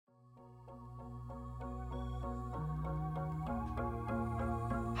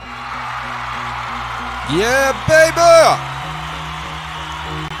Yeah, baby!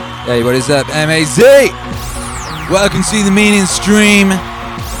 Hey, what is up, MAZ? Welcome to the Meaning Stream.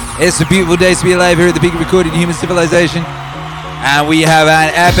 It's a beautiful day to be alive here at the peak of recorded human civilization. And we have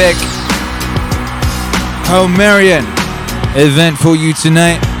an epic Homerian event for you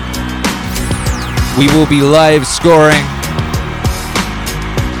tonight. We will be live scoring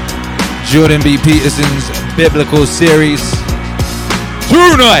Jordan B. Peterson's biblical series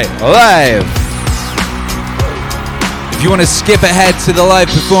tonight, live. If you want to skip ahead to the live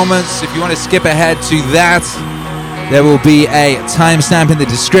performance, if you want to skip ahead to that, there will be a timestamp in the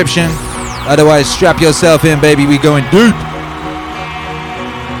description. Otherwise, strap yourself in, baby. We going deep.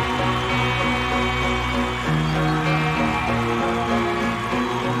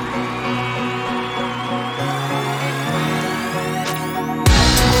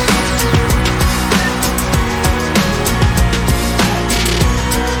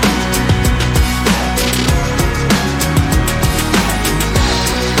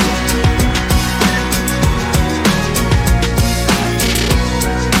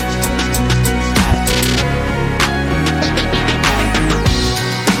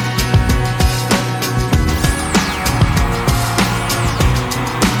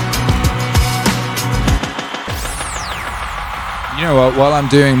 While I'm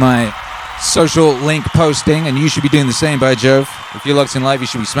doing my social link posting, and you should be doing the same, by Jove. If you're locked in live, you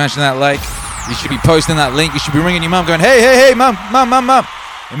should be smashing that like. You should be posting that link. You should be ringing your mum going, hey, mum.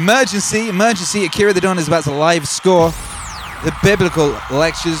 Emergency. Akira the Don is about to live score the biblical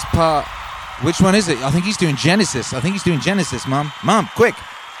lectures part. Which one is it? I think he's doing Genesis, mum. Mum, quick.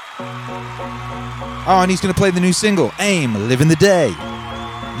 Oh, and he's going to play the new single, Aim, Live in the Day.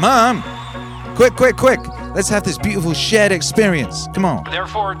 Mum, quick. Let's have this beautiful shared experience. Come on.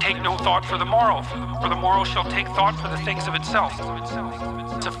 Therefore, take no thought for the morrow, for the morrow shall take thought for the things of itself.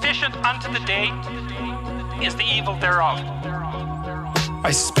 Sufficient unto the day is the evil thereof.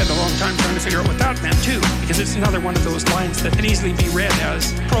 I spent a long time trying to figure out what that meant too, because it's another one of those lines that can easily be read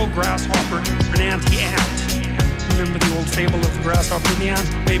as pro-grasshopper and anti-ant. Remember the old fable of the grasshopper and the ant?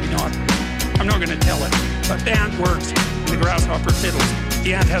 Maybe not. I'm not going to tell it. But the ant works and the grasshopper fiddles.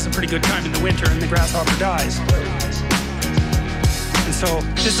 The ant has a pretty good time in the winter and the grasshopper dies. And so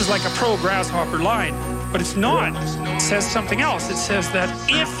this is like a pro-grasshopper line, but it's not. It says something else. It says that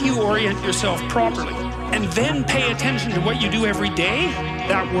if you orient yourself properly and then pay attention to what you do every day,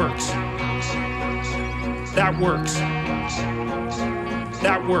 that works. That works.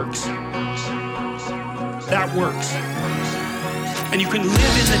 That works. That works. And you can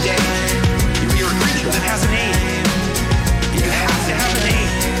live in the day. You're a creature that has an aim. You have to have an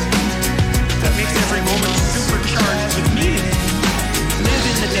aim that makes every moment supercharged with meaning. Live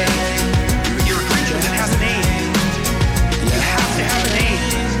in the day. You're a creature that has an aim. You have to have an aim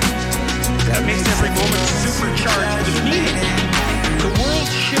that makes every moment supercharged with meaning. The world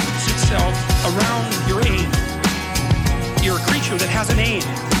shifts itself around your aim. You're a creature that has an aim.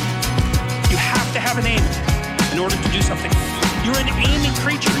 You have to have an aim in order to do something. You're an aiming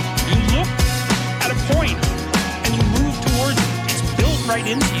creature. You look at a point and you move towards it. It's built right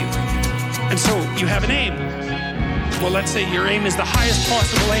into you. And so you have an aim. Well, let's say your aim is the highest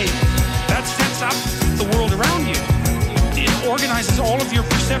possible aim. That sets up the world around you. It organizes all of your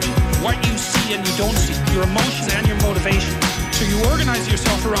perception, what you see and you don't see, your emotions and your motivation. So you organize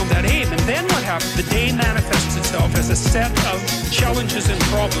yourself around that aim, and then what happens? The day manifests itself as a set of challenges and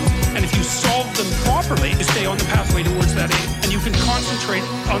problems, and if you solve them properly, you stay on the pathway towards that aim, and you can concentrate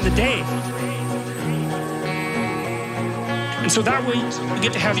on the day. And so that way, you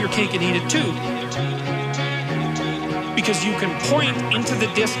get to have your cake and eat it too. Because you can point into the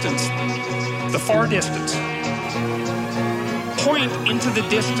distance, the far distance. Point into the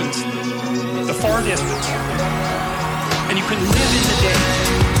distance, the far distance. And you can live in the day.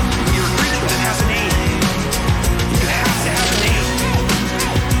 You're a creature that has an aim. You have to have an aim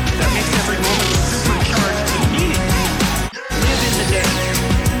that makes every moment supercharged with meaning. Live in the day.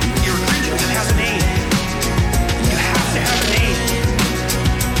 You're a creature that has an aim. You have to have an aim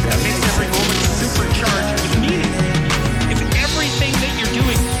that makes every moment supercharged with meaning. If everything that you're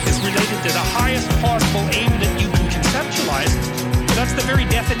doing is related to the highest possible aim that you can conceptualize, that's the very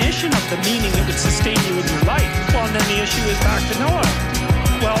definition of the meaning that would sustain you in your life. Well, and then the issue is back to Noah.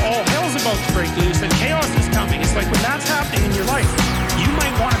 Well, all hell's about to break loose and chaos is coming. It's like when that's happening in your life, you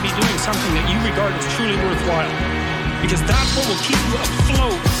might want to be doing something that you regard as truly worthwhile. Because that's what will keep you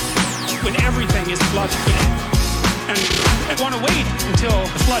afloat when everything is flooded. And I want to wait until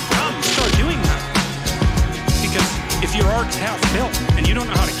the flood comes to start doing that. Because if your ark's half built and you don't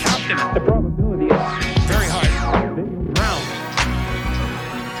know how to captain it, the probability is very high.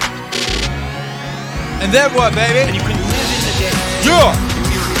 And then what, baby? And you can live in the day. Yeah!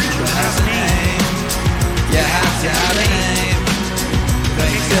 You're a creature that has a name. You have to have a name.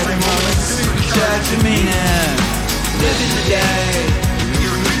 Makes every moment supercharged to meaning. Live in the day.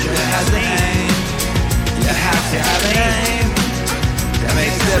 You're a creature that has a name. You have to have a name. That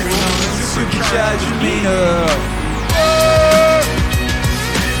makes every moment supercharged to meaning.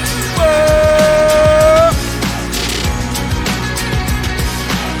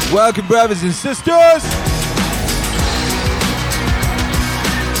 Welcome, brothers and sisters.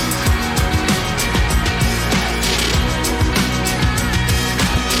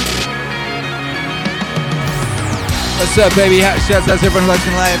 What's up, baby? Shouts out to everyone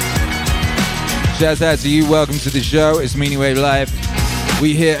watching live. Shouts out to you. Welcome to the show. It's MEANINGWAVE Live.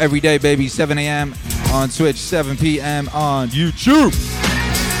 We here every day, baby. 7 a.m. on Twitch, 7 p.m. on YouTube.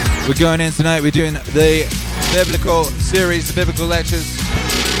 We're going in tonight. We're doing the biblical series, the biblical lectures,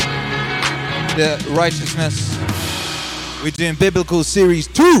 the righteousness. We're doing biblical series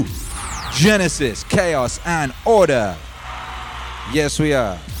 2, Genesis, chaos and order. Yes, we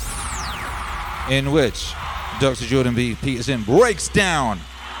are. In which Dr. Jordan B. Peterson breaks down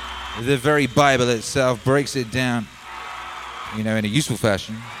the very Bible itself, breaks it down, you know, in a useful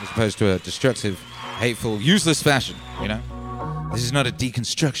fashion, as opposed to a destructive, hateful, useless fashion, you know. This is not a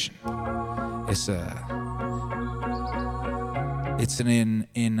deconstruction. It's an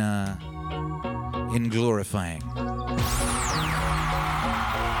in glorifying.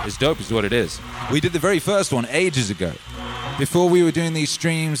 It's dope is what it is. We did the very first one ages ago. Before we were doing these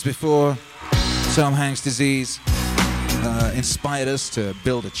streams, before Tom Hanks' disease inspired us to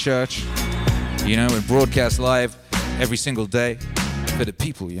build a church, you know, and broadcast live every single day for the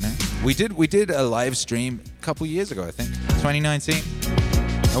people, you know. We did a live stream a couple years ago, I think, 2019.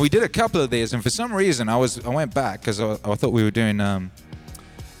 And we did a couple of these, and for some reason I went back because I thought we were doing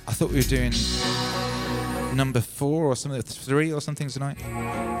number 4 or something, 3 or something tonight.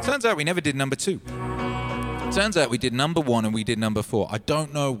 Turns out we never did number 2. Turns out we did number 1 and we did number 4. I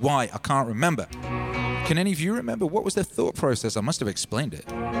don't know why. I can't remember. Can any of you remember? What was the thought process? I must have explained it.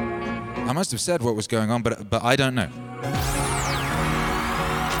 I must have said what was going on, but I don't know.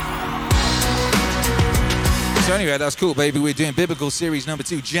 So anyway, that's cool, baby. We're doing biblical series number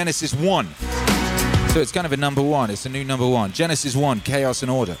 2, Genesis 1. So it's kind of a number 1. It's a new number 1. Genesis 1, chaos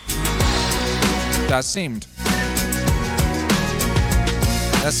and order. That seemed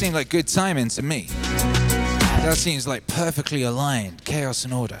like good timing to me. That seems like perfectly aligned, chaos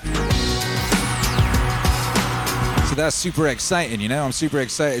and order. So that's super exciting, you know? I'm super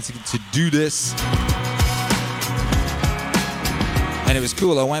excited to do this. And it was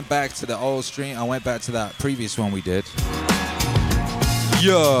cool. I went back to the old stream. I went back to that previous one we did.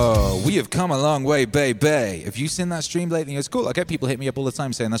 Yo, we have come a long way, baby. Have you seen that stream lately? It's cool. I get people hit me up all the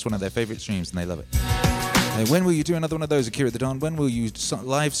time saying that's one of their favorite streams and they love it. And when will you do another one of those, Akira the Don? When will you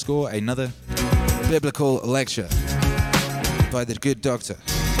live score another biblical lecture by the good doctor?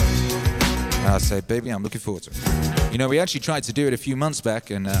 And I say, baby, I'm looking forward to it. You know, we actually tried to do it a few months back,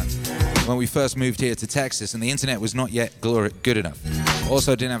 and when we first moved here to Texas, and the internet was not yet good enough.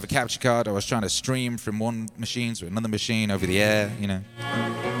 Also, didn't have a capture card. I was trying to stream from one machine to another machine over the air, you know.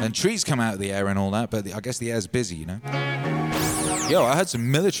 And trees come out of the air and all that, but I guess the air's busy, you know. Yo, I had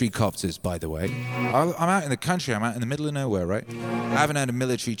some military copters, by the way. I'm out in the country. I'm out in the middle of nowhere, right? I haven't had a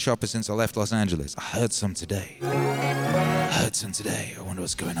military chopper since I left Los Angeles. I heard some today. I wonder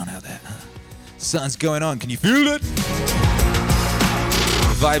what's going on out there. Something's going on. Can you feel it? The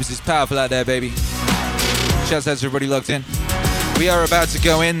vibes is powerful out there, baby. Shouts out to everybody locked in. We are about to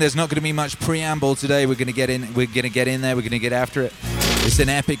go in. There's not going to be much preamble today. We're going to get in. We're going to get in there. We're going to get after it. It's an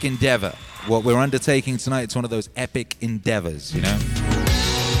epic endeavor. What we're undertaking tonight, it's one of those epic endeavors, you know?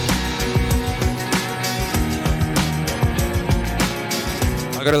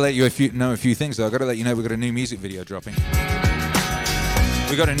 I got to let you know a few things, though. I got to let you know we've got a new music video dropping.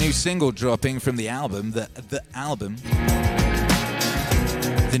 We got a new single dropping from the album, the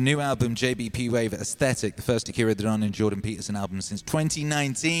new album, JBP Wave Aesthetic, the first Akira the Don and Jordan Peterson album since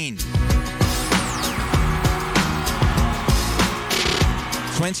 2019.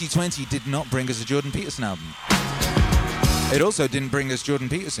 2020 did not bring us a Jordan Peterson album. It also didn't bring us Jordan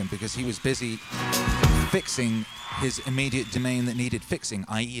Peterson because he was busy fixing his immediate domain that needed fixing,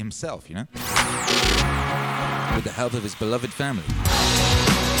 i.e. himself, you know? With the help of his beloved family.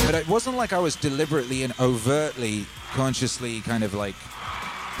 But it wasn't like I was deliberately and overtly, consciously kind of like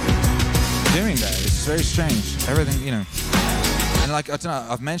doing that. It's very strange. Everything, you know. And like, I don't know,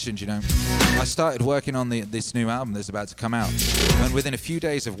 I've mentioned, you know, I started working on this new album that's about to come out. And within a few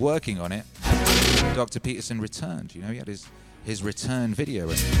days of working on it, Dr. Peterson returned, you know, he had his return video.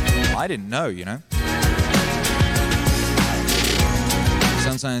 And I didn't know, you know.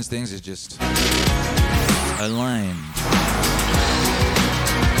 Sometimes things are just aligned.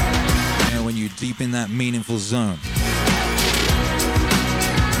 You know, when you're deep in that meaningful zone.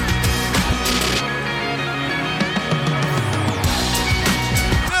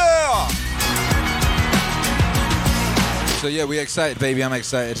 So yeah, we're excited, baby. I'm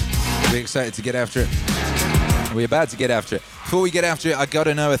excited. We're excited to get after it. We're about to get after it. Before we get after it, I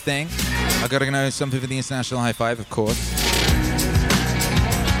gotta know a thing. I gotta know something for the International High Five, of course.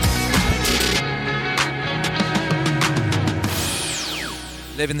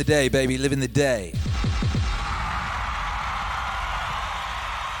 Living the day, baby. Living the day.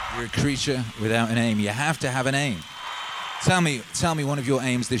 You're a creature without an aim. You have to have an aim. Tell me one of your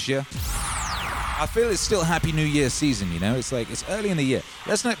aims this year. I feel it's still Happy New Year season, you know? It's like, it's early in the year.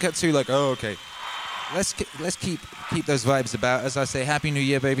 Let's not get too like, oh, okay. Let's keep those vibes about. As I say, Happy New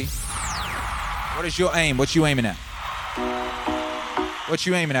Year, baby. What is your aim? What you aiming at? What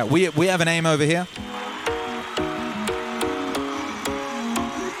you aiming at? We have an aim over here.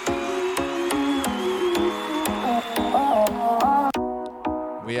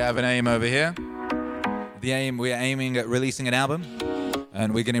 We have an aim over here. The aim, we are aiming at releasing an album.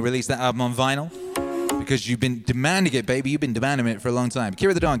 And we're going to release that album on vinyl. Because you've been demanding it, baby. You've been demanding it for a long time.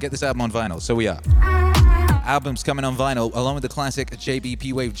 Kira the Don, get this album on vinyl. So we are. Album's coming on vinyl, along with the classic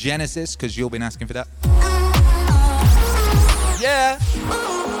JBP Wave Genesis, because you'll been asking for that. Yeah!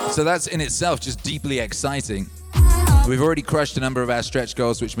 So that's in itself just deeply exciting. We've already crushed a number of our stretch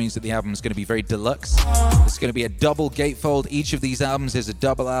goals, which means that the album is going to be very deluxe. It's going to be a double gatefold. Each of these albums is a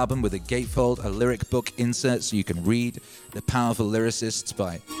double album with a gatefold, a lyric book insert, so you can read the powerful lyricists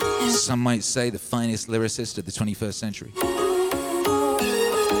by, some might say, the finest lyricist of the 21st century.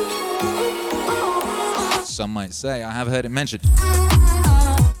 Some might say, I have heard it mentioned.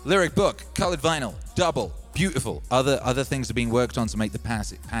 Lyric book, colored vinyl, double, beautiful. Other things are being worked on to make the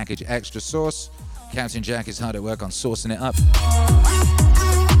package extra sauce. Captain Jack is hard at work on sourcing it up.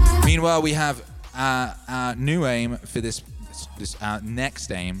 Meanwhile, we have our new aim for this our next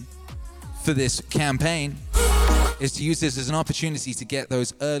aim for this campaign is to use this as an opportunity to get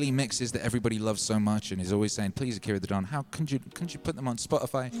those early mixes that everybody loves so much and is always saying, please, Akira the Don, how couldn't you put them on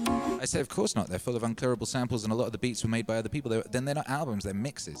Spotify? I say, of course not. They're full of unclearable samples and a lot of the beats were made by other people. Then they're not albums, they're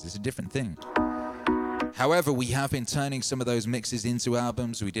mixes. It's a different thing. However, we have been turning some of those mixes into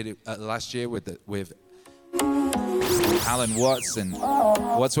albums. We did it last year with Alan Watts and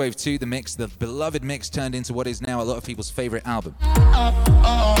Watts Wave 2, the beloved mix turned into what is now a lot of people's favorite album.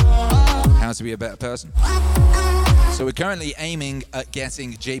 How to Be a Better Person. So we're currently aiming at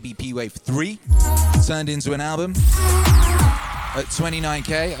getting JBP Wave 3 turned into an album at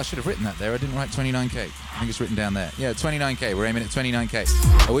 29K. I should have written that there. I didn't write 29K. I think it's written down there. Yeah, 29K. We're aiming at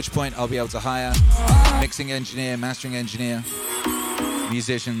 29K. At which point I'll be able to hire mixing engineer, mastering engineer,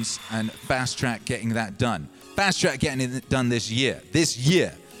 musicians, and fast track getting that done. Fast track getting it done this year. This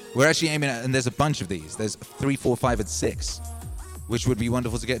year. We're actually aiming at, and there's a bunch of these. There's 3, 4, 5, and 6, which would be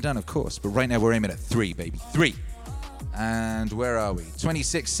wonderful to get done, of course. But right now we're aiming at 3, baby. 3. And where are we?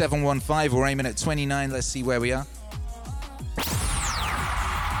 26,715. We're aiming at 29. Let's see where we are. The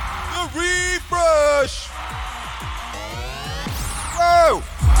refresh! Whoa!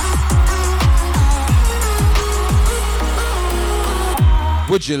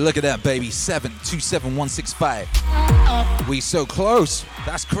 Would you look at that, baby? 727,165. We so close.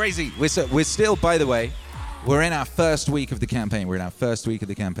 That's crazy. We're still, by the way, we're in our first week of the campaign.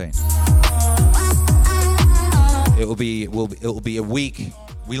 It'll be a week.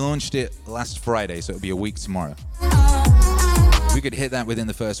 We launched it last Friday, so it'll be a week tomorrow. If we could hit that within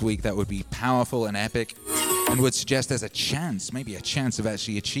the first week, that would be powerful and epic, and would suggest there's a chance, maybe a chance of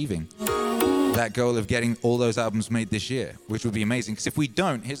actually achieving that goal of getting all those albums made this year, which would be amazing. Because if we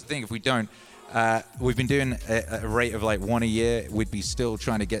don't, here's the thing, if we don't, we've been doing a rate of like 1 a year, we'd be still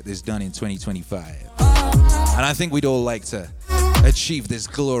trying to get this done in 2025. And I think we'd all like to achieve this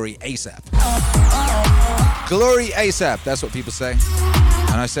glory ASAP. Glory ASAP, that's what people say.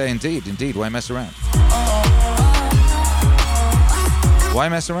 And I say, indeed, why mess around? Why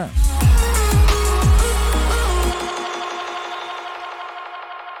mess around?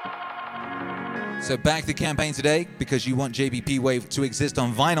 So back the campaign today because you want JBP Wave to exist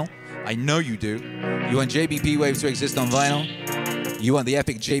on vinyl. I know you do. You want JBP Wave to exist on vinyl. You want the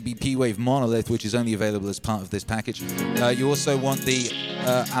epic JBP Wave monolith, which is only available as part of this package. You also want the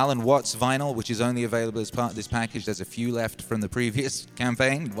Alan Watts vinyl, which is only available as part of this package. There's a few left from the previous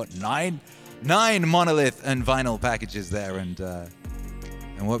campaign. What, 9 monolith and vinyl packages there.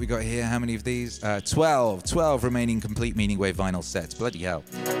 And what we got here, how many of these? 12 remaining complete MEANINGWAVE vinyl sets. Bloody hell.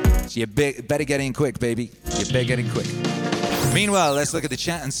 So you better get in quick, baby. You better get in quick. Meanwhile, let's look at the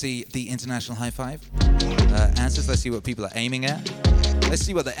chat and see the international high five answers. Let's see what people are aiming at. Let's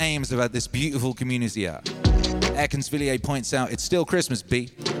see what the aims about this beautiful community are. Ekansvilliers points out, it's still Christmas, B.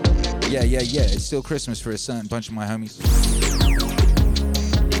 Yeah. It's still Christmas for a certain bunch of my homies.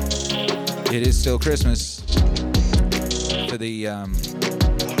 It is still Christmas for the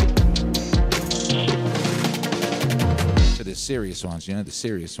serious ones, you know, the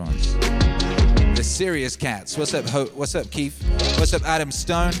serious ones. The serious cats. What's up, What's up, Keith? What's up, Adam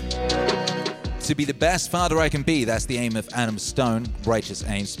Stone? To be the best father I can be. That's the aim of Adam Stone. Righteous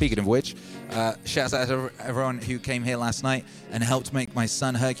aim. Speaking of which, shouts out to everyone who came here last night and helped make my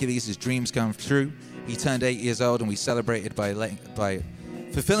son Hercules' dreams come true. He turned 8 years old and we celebrated by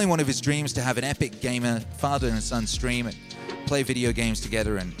fulfilling one of his dreams to have an epic gamer father and son stream and play video games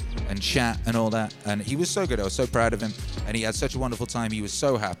together and chat and all that. And he was so good. I was so proud of him. And he had such a wonderful time. He was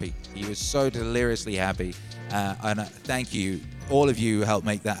so happy. He was so deliriously happy. And thank you, all of you who helped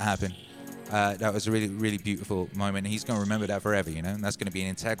make that happen. That was a really, really beautiful moment. He's going to remember that forever, you know, and that's going to be an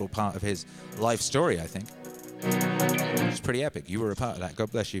integral part of his life story, I think. It's pretty epic. You were a part of that. God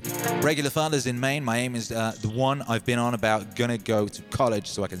bless you. Regular fathers in Maine. My aim is the one I've been on about. Gonna go to college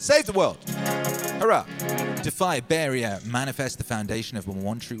so I can save the world. Hurrah. Defy barrier. Manifest the foundation of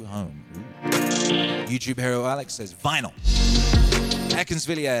one true home. Ooh. YouTube hero Alex says vinyl.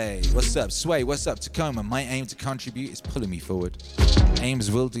 Ekansvilliers, what's up? Sway, what's up? Tacoma, my aim to contribute is pulling me forward. Aims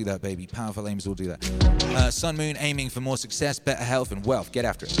will do that, baby. Powerful aims will do that. Sun Moon aiming for more success, better health, and wealth. Get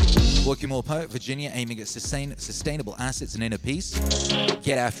after it. Walking More Poet, Virginia aiming at sustainable assets and inner peace.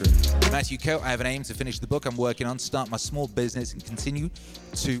 Get after it. Matthew Coe, I have an aim to finish the book I'm working on, start my small business, and continue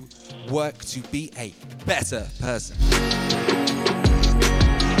to work to be a better person.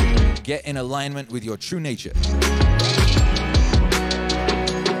 Get in alignment with your true nature.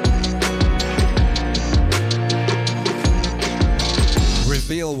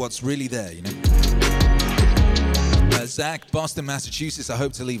 Reveal what's really there, you know. Zach, Boston, Massachusetts. I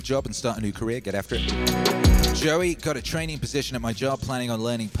hope to leave job and start a new career. Get after it. Joey, got a training position at my job, planning on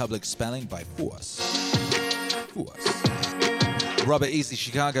learning public spelling by force. Robert Easley,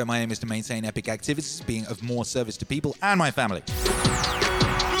 Chicago. My aim is to maintain epic activities, being of more service to people and my family.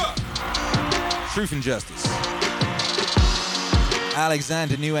 Truth and justice.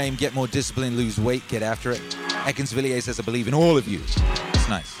 Alexander, new aim, get more discipline, lose weight, get after it. Ekansvilliers says, I believe in all of you. It's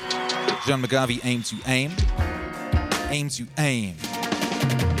nice. John McGarvey, aim to aim. Aim to aim.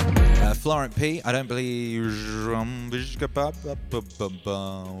 Florent P, I don't believe.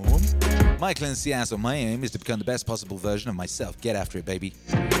 Michael in Seattle, my aim is to become the best possible version of myself. Get after it, baby.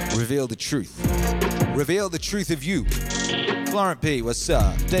 Reveal the truth. Reveal the truth of you. Florent P, what's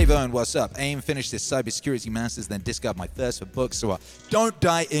up? Dave Owen, what's up? Aim, finish this cybersecurity masters, then discard my thirst for books so I don't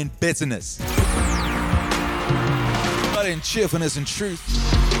die in bitterness, but in cheerfulness and truth.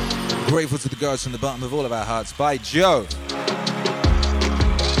 Grateful to the gods from the bottom of all of our hearts. By Joe.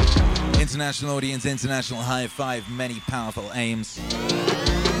 International audience, international high five, many powerful aims.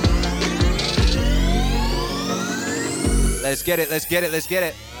 Let's get it, let's get it, let's get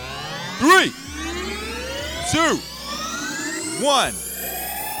it. 3, 2, 1.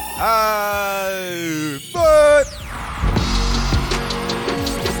 But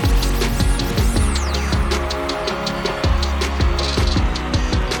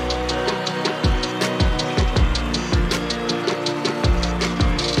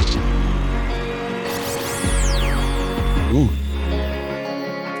ooh.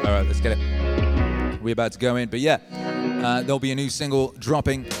 All right, let's get it. We're about to go in, but yeah, there'll be a new single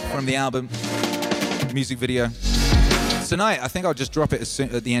dropping from the album, music video. Tonight, I think I'll just drop it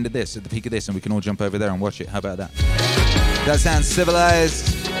at the end of this, at the peak of this, and we can all jump over there and watch it. How about that? That sounds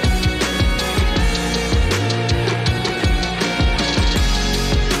civilized.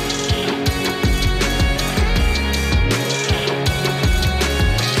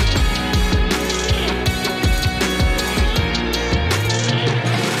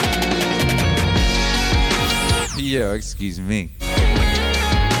 Yo, excuse me.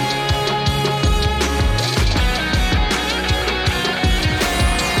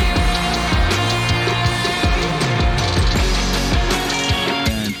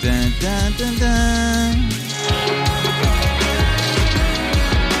 Dun, dun, dun, dun.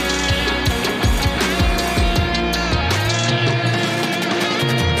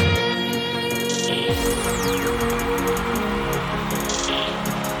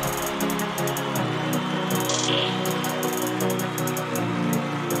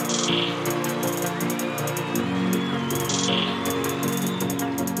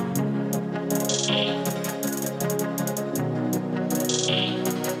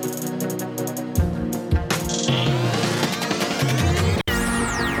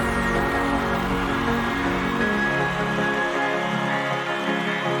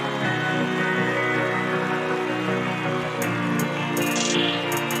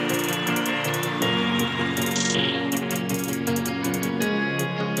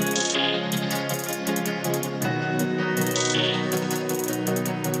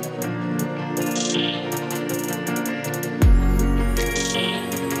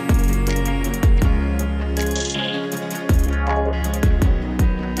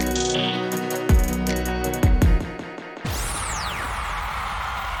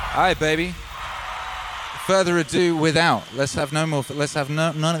 All right, baby. Further ado without. Let's have no more. Let's have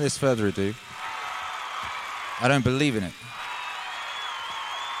none of this further ado. I don't believe in it.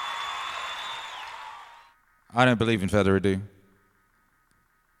 I don't believe in further ado.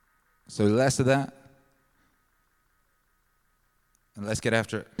 So less of that. And let's get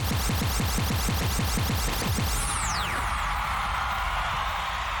after it.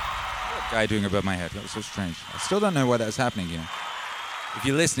 What guy doing above my head? That was so strange. I still don't know why that's happening, you know. If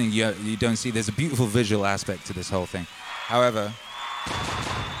you're listening, you don't see there's a beautiful visual aspect to this whole thing. However,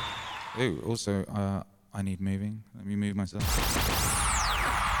 also, I need moving. Let me move myself.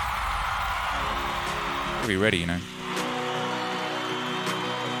 I'll be ready, you know.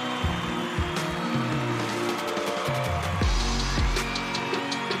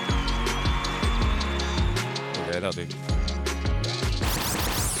 Okay, that'll do.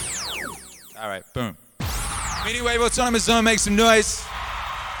 All right, boom. MEANINGWAVE Autonomous Zone, make some noise.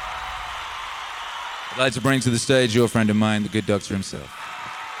 I'd like to bring to the stage your friend of mine, the good doctor himself,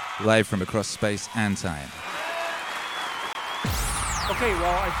 live from across space and time. Okay,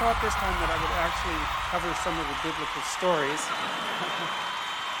 well, I thought this time that I would actually cover some of the biblical stories.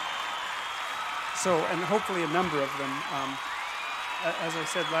 And hopefully a number of them. As I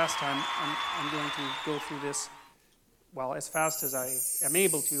said last time, I'm going to go through this, well, as fast as I am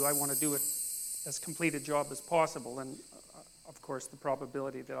able to. I want to do it as complete a job as possible, and of course the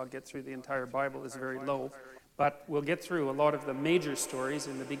probability that I'll get through the entire Bible is very low, but we'll get through a lot of the major stories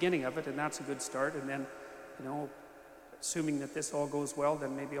in the beginning of it, and that's a good start. And then, you know, assuming that this all goes well,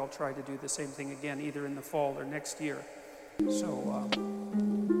 then maybe I'll try to do the same thing again, either in the fall or next year. So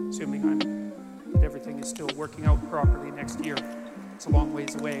assuming that everything is still working out properly next year. It's a long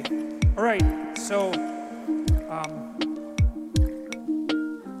ways away. All right, so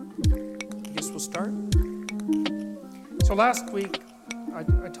we'll start. So last week I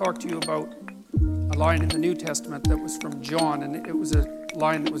talked to you about a line in the New Testament that was from John, and it was a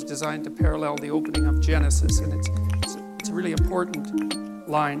line that was designed to parallel the opening of Genesis, and it's a really important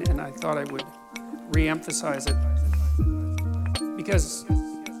line, and I thought I would re-emphasize it because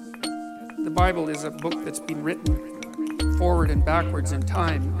the Bible is a book that's been written forward and backwards in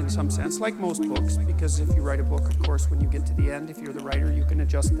time, in some sense, like most books, because if you write a book, of course, when you get to the end, if you're the writer, you can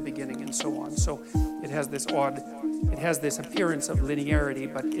adjust the beginning and so on. So it has this appearance of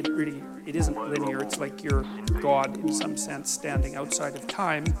linearity, but it isn't linear. It's like you're God, in some sense, standing outside of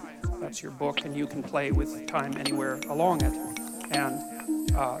time. That's your book, and you can play with time anywhere along it. And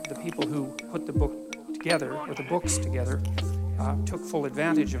the people who put the book together, or the books together, took full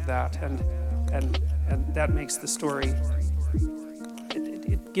advantage of that, and that makes the story,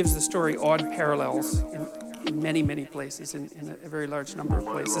 it gives the story odd parallels in many, many places, in a very large number of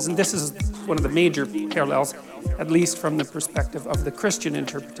places. And this is one of the major parallels, at least from the perspective of the Christian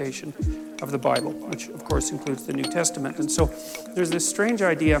interpretation of the Bible, which of course includes the New Testament. And so there's this strange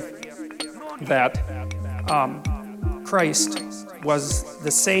idea that Christ was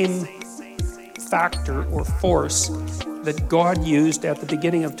the same factor or force that God used at the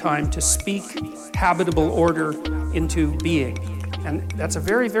beginning of time to speak habitable order into being. And that's a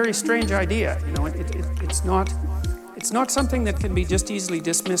very, very strange idea. You know, it's not something that can be just easily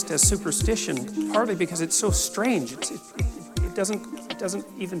dismissed as superstition, partly because it's so strange. It doesn't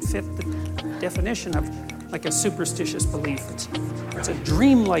even fit the definition of like a superstitious belief. It's a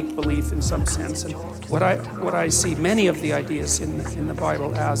dreamlike belief in some sense. And what I see many of the ideas in the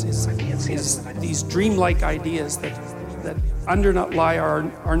Bible as is these dreamlike ideas that underlie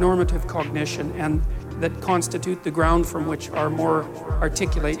our normative cognition and that constitute the ground from which our more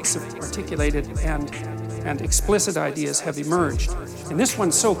articulated and explicit ideas have emerged. And this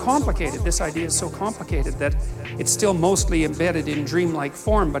one's so complicated, this idea is so complicated that it's still mostly embedded in dreamlike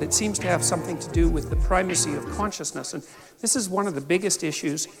form, but it seems to have something to do with the primacy of consciousness. And this is one of the biggest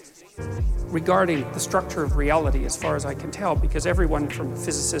issues regarding the structure of reality, as far as I can tell, because everyone from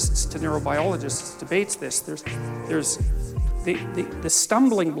physicists to neurobiologists debates this. There's the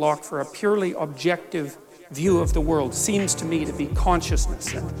stumbling block for a purely objective view of the world seems to me to be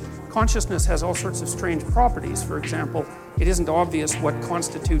consciousness. And consciousness has all sorts of strange properties. For example, it isn't obvious what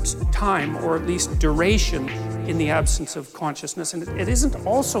constitutes time, or at least duration, in the absence of consciousness. And it isn't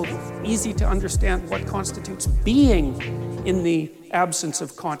also easy to understand what constitutes being in the absence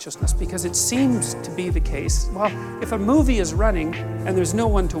of consciousness, because it seems to be the case, well, if a movie is running and there's no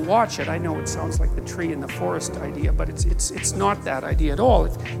one to watch it, I know it sounds like the tree in the forest idea, but it's not that idea at all.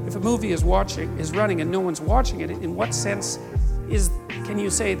 If a movie is running and no one's watching it, in what sense can you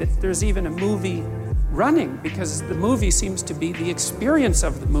say that there's even a movie running? Because the movie seems to be the experience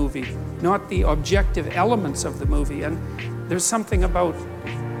of the movie, not the objective elements of the movie. And there's something about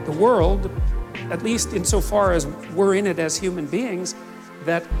the world, at least insofar as we're in it as human beings,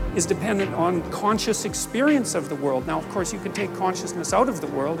 that is dependent on conscious experience of the world. Now, of course, you can take consciousness out of the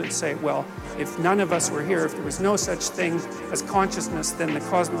world and say, well, if none of us were here, if there was no such thing as consciousness, then the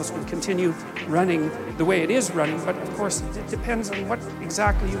cosmos would continue running the way it is running. But of course, it depends on what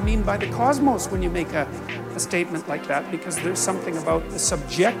exactly you mean by the cosmos when you make a statement like that, because there's something about the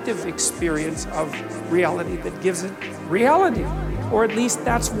subjective experience of reality that gives it reality. Or at least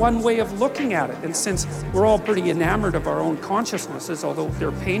that's one way of looking at it. And since we're all pretty enamored of our own consciousnesses, although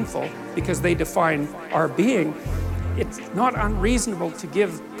they're painful because they define our being, it's not unreasonable to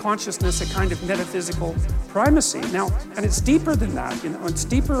give consciousness a kind of metaphysical primacy. Now, and it's deeper than that, it's a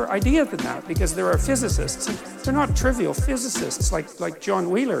deeper idea than that, because there are physicists, and they're not trivial physicists like John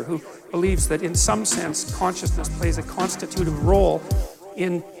Wheeler, who believes that in some sense consciousness plays a constitutive role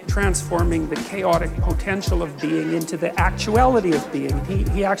in transforming the chaotic potential of being into the actuality of being.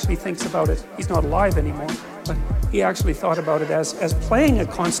 He actually thinks about it, he's not alive anymore, but he actually thought about it as playing a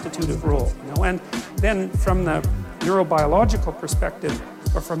constitutive role. And then from the neurobiological perspective,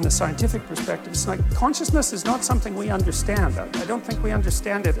 or from the scientific perspective, it's like consciousness is not something we understand. I don't think we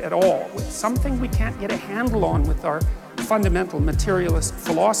understand it at all. It's something we can't get a handle on with our fundamental materialist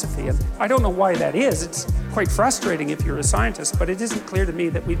philosophy. And I don't know why that is. It's quite frustrating if you're a scientist, but it isn't clear to me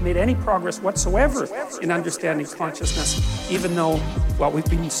that we've made any progress whatsoever in understanding consciousness, even though, well, we've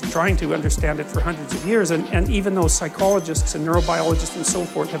been trying to understand it for hundreds of years, and even though psychologists and neurobiologists and so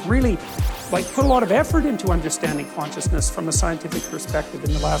forth have really put a lot of effort into understanding consciousness from a scientific perspective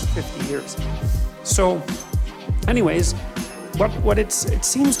in the last 50 years. So, anyways, what it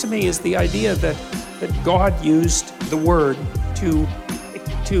seems to me is the idea that God used the word to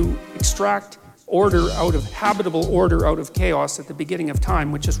extract habitable order out of chaos at the beginning of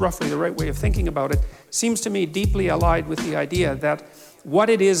time, which is roughly the right way of thinking about it, seems to me deeply allied with the idea that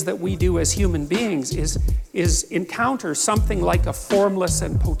what it is that we do as human beings is encounter something like a formless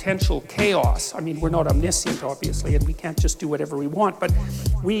and potential chaos. I mean, we're not omniscient, obviously, and we can't just do whatever we want, but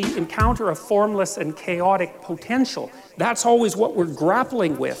we encounter a formless and chaotic potential. That's always what we're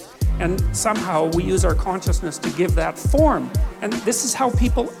grappling with. And somehow we use our consciousness to give that form. And this is how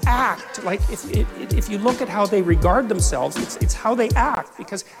people act. Like if you look at how they regard themselves, it's how they act.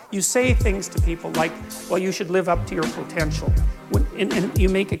 Because you say things to people like, well, you should live up to your potential. And you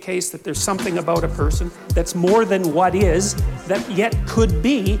make a case that there's something about a person that's more than what is, that yet could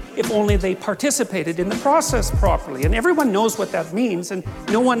be if only they participated in the process properly. And everyone knows what that means, and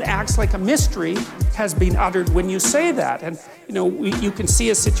no one acts like a mystery has been uttered when you say that. And you can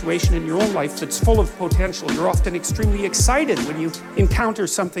see a situation in your own life that's full of potential. You're often extremely excited when you encounter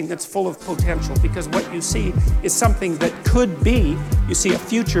something that's full of potential, because what you see is something that could be. You see a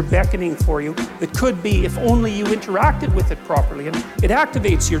future beckoning for you that could be if only you interacted with it properly. And it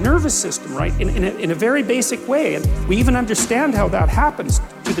activates your nervous system, right, in a very basic way. And we even understand how that happens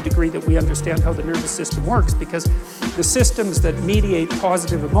to the degree that we understand how the nervous system works, because the systems that mediate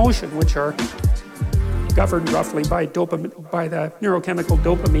positive emotion, which are governed roughly by the neurochemical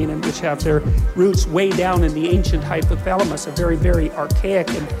dopamine, and which have their roots way down in the ancient hypothalamus, a very, very archaic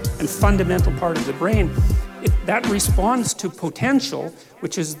and fundamental part of the brain, that responds to potential,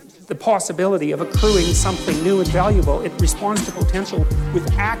 which is the possibility of accruing something new and valuable. It responds to potential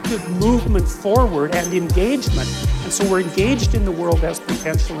with active movement forward and engagement. And so we're engaged in the world as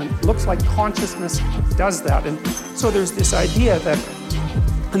potential, and it looks like consciousness does that. And so there's this idea that,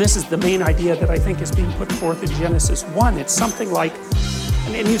 and this is the main idea that I think is being put forth in Genesis 1, it's something like,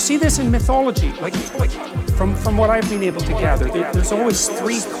 and you see this in mythology, like from what I've been able to gather, there's always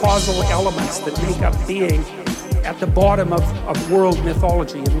three causal elements that make up being at the bottom of world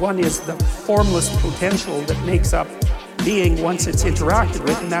mythology. And one is the formless potential that makes up being once it's interacted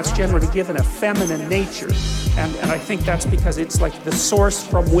with, and that's generally given a feminine nature. And I think that's because it's like the source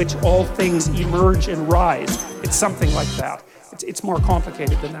from which all things emerge and rise. It's something like that. It's more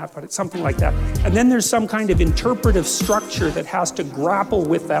complicated than that, but it's something like that. And then there's some kind of interpretive structure that has to grapple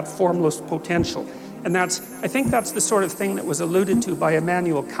with that formless potential. And I think that's the sort of thing that was alluded to by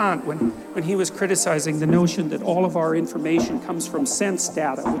Immanuel Kant when he was criticizing the notion that all of our information comes from sense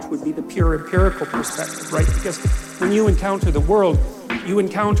data, which would be the pure empirical perspective, right? Because when you encounter the world, you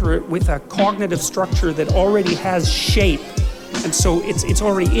encounter it with a cognitive structure that already has shape. And so it's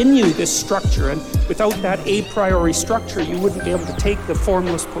already in you, this structure, and without that a priori structure, you wouldn't be able to take the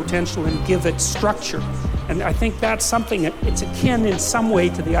formless potential and give it structure. And I think that's something, it's akin in some way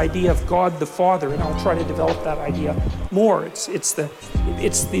to the idea of God the Father, and I'll try to develop that idea more. It's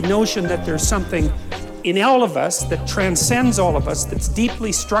the notion that there's something in all of us, that transcends all of us, that's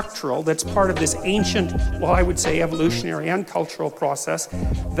deeply structural, that's part of this ancient, well, I would say evolutionary and cultural process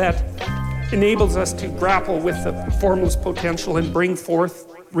that enables us to grapple with the formless potential and bring forth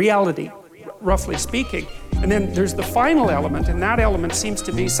reality, roughly speaking. And then there's the final element, and that element seems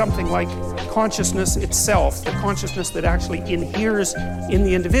to be something like consciousness itself, the consciousness that actually inheres in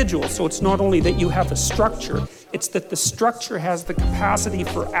the individual. So it's not only that you have a structure, it's that the structure has the capacity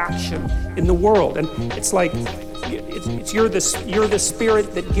for action in the world. And it's like, you're the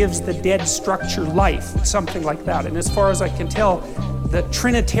spirit that gives the dead structure life. It's something like that. And as far as I can tell, the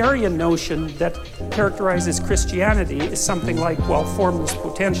Trinitarian notion that characterizes Christianity is something like, well, formless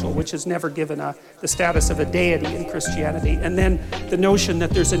potential, which is never given the status of a deity in Christianity. And then the notion that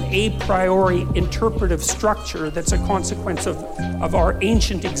there's an a priori interpretive structure that's a consequence of our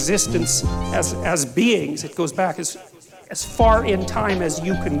ancient existence as beings. It goes back as far in time as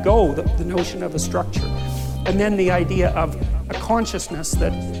you can go, the notion of a structure. And then the idea of a consciousness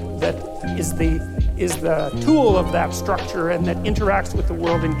that is the tool of that structure and that interacts with the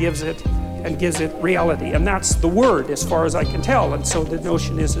world and gives it reality. And that's the Word, as far as I can tell. And so the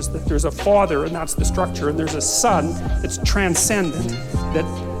notion is that there's a Father, and that's the structure, and there's a Son that's transcendent,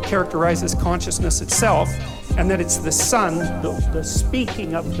 that characterizes consciousness itself, and that it's the Son, the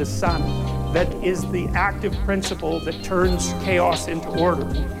speaking of the Son, that is the active principle that turns chaos into order.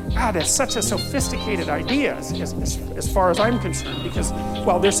 God, that's such a sophisticated idea as far as I'm concerned, because,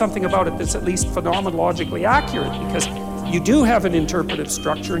 well, there's something about it that's at least phenomenologically accurate, because you do have an interpretive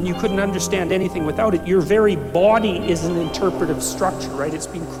structure and you couldn't understand anything without it. Your very body is an interpretive structure, right? It's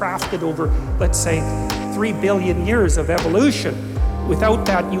been crafted over, let's say, 3 billion years of evolution. Without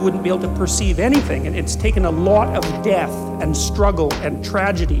that, you wouldn't be able to perceive anything. And it's taken a lot of death and struggle and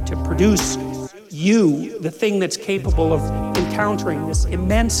tragedy to produce you, the thing that's capable of encountering this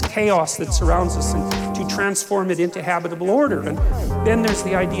immense chaos that surrounds us, and to transform it into habitable order. And then there's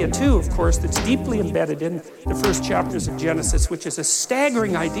the idea too, of course, that's deeply embedded in the first chapters of Genesis, which is a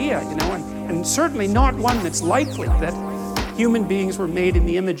staggering idea, and certainly not one that's likely, that human beings were made in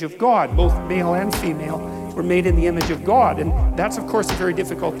the image of God, both male and female were made in the image of God. And that's, of course, a very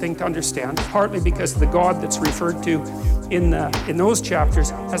difficult thing to understand, partly because the God that's referred to in those chapters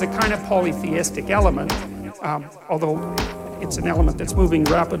has a kind of polytheistic element, although it's an element that's moving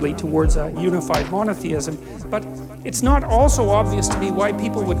rapidly towards a unified monotheism. But it's not also obvious to me why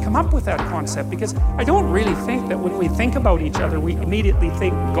people would come up with that concept, because I don't really think that when we think about each other, we immediately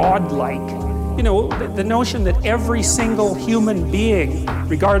think God-like. The notion that every single human being,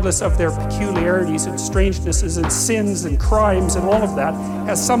 regardless of their peculiarities and strangenesses and sins and crimes and all of that,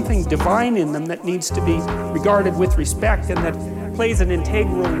 has something divine in them that needs to be regarded with respect, and that plays an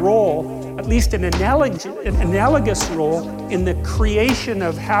integral role, at least an analogous role, in the creation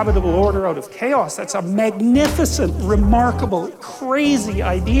of habitable order out of chaos. That's a magnificent, remarkable, crazy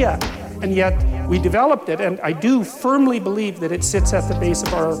idea. And yet we developed it, and I do firmly believe that it sits at the base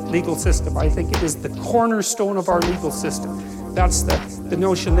of our legal system. I think it is the cornerstone of our legal system. That's the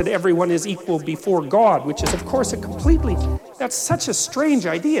notion that everyone is equal before God, which is, of course, that's such a strange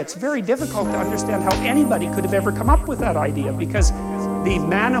idea. It's very difficult to understand how anybody could have ever come up with that idea, because the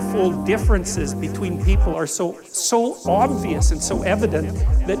manifold differences between people are so obvious and so evident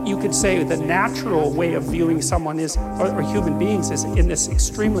that you could say the natural way of viewing someone or human beings is in this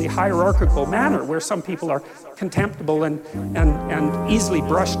extremely hierarchical manner, where some people are contemptible and easily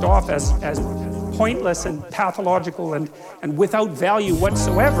brushed off as pointless and pathological and without value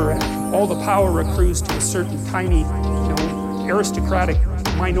whatsoever, and all the power accrues to a certain tiny, aristocratic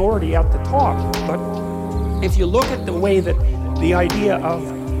minority at the top. But if you look at the way that the idea of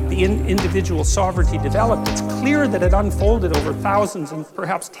the individual sovereignty developed, it's clear that it unfolded over thousands and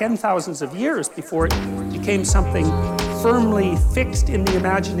perhaps 10,000s of years before it became something firmly fixed in the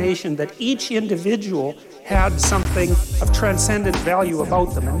imagination, that each individual had something of transcendent value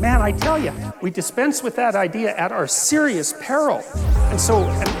about them. And man, I tell you, we dispense with that idea at our serious peril. And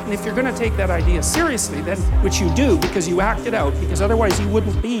if you're going to take that idea seriously, then, which you do because you act it out, because otherwise you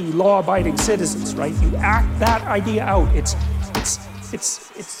wouldn't be law-abiding citizens, right? You act that idea out. It's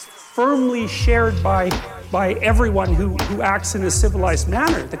firmly shared by everyone who acts in a civilized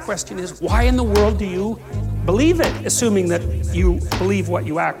manner. The question is, why in the world do you believe it, assuming that you believe what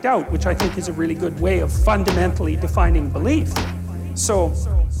you act out, which I think is a really good way of fundamentally defining belief. So,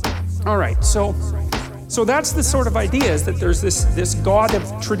 all right, so that's the sort of idea, is that there's this God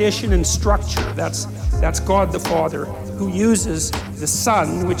of tradition and structure. That's God the Father, who uses the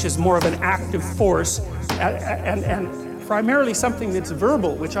Son, which is more of an active force, and primarily something that's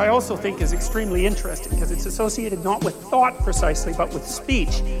verbal, which I also think is extremely interesting because it's associated not with thought precisely, but with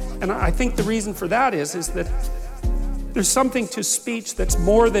speech. And I think the reason for that is that there's something to speech that's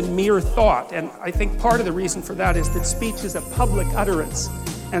more than mere thought. And I think part of the reason for that is that speech is a public utterance.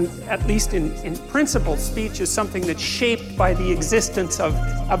 And at least in principle, speech is something that's shaped by the existence of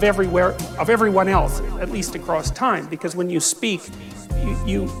everyone else, at least across time. Because when you speak,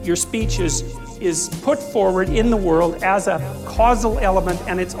 your speech is put forward in the world as a causal element,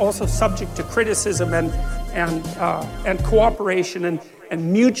 and it's also subject to criticism and cooperation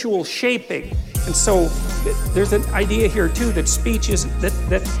and mutual shaping. And so there's an idea here too that speech is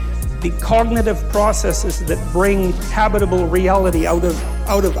that the cognitive processes that bring habitable reality out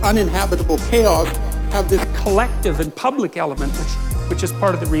of uninhabitable chaos have this collective and public element, which is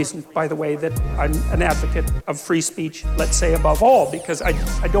part of the reason, by the way, that I'm an advocate of free speech, let's say above all, because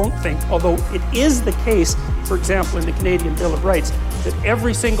I don't think, although it is the case, for example, in the Canadian Bill of Rights, that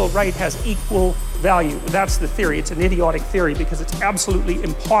every single right has equal value. That's the theory. It's an idiotic theory because it's absolutely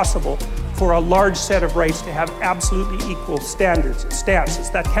impossible for a large set of rights to have absolutely equal stances.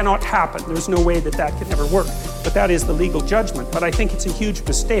 That cannot happen. There's no way that can ever work. But that is the legal judgment. But I think it's a huge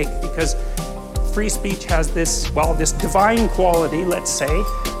mistake because free speech has this divine quality, let's say,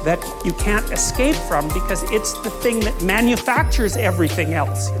 that you can't escape from because it's the thing that manufactures everything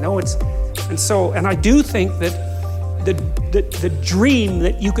else. And I do think that the dream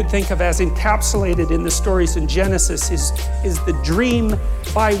that you could think of as encapsulated in the stories in Genesis is the dream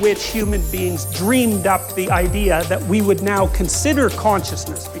by which human beings dreamed up the idea that we would now consider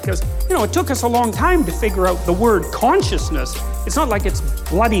consciousness. Because, it took us a long time to figure out the word consciousness. It's not like it's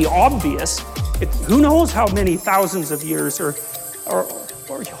bloody obvious. Who knows how many thousands of years or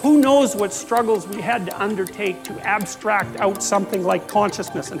who knows what struggles we had to undertake to abstract out something like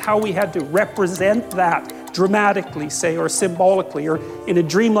consciousness and how we had to represent that dramatically, say, or symbolically, or in a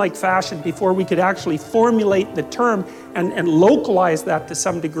dreamlike fashion before we could actually formulate the term and localize that to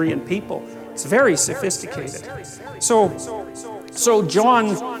some degree in people. It's very sophisticated. So John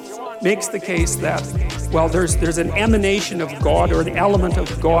makes the case that, there's an emanation of God or the element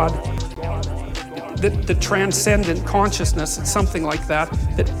of God, the transcendent consciousness, it's something like that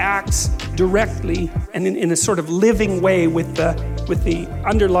acts directly and in a sort of living way with the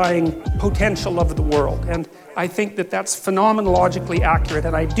underlying potential of the world. And I think that that's phenomenologically accurate,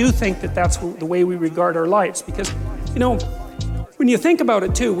 and I do think that that's the way we regard our lives, because, when you think about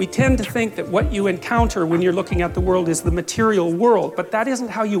it too, we tend to think that what you encounter when you're looking at the world is the material world, but that isn't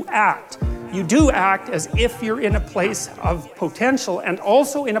how you act. You do act as if you're in a place of potential, and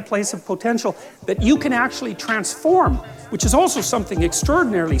also in a place of potential that you can actually transform, which is also something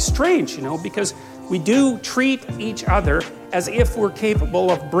extraordinarily strange, because we do treat each other as if we're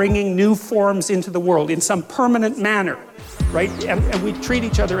capable of bringing new forms into the world in some permanent manner, right? And we treat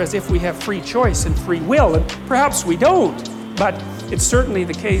each other as if we have free choice and free will, and perhaps we don't, but it's certainly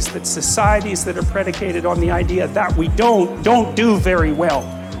the case that societies that are predicated on the idea that we don't do very well.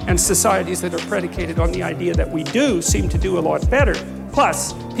 And societies that are predicated on the idea that we do seem to do a lot better.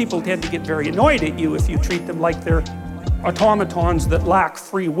 Plus, people tend to get very annoyed at you if you treat them like they're automatons that lack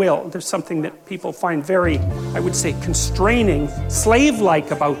free will. There's something that people find very, I would say, constraining,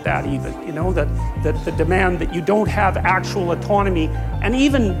 slave-like about that even, that the demand that you don't have actual autonomy, and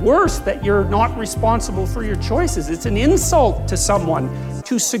even worse, that you're not responsible for your choices. It's an insult to someone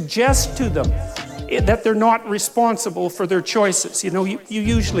to suggest to them that they're not responsible for their choices. You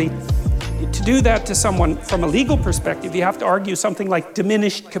usually, to do that to someone from a legal perspective, you have to argue something like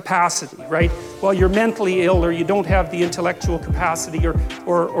diminished capacity, right? Well, you're mentally ill, or you don't have the intellectual capacity,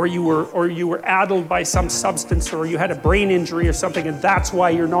 or you were addled by some substance, or you had a brain injury or something, and that's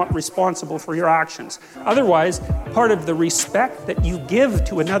why you're not responsible for your actions. Otherwise, part of the respect that you give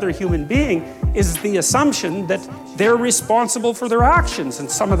to another human being is the assumption that they're responsible for their actions.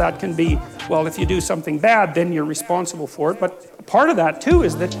 And some of that can be, if you do something bad, then you're responsible for it. But part of that too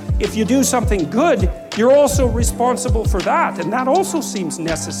is that if you do something good, you're also responsible for that. And that also seems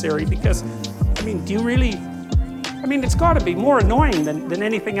necessary because, it's got to be more annoying than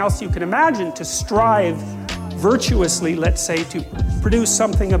anything else you can imagine to strive virtuously, let's say, to produce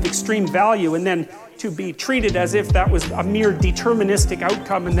something of extreme value and then to be treated as if that was a mere deterministic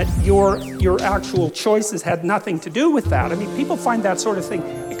outcome and that your actual choices had nothing to do with that. People find that sort of thing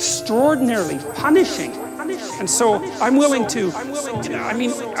extraordinarily punishing. And so I'm willing to,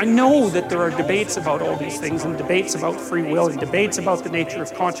 I know that there are debates about all these things and debates about free will and debates about the nature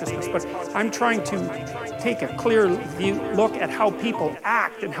of consciousness, but I'm trying to take a clear look at how people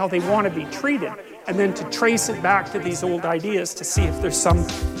act and how they want to be treated. and then to trace it back to these old ideas to see if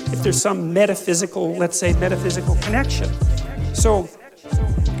there's some metaphysical, let's say metaphysical connection. So,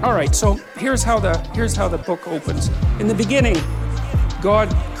 all right, so here's how the book opens. In the beginning, God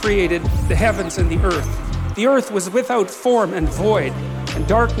created the heavens and the earth. The earth was without form and void, and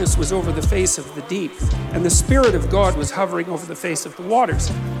darkness was over the face of the deep, and the Spirit of God was hovering over the face of the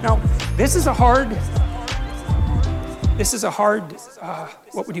waters. Now, this is a hard,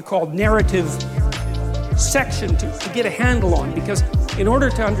 what would you call, narrative section to get a handle on, because in order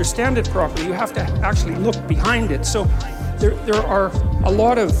to understand it properly, you have to actually look behind it. So there are a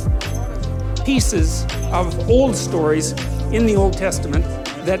lot of pieces of old stories in the Old Testament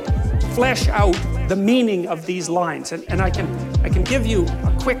that flesh out the meaning of these lines, and I can give you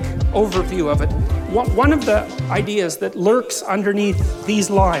a quick overview of it. One of the ideas that lurks underneath these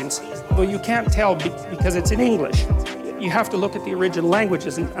lines, though you can't tell because it's in English, you have to look at the original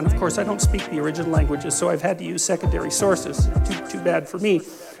languages, and of course I don't speak the original languages, so I've had to use secondary sources. Too bad for me.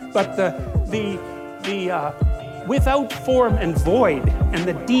 But the without form and void and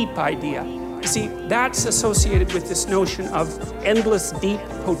the deep idea, you see, that's associated with this notion of endless deep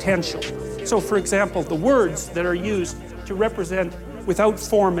potential. So, for example, the words that are used to represent without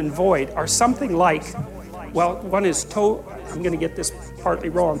form and void are something like, well, one is I'm going to get this partly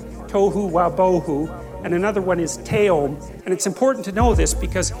wrong, tohu wabohu, and another one is teom. And it's important to know this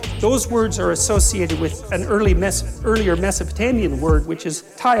because those words are associated with an earlier Mesopotamian word, which is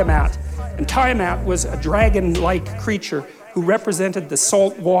Tiamat. And Tiamat was a dragon-like creature who represented the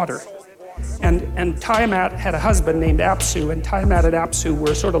salt water. And Tiamat had a husband named Apsu, and Tiamat and Apsu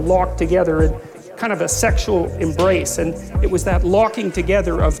were sort of locked together in kind of a sexual embrace. And it was that locking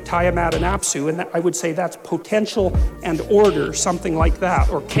together of Tiamat and Apsu, and I would say that's potential and order, something like that,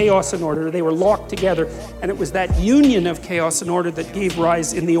 or chaos and order. They were locked together, and it was that union of chaos and order that gave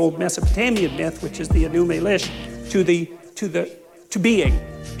rise in the old Mesopotamian myth, which is the Anu Melish, to being,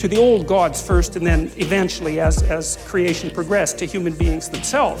 to the old gods first, and then eventually, as creation progressed, to human beings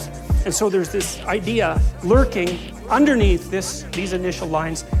themselves. And so there's this idea lurking underneath these initial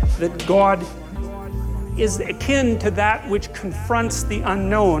lines that God is akin to that which confronts the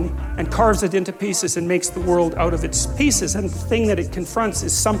unknown and carves it into pieces and makes the world out of its pieces. And the thing that it confronts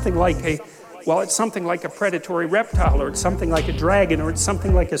is something like it's something like a predatory reptile, or it's something like a dragon, or it's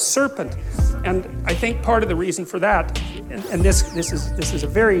something like a serpent. And I think part of the reason for that, and this is a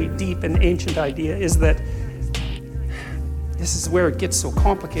very deep and ancient idea, is that this is where it gets so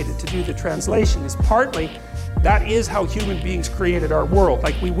complicated to do the translation, is partly that is how human beings created our world.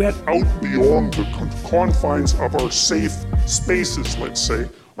 Like, we went out beyond the confines of our safe spaces, let's say.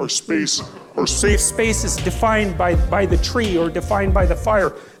 Our safe spaces defined by the tree or defined by the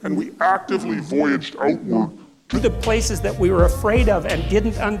fire. And we actively voyaged outward to the places that we were afraid of and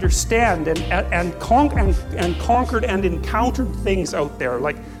didn't understand, and conquered and encountered things out there,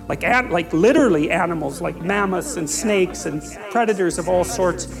 like literally animals, like mammoths and snakes and predators of all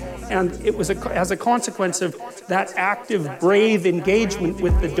sorts. And it was as a consequence of that active, brave engagement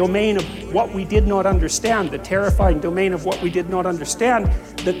with the domain of what we did not understand, the terrifying domain of what we did not understand,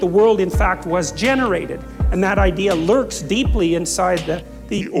 that the world in fact was generated. And that idea lurks deeply inside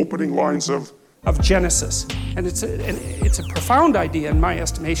the opening lines of Genesis. And it's a profound idea in my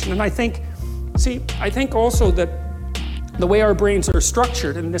estimation. And I think also that the way our brains are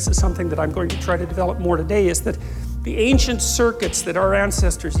structured, and this is something that I'm going to try to develop more today, is that the ancient circuits that our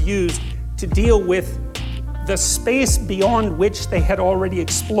ancestors used to deal with the space beyond which they had already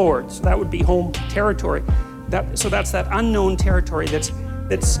explored, so that would be home territory. So that's that unknown territory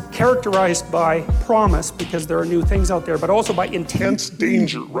that's characterized by promise, because there are new things out there, but also by intense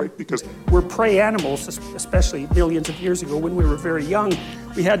danger, right? Because we're prey animals, especially millions of years ago when we were very young.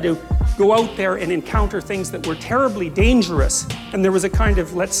 We had to go out there and encounter things that were terribly dangerous. And there was a kind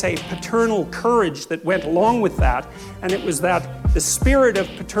of, let's say, paternal courage that went along with that. And it was the spirit of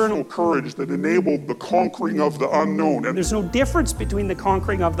paternal courage that enabled the conquering of the unknown. And there's no difference between the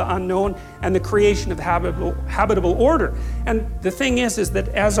conquering of the unknown and the creation of habitable order. And the thing is that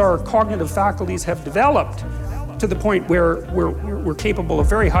as our cognitive faculties have developed to the point where we're capable of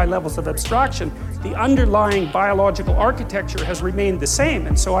very high levels of abstraction, the underlying biological architecture has remained the same.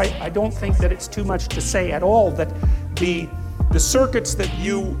 And so I don't think that it's too much to say at all that the circuits that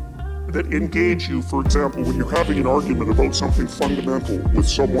engage you, for example, when you're having an argument about something fundamental with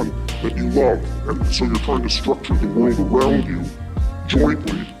someone that you love, and so you're trying to structure the world around you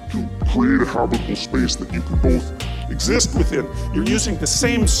jointly to create a habitable space that you can both exist within. You're using the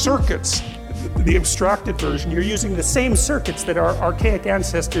same circuits, the abstracted version, you're using the same circuits that our archaic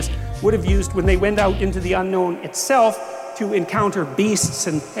ancestors would have used when they went out into the unknown itself to encounter beasts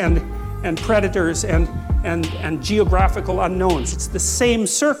and and predators and geographical unknowns. It's the same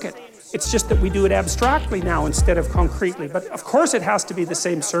circuit. It's just that we do it abstractly now instead of concretely. But of course it has to be the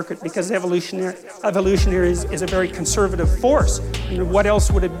same circuit because evolutionary is a very conservative force. And what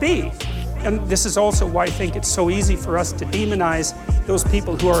else would it be? And this is also why I think it's so easy for us to demonize those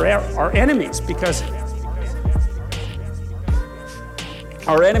people who are our enemies, because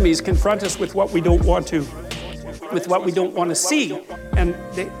our enemies confront us with what we don't want to see. And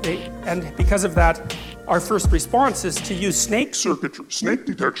and because of that, our first response is to use snake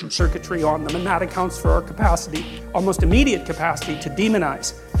detection circuitry on them, and that accounts for our capacity, almost immediate capacity, to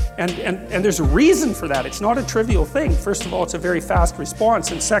demonize. And there's a reason for that. It's not a trivial thing. First of all, it's a very fast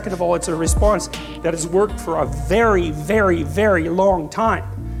response, and second of all, it's a response that has worked for a very, very, very long time.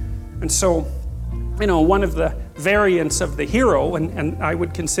 And so, you know, one of the variants of the hero, and I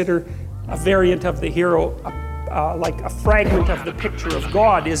would consider a variant of the hero like a fragment of the picture of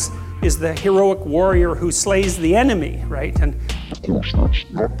God, is the heroic warrior who slays the enemy, right? And of course, that's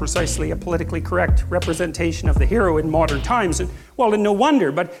not precisely a politically correct representation of the hero in modern times. And well, and no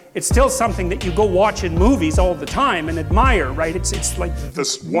wonder, but it's still something that you go watch in movies all the time and admire, right? It's like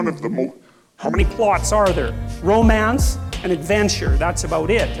this one of the most. How many plots are there? Romance and adventure, that's about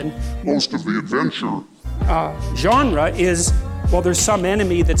it. And most of the adventure genre is, well, there's some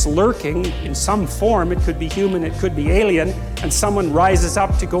enemy that's lurking in some form. It could be human, it could be alien, and someone rises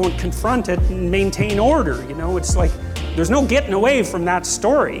up to go and confront it and maintain order. You know, it's like there's no getting away from that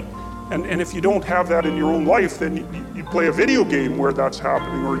story. And if you don't have that in your own life, then you play a video game where that's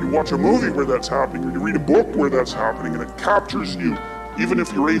happening, or you watch a movie where that's happening, or you read a book where that's happening, and it captures you, even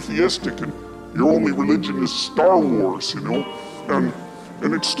if you're atheistic and your only religion is Star Wars, you know?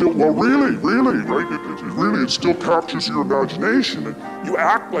 And it's still, well, really, right? It still captures your imagination, and you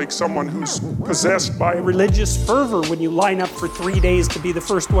act like someone who's possessed by religious fervor when you line up for 3 days to be the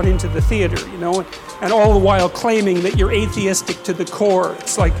first one into the theater, you know, and all the while claiming that you're atheistic to the core.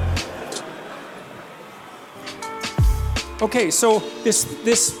 It's like, okay, so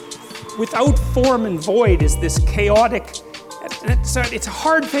this without form and void is this chaotic. It's a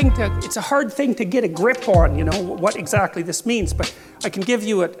hard thing to get a grip on, you know, what exactly this means. But I can give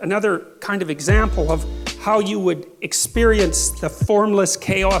you another kind of example of how you would experience the formless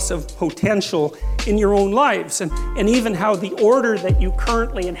chaos of potential in your own lives, and even how the order that you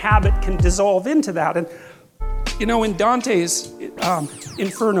currently inhabit can dissolve into that. And you know, in Dante's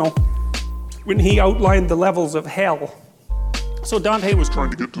Inferno, when he outlined the levels of hell, so Dante was trying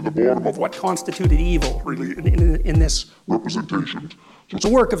to get to the bottom of what constituted evil, really, in this representation. So it's a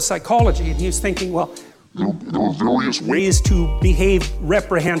work of psychology, and he was thinking, well, there are various ways to behave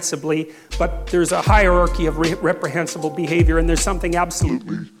reprehensibly, but there's a hierarchy of reprehensible behavior, and there's something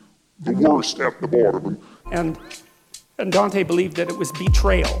absolutely the worst at the bottom. And Dante believed that it was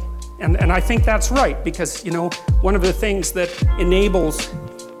betrayal. And I think that's right, because, you know, one of the things that enables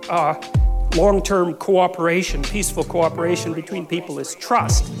long-term cooperation, peaceful cooperation between people is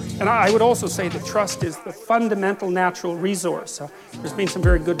trust. And I would also say that trust is the fundamental natural resource. There's been some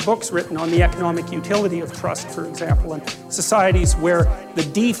very good books written on the economic utility of trust, for example, and societies where the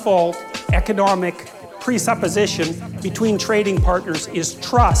default economic presupposition between trading partners is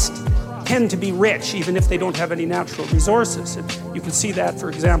trust tend to be rich, even if they don't have any natural resources. And you can see that, for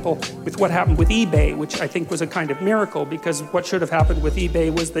example, with what happened with eBay, which I think was a kind of miracle, because what should have happened with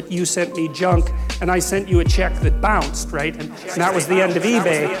eBay was that you sent me junk and I sent you a check that bounced, right? And that was the end of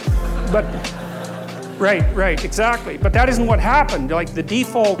eBay. But right, exactly. But that isn't what happened. Like the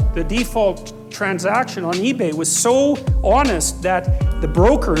default transaction on eBay was so honest that the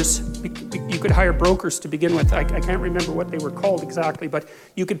brokers, you could hire brokers to begin with. I can't remember what they were called exactly, but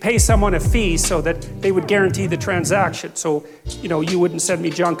you could pay someone a fee so that they would guarantee the transaction. So, you know, you wouldn't send me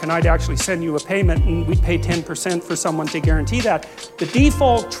junk and I'd actually send you a payment, and we'd pay 10% for someone to guarantee that. The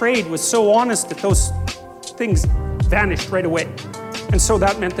default trade was so honest that those things vanished right away. And so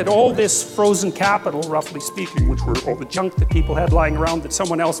that meant that all this frozen capital, roughly speaking, which were all the junk that people had lying around that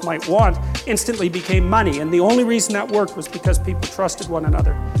someone else might want, instantly became money. And the only reason that worked was because people trusted one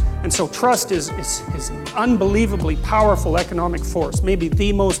another. And so trust is an unbelievably powerful economic force, maybe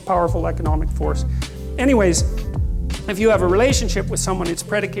the most powerful economic force. Anyways, if you have a relationship with someone, it's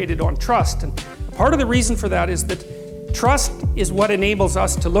predicated on trust. And part of the reason for that is that trust is what enables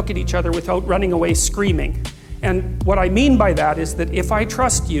us to look at each other without running away screaming. And what I mean by that is that if I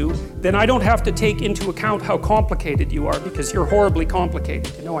trust you, then I don't have to take into account how complicated you are, because you're horribly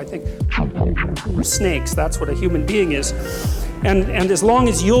complicated. You know, I think we're snakes, that's what a human being is. And as long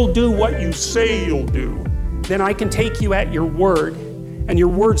as you'll do what you say you'll do, then I can take you at your word, and your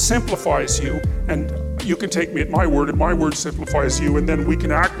word simplifies you. And you can take me at my word, and my word simplifies you, and then we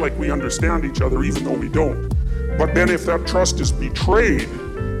can act like we understand each other even though we don't. But then if that trust is betrayed,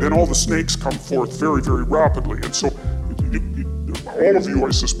 then all the snakes come forth very, very rapidly. And so all of you,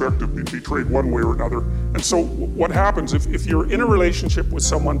 I suspect, have been betrayed one way or another. And so what happens if you're in a relationship with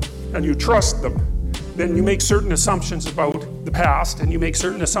someone and you trust them, then you make certain assumptions about the past, and you make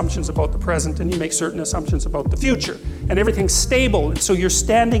certain assumptions about the present, and you make certain assumptions about the future. And everything's stable, and so you're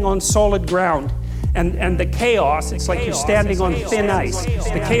standing on solid ground. And the chaos, it's like you're standing on thin ice.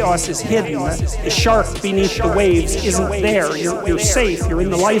 The chaos is hidden. The shark beneath the waves isn't there. You're safe, you're in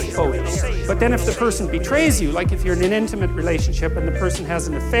the lifeboat. But then if the person betrays you, like if you're in an intimate relationship and the person has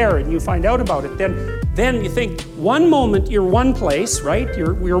an affair and you find out about it, then you think one moment you're one place, right?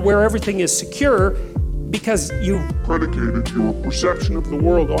 You're where everything is secure, because you've predicated your perception of the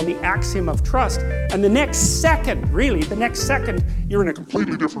world on the axiom of trust. And the next second, you're in a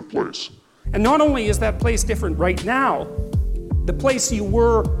completely different place. And not only is that place different right now, the place you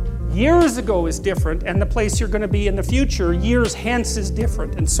were years ago is different, and the place you're going to be in the future, years hence, is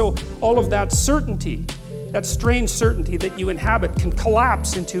different. And so all of that certainty, that strange certainty that you inhabit, can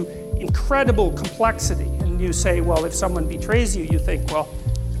collapse into incredible complexity. And you say, well, if someone betrays you, you think, well,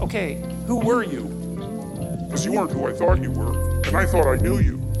 okay, who were you? Because you weren't who I thought you were, and I thought I knew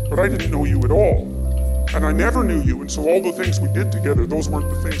you, but I didn't know you at all. And I never knew you, and so all the things we did together, those weren't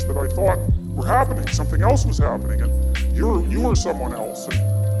the things that I thought were happening. Something else was happening, and you were someone else.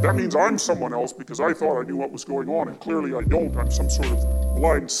 And that means I'm someone else because I thought I knew what was going on, and clearly I don't. I'm some sort of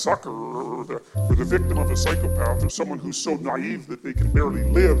blind sucker or the victim of a psychopath, or someone who's so naive that they can barely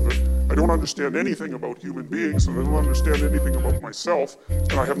live. I don't understand anything about human beings, and I don't understand anything about myself,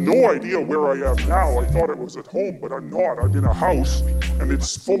 and I have no idea where I am now. I thought I was at home, but I'm not. I'm in a house, and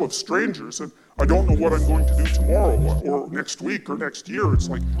it's full of strangers, and I don't know what I'm going to do tomorrow or next week or next year. It's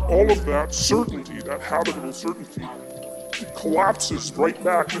like all of that certainty, that habitable certainty, it collapses right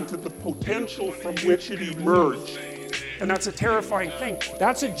back into the potential from which it emerged. And that's a terrifying thing.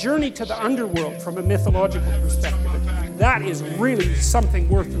 That's a journey to the underworld from a mythological perspective. That is really something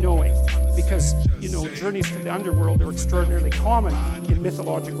worth knowing, because, journeys to the underworld are extraordinarily common in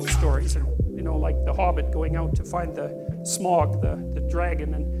mythological stories. And, like the Hobbit going out to find the Smaug, the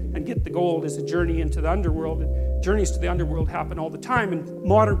dragon, and get the gold is a journey into the underworld. And journeys to the underworld happen all the time, and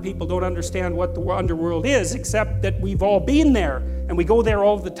modern people don't understand what the underworld is, except that we've all been there, and we go there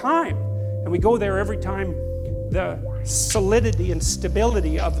all the time. And we go there every time the solidity and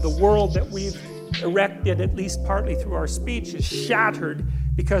stability of the world that we've erected, at least partly through our speech, is shattered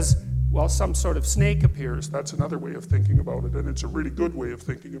because, well, some sort of snake appears. That's another way of thinking about it, and it's a really good way of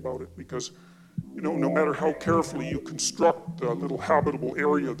thinking about it, because no matter how carefully you construct the little habitable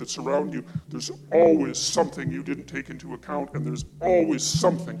area that's around you, there's always something you didn't take into account, and there's always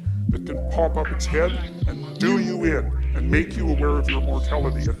something that can pop up its head and do you in and make you aware of your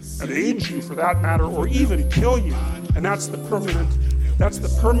mortality and age you, for that matter, or even kill you. And that's the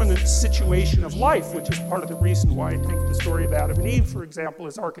permanent situation of life, which is part of the reason why I think the story of Adam and Eve, for example,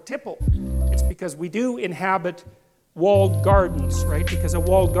 is archetypal. It's because we do inhabit walled gardens, right? Because a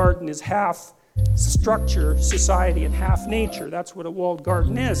walled garden is half structure, society, and half nature. That's what a walled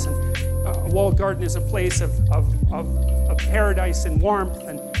garden is. And a walled garden is a place of paradise and warmth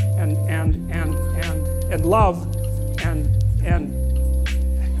and love and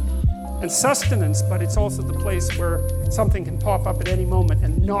sustenance, but it's also the place where something can pop up at any moment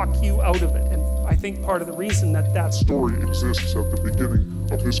and knock you out of it. And I think part of the reason that story exists at the beginning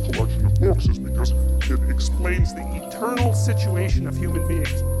of this collection of books is because it explains the eternal situation of human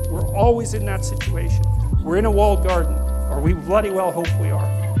beings. We're always in that situation. We're in a walled garden, or we bloody well hope we are.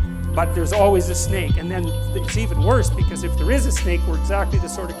 But there's always a snake, and then it's even worse, because if there is a snake, we're exactly the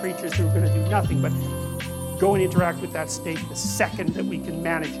sort of creatures who are going to do nothing but go and interact with that snake the second that we can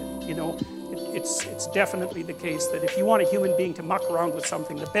manage it. It's definitely the case that if you want a human being to muck around with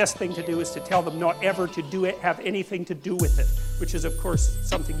something, the best thing to do is to tell them not ever to do it, have anything to do with it, which is, of course,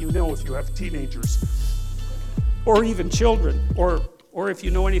 something you know if you have teenagers, or even children, or if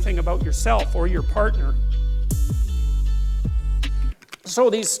you know anything about yourself or your partner. So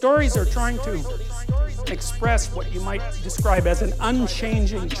these stories are trying to express what you might describe as an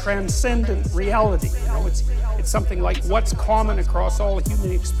unchanging, transcendent reality. It's something like what's common across all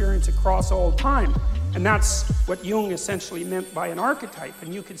human experience across all time. And that's what Jung essentially meant by an archetype.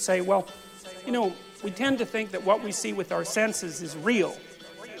 And you could say, well, we tend to think that what we see with our senses is real.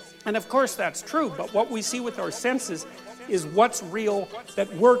 And of course that's true, but what we see with our senses is what's real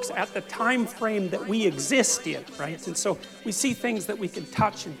that works at the time frame that we exist in, right? And so we see things that we can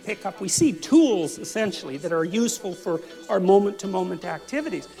touch and pick up. We see tools, essentially, that are useful for our moment-to-moment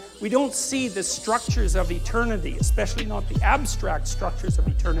activities. We don't see the structures of eternity, especially not the abstract structures of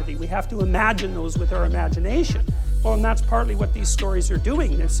eternity. We have to imagine those with our imagination. Well, and that's partly what these stories are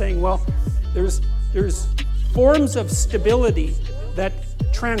doing. They're saying, well, there's forms of stability that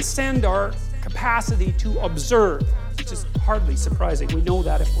transcend our capacity to observe, which is hardly surprising. We know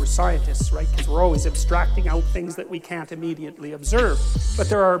that if we're scientists, right? Because we're always abstracting out things that we can't immediately observe. But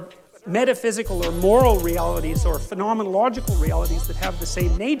there are metaphysical or moral realities or phenomenological realities that have the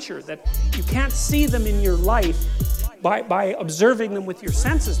same nature, that you can't see them in your life by observing them with your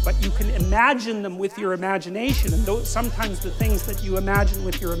senses, but you can imagine them with your imagination. And sometimes the things that you imagine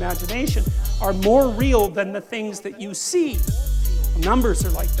with your imagination are more real than the things that you see. Numbers are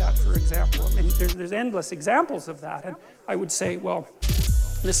like that, for example. I mean, there's endless examples of that. And I would say, well,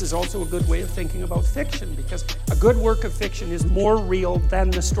 this is also a good way of thinking about fiction, because a good work of fiction is more real than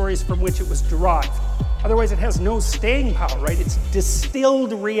the stories from which it was derived. Otherwise, it has no staying power, right? It's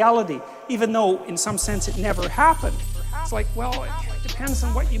distilled reality, even though in some sense it never happened. It's like, well, it depends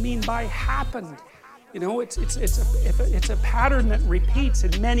on what you mean by happened. You know, it's a pattern that repeats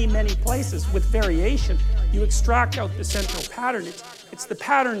in many, many places with variation. You extract out the central pattern. It's the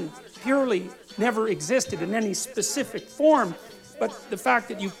pattern purely never existed in any specific form, but the fact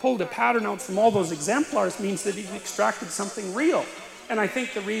that you've pulled a pattern out from all those exemplars means that you've extracted something real. And I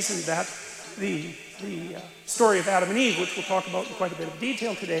think the reason that the story of Adam and Eve, which we'll talk about in quite a bit of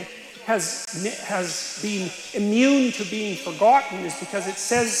detail today, has been immune to being forgotten is because it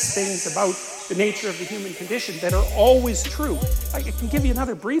says things about the nature of the human condition that are always true. I can give you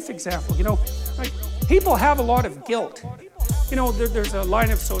another brief example. You know, like, people have a lot of guilt. You know, there's a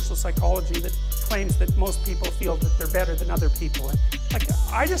line of social psychology that claims that most people feel that they're better than other people. And like,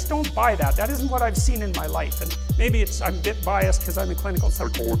 I just don't buy that. That isn't what I've seen in my life. And maybe I'm a bit biased because I'm a clinical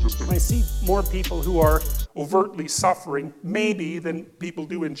psychologist and I see more people who are overtly suffering, maybe, than people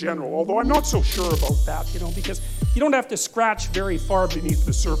do in general. Although I'm not so sure about that, you know, because you don't have to scratch very far beneath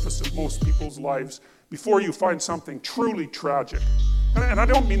the surface of most people's lives before you find something truly tragic. And I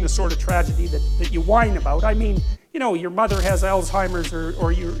don't mean the sort of tragedy that you whine about. I mean, you know, your mother has Alzheimer's,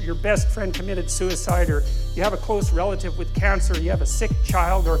 or your best friend committed suicide, or you have a close relative with cancer, you have a sick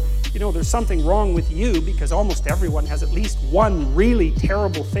child, or, you know, there's something wrong with you, because almost everyone has at least one really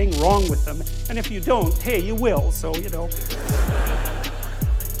terrible thing wrong with them. And if you don't, hey, you will, so, you know.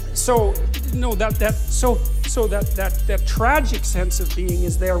 So, no, that tragic sense of being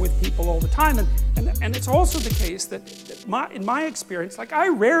is there with people all the time. And it's also the case that in my experience, like, I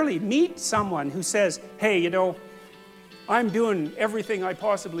rarely meet someone who says, hey, you know, I'm doing everything I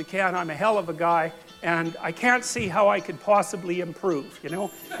possibly can, I'm a hell of a guy, and I can't see how I could possibly improve, you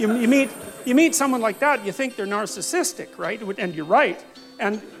know? You meet someone like that, you think they're narcissistic, right? And you're right.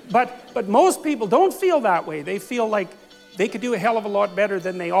 But most people don't feel that way. They feel like they could do a hell of a lot better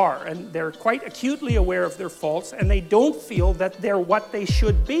than they are, and they're quite acutely aware of their faults, and they don't feel that they're what they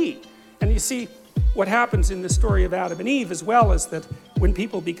should be. And you see, what happens in the story of Adam and Eve as well is that when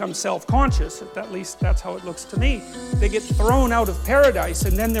people become self-conscious, at least that's how it looks to me, they get thrown out of paradise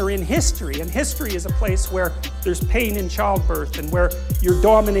and then they're in history. And history is a place where there's pain in childbirth, and where you're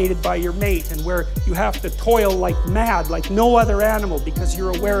dominated by your mate, and where you have to toil like mad, like no other animal, because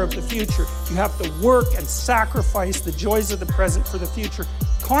you're aware of the future. You have to work and sacrifice the joys of the present for the future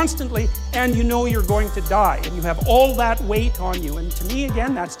constantly, and you know you're going to die, and you have all that weight on you. And to me,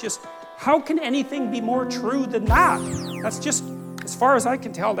 again, that's just, how can anything be more true than that? That's just, as far as I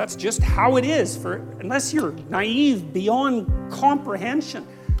can tell, that's just how it is. Unless you're naive beyond comprehension,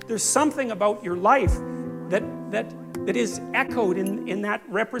 there's something about your life that is echoed in that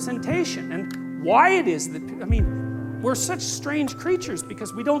representation. And why it is that, I mean, we're such strange creatures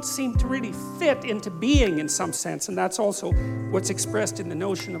because we don't seem to really fit into being in some sense. And that's also what's expressed in the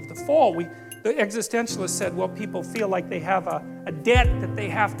notion of the fall. The existentialists said, well, people feel like they have a debt that they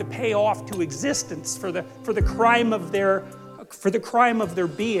have to pay off to existence for the crime of their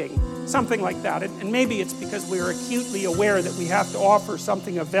being, something like that. And maybe it's because we're acutely aware that we have to offer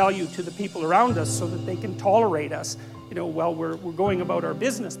something of value to the people around us so that they can tolerate us, you know, while we're going about our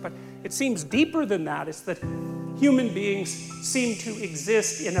business. But it seems deeper than that. It's that human beings seem to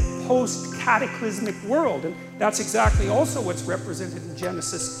exist in a post-cataclysmic world, and that's exactly also what's represented in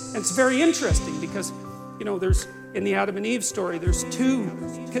Genesis. And it's very interesting because, you know, in the Adam and Eve story, there's two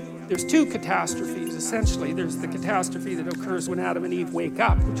catastrophes, essentially. There's the catastrophe that occurs when Adam and Eve wake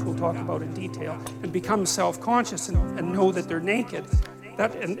up, which we'll talk about in detail, and become self-conscious and know that they're naked.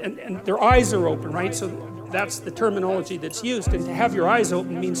 And their eyes are open, right? So that's the terminology that's used. And to have your eyes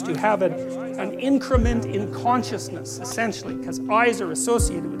open means to have an increment in consciousness, essentially, because eyes are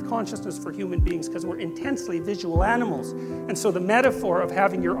associated with consciousness for human beings because we're intensely visual animals. And so the metaphor of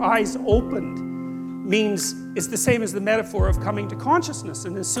having your eyes opened is the same as the metaphor of coming to consciousness.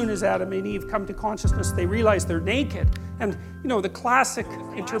 And as soon as Adam and Eve come to consciousness, they realize they're naked. And the classic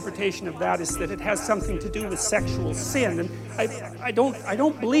interpretation of that is that it has something to do with sexual sin. And I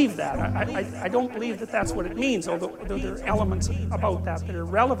don't believe that. I don't believe that that's what it means, although there are elements about that are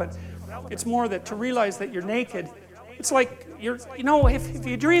relevant. It's more that to realize that you're naked, it's like if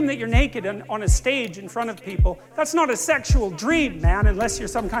you dream that you're naked on a stage in front of people, that's not a sexual dream, man, unless you're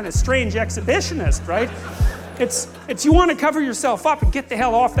some kind of strange exhibitionist, right? It's you want to cover yourself up and get the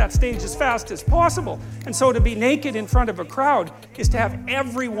hell off that stage as fast as possible. And so to be naked in front of a crowd is to have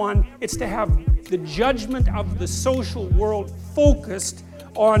everyone, it's to have the judgment of the social world focused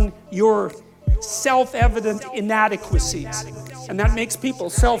on your self-evident inadequacies. And that makes people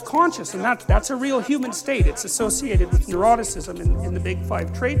self-conscious, and that's a real human state. It's associated with neuroticism in the Big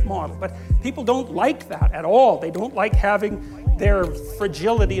Five trait model. But people don't like that at all. They don't like having their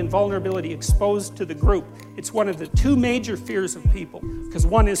fragility and vulnerability exposed to the group. It's one of the two major fears of people, because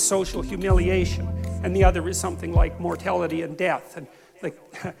one is social humiliation, and the other is something like mortality and death. And like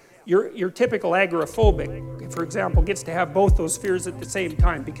your typical agoraphobic, for example, gets to have both those fears at the same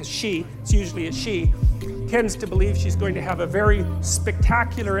time, because it's usually a she, tends to believe she's going to have a very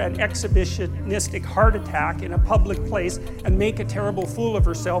spectacular and exhibitionistic heart attack in a public place and make a terrible fool of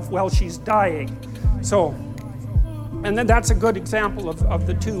herself while she's dying. So, and then that's a good example of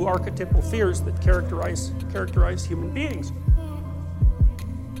the two archetypal fears that characterize human beings.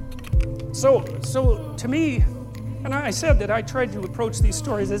 So to me, and I said that I tried to approach these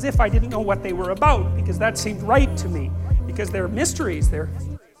stories as if I didn't know what they were about, because that seemed right to me, because they're mysteries.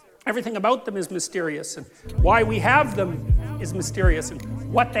 Everything about them is mysterious, and why we have them is mysterious, and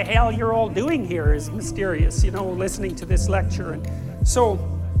what the hell you're all doing here is mysterious, listening to this lecture.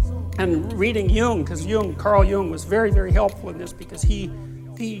 And reading Jung, because Carl Jung was very, very helpful in this, because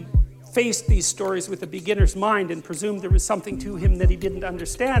he faced these stories with a beginner's mind and presumed there was something to him that he didn't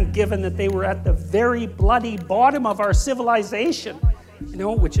understand, given that they were at the very bloody bottom of our civilization,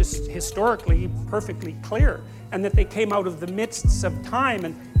 which is historically perfectly clear, and that they came out of the midst of time.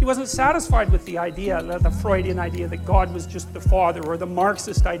 And he wasn't satisfied with the idea, the Freudian idea that God was just the father, or the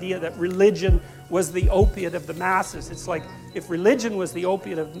Marxist idea that religion was the opiate of the masses. It's like, if religion was the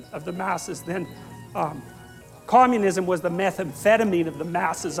opiate of the masses, then communism was the methamphetamine of the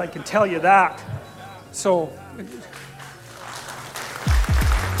masses, I can tell you that. So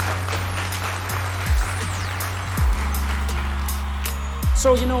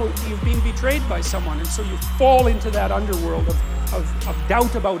you've been betrayed by someone, and so you fall into that underworld of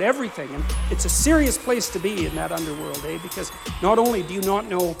doubt about everything. And it's a serious place to be in that underworld, because not only do you not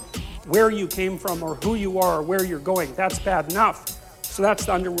know where you came from or who you are or where you're going, that's bad enough. So that's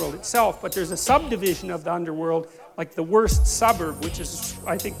the underworld itself. But there's a subdivision of the underworld, like the worst suburb, which is,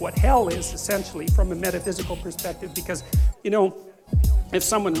 I think, what hell is, essentially, from a metaphysical perspective. Because, if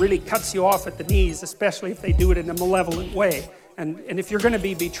someone really cuts you off at the knees, especially if they do it in a malevolent way, and if you're going to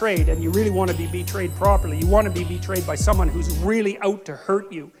be betrayed, and you really want to be betrayed properly, you want to be betrayed by someone who's really out to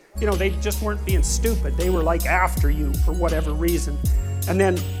hurt you. They just weren't being stupid. They were like after you for whatever reason. And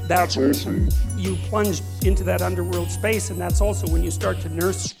then that's also, you plunge into that underworld space, and that's also when you start to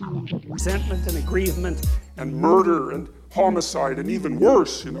nurse resentment and aggrievement and murder and homicide, and even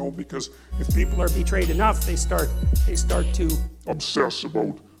worse, because if people are betrayed enough, they start to obsess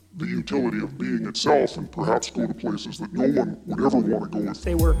about the utility of being itself, and perhaps go to places that no one would ever want to go. If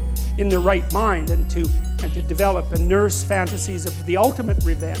they were in their right mind, and to develop and nurse fantasies of the ultimate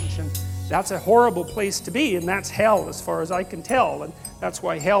revenge. And that's a horrible place to be, and that's hell as far as I can tell. And that's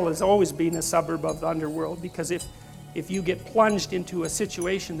why hell has always been a suburb of the underworld, because if you get plunged into a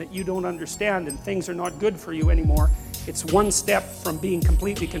situation that you don't understand and things are not good for you anymore, it's one step from being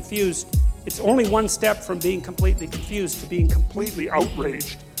completely confused. It's only one step from being completely confused to being completely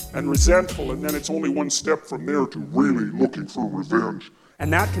outraged and resentful, and then it's only one step from there to really looking for revenge.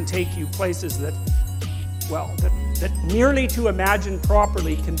 And that can take you places that merely to imagine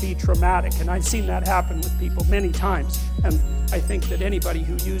properly can be traumatic. And I've seen that happen with people many times. And I think that anybody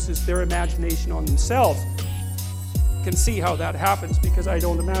who uses their imagination on themselves can see how that happens, because I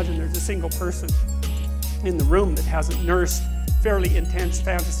don't imagine there's a single person in the room that hasn't nursed fairly intense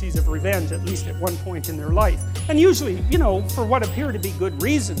fantasies of revenge, at least at one point in their life. And usually, for what appear to be good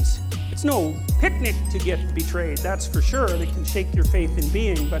reasons. It's no picnic to get betrayed, that's for sure, and it can shake your faith in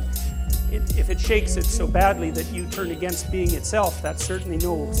being, but if it shakes it so badly that you turn against being itself, that's certainly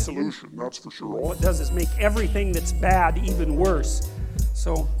no Solution, that's for sure. All it does is make everything that's bad even worse.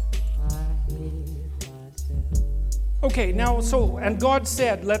 So, okay, now, and God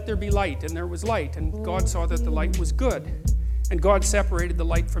said, let there be light, and there was light, and God saw that the light was good, and God separated the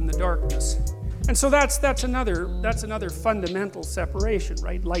light from the darkness. And so that's another fundamental separation,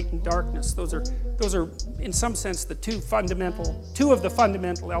 right? Light and darkness. Those are in some sense the two of the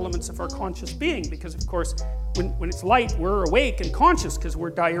fundamental elements of our conscious being, because of course when it's light we're awake and conscious because we're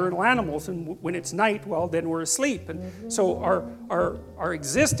diurnal animals, and when it's night, well, then we're asleep. And so our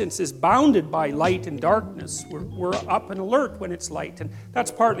existence is bounded by light and darkness. We're up and alert when it's light, and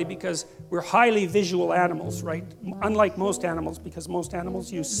that's partly because we're highly visual animals, right? Unlike most animals, because most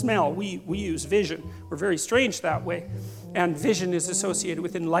animals use smell, we use vision. We're very strange that way. And vision is associated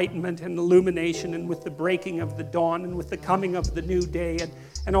with enlightenment and illumination, and with the breaking of the dawn, and with the coming of the new day,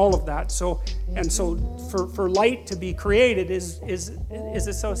 and all of that. So for light to be created is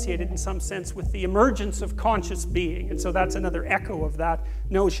associated in some sense with the emergence of conscious being. And so that's another echo of that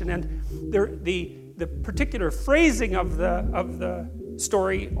notion. And the particular phrasing of the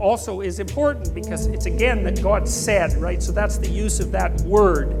story also is important, because it's again that God said, right? So that's the use of that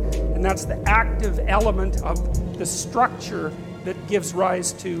word, and that's the active element of the structure that gives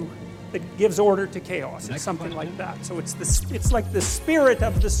order to chaos. It's something like that. So it's like the spirit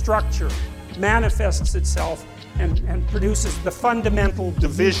of the structure manifests itself and produces the fundamental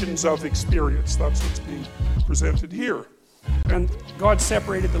Divisions of experience, that's what's being presented here. And God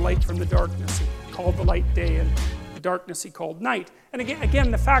separated the light from the darkness. He called the light day, and the darkness he called night. And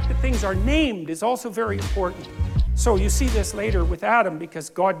again, the fact that things are named is also very important. So you see this later with Adam, because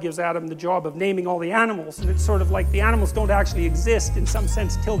God gives Adam the job of naming all the animals, and it's sort of like the animals don't actually exist in some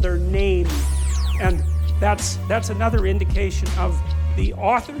sense till they're named. And that's another indication of the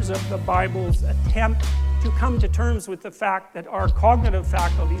authors of the Bible's attempt to come to terms with the fact that our cognitive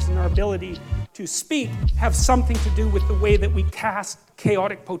faculties and our ability to speak have something to do with the way that we cast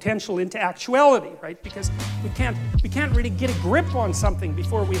chaotic potential into actuality, right? Because we can't really get a grip on something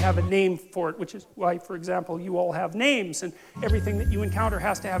before we have a name for it, which is why, for example, you all have names, and everything that you encounter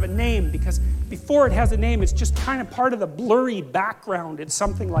has to have a name, because before it has a name, it's just kind of part of the blurry background. It's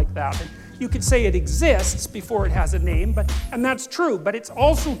something like that. And you could say it exists before it has a name, and that's true, but it's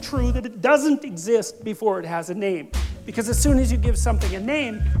also true that it doesn't exist before it has a name. Because as soon as you give something a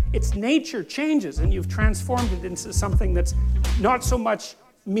name, its nature changes, and you've transformed it into something that's not so much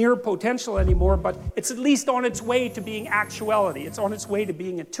mere potential anymore, but it's at least on its way to being actuality. It's on its way to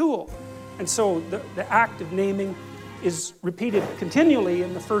being a tool. And so the act of naming is repeated continually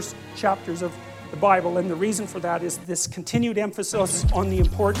in the first chapters of the Bible, and the reason for that is this continued emphasis on the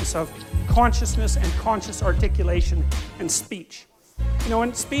importance of consciousness and conscious articulation and speech. You know,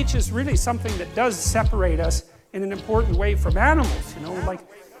 and speech is really something that does separate us in an important way from animals. You know, like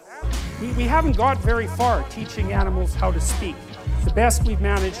we haven't got very far teaching animals how to speak. The best we've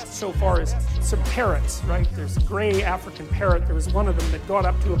managed so far is some parrots, right? There's a gray African parrot. There was one of them that got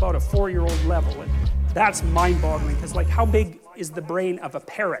up to about a 4-year-old level, and that's mind-boggling, because like, how big is the brain of a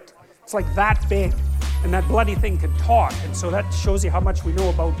parrot? It's like that big, and that bloody thing can talk, and so that shows you how much we know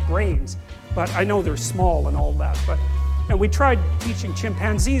about brains. But I know they're small and all that, and we tried teaching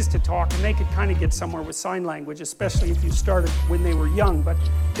chimpanzees to talk, and they could kind of get somewhere with sign language, especially if you started when they were young, but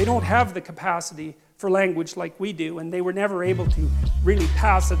they don't have the capacity for language like we do, and they were never able to really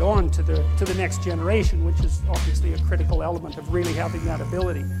pass it on to the next generation, which is obviously a critical element of really having that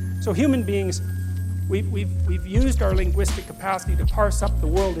ability. So human beings, we've used our linguistic capacity to parse up the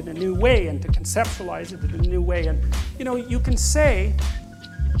world in a new way and to conceptualize it in a new way. And you know, you can say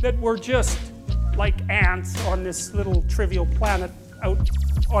that we're just like ants on this little trivial planet out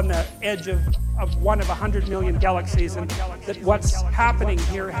on the edge of one of 100 million galaxies, and that what's happening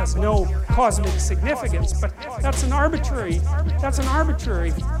here has no cosmic significance. But that's an arbitrary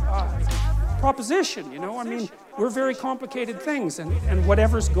proposition, you know. I mean, we're very complicated things, and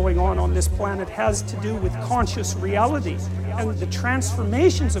whatever's going on this planet has to do with conscious reality. And the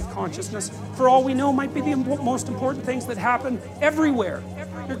transformations of consciousness, for all we know, might be the most important things that happen everywhere.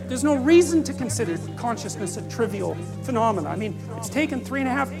 There's no reason to consider consciousness a trivial phenomenon. I mean, it's taken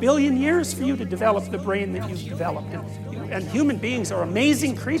 3.5 billion years for you to develop the brain that you've developed. And human beings are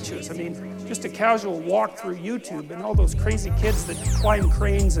amazing creatures. I mean, just a casual walk through YouTube and all those crazy kids that climb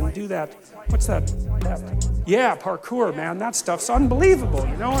cranes and do that. What's that? Yeah, parkour, man. That stuff's unbelievable,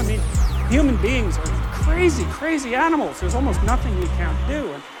 you know? I mean, human beings are crazy, crazy animals. There's almost nothing we can't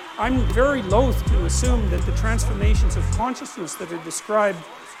do. And I'm very loath to assume that the transformations of consciousness that are described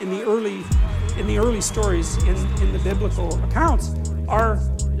in the early stories in the biblical accounts are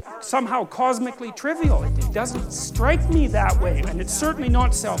somehow cosmically trivial. It doesn't strike me that way, and it's certainly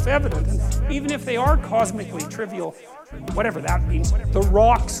not self-evident. And even if they are cosmically trivial, whatever that means, the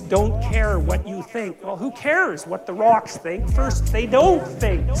rocks don't care what you think. Well, who cares what the rocks think? First, they don't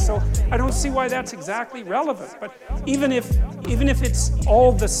think. So I don't see why that's exactly relevant. But even if it's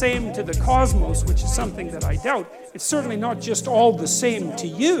all the same to the cosmos, which is something that I doubt, it's certainly not just all the same to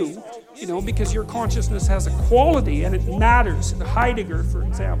you, you know, because your consciousness has a quality and it matters. Heidegger, for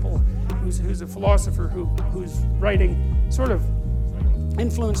example, who's a philosopher whose writing sort of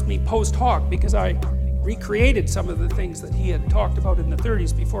influenced me post hoc, because I recreated some of the things that he had talked about in the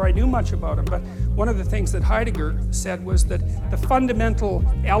 30s before I knew much about him. But one of the things that Heidegger said was that the fundamental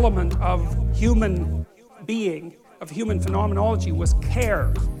element of human being, of human phenomenology, was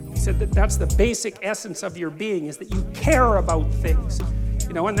care. He said that that's the basic essence of your being, is that you care about things.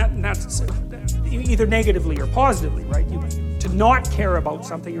 You know, and that's either negatively or positively, right? To not care about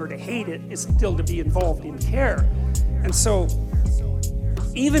something or to hate it is still to be involved in care. And so,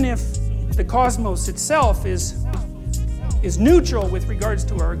 even if the cosmos itself is neutral with regards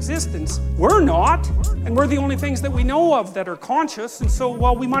to our existence, we're not, and we're the only things that we know of that are conscious, and so,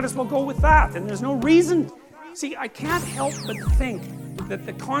 well, we might as well go with that, and there's no reason. See, I can't help but think that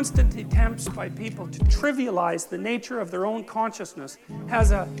the constant attempts by people to trivialize the nature of their own consciousness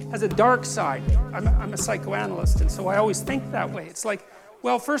has a dark side. I'm a psychoanalyst, and so I always think that way. It's like,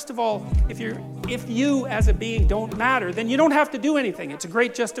 well, first of all, if you as a being don't matter, then you don't have to do anything. It's a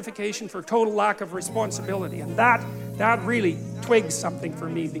great justification for total lack of responsibility, and that really twigs something for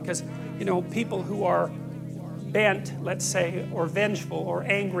me, because, you know, people who are bent, let's say, or vengeful or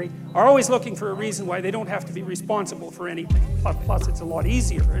angry are always looking for a reason why they don't have to be responsible for anything. Plus, it's a lot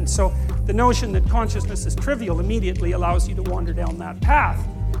easier. And so the notion that consciousness is trivial immediately allows you to wander down that path.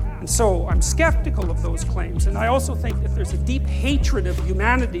 And so I'm skeptical of those claims, and I also think that there's a deep hatred of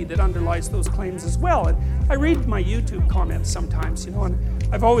humanity that underlies those claims as well. And I read my YouTube comments sometimes, you know,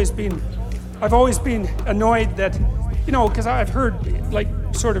 and I've always been annoyed that, you know, because I've heard like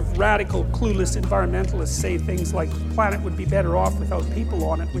sort of radical, clueless environmentalists say things like the planet would be better off without people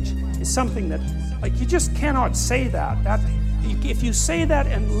on it, which is something that, like, you just cannot say that. If you say that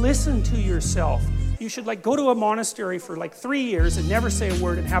and listen to yourself, you should like go to a monastery for like 3 years and never say a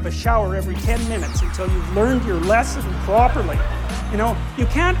word and have a shower every 10 minutes until you've learned your lesson properly. You know, you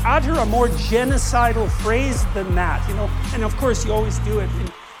can't utter a more genocidal phrase than that, you know, and of course you always do it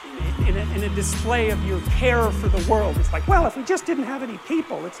in a display of your care for the world. It's like, well, if we just didn't have any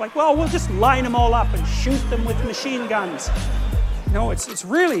people, it's like, well, we'll just line them all up and shoot them with machine guns. No, it's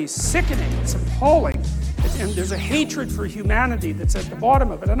really sickening, it's appalling. And there's a hatred for humanity that's at the bottom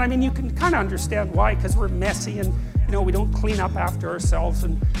of it. And I mean, you can kind of understand why, because we're messy and, you know, we don't clean up after ourselves,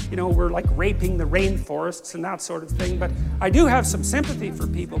 and, you know, we're like raping the rainforests and that sort of thing. But I do have some sympathy for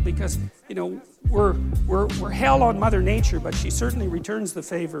people because, you know, we're hell on Mother Nature, but she certainly returns the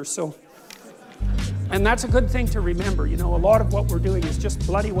favor. So, and that's a good thing to remember. You know, a lot of what we're doing is just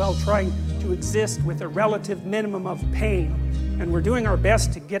bloody well trying to exist with a relative minimum of pain. And we're doing our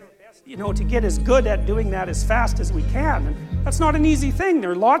best to get as good at doing that as fast as we can. And that's not an easy thing.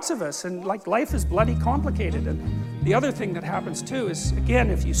 There are lots of us, and like life is bloody complicated. And the other thing that happens too is, again,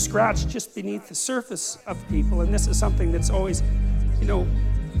 if you scratch just beneath the surface of people, and this is something that's always, you know,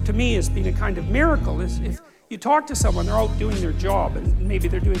 to me has been a kind of miracle, is if you talk to someone, they're out doing their job, and maybe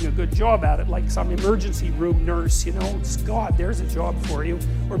they're doing a good job at it, like some emergency room nurse, you know, it's God, there's a job for you.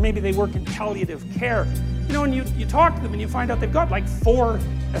 Or maybe they work in palliative care. You know, and you talk to them and you find out they've got like 4,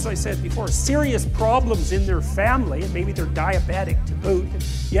 as I said before, serious problems in their family, and maybe they're diabetic to boot,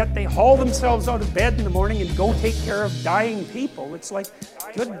 and yet they haul themselves out of bed in the morning and go take care of dying people. It's like,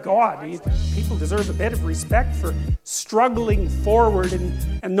 good God, people deserve a bit of respect for struggling forward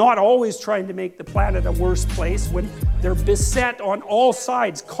and not always trying to make the planet a worse place when they're beset on all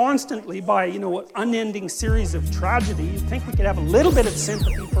sides constantly by, you know, an unending series of tragedy. You'd think we could have a little bit of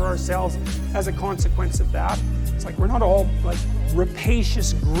sympathy for ourselves as a consequence of that. It's like we're not all like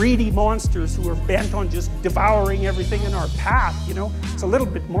rapacious, greedy monsters who are bent on just devouring everything in our path, you know? It's a little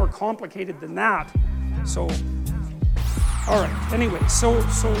bit more complicated than that. So, all right, anyway, so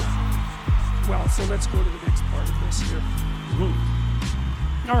let's go to the next part of this here.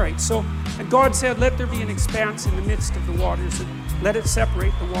 All right, so, and God said, let there be an expanse in the midst of the waters, and let it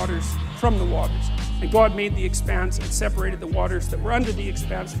separate the waters from the waters. And God made the expanse and separated the waters that were under the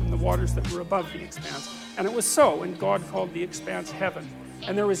expanse from the waters that were above the expanse. And it was so, and God called the expanse heaven.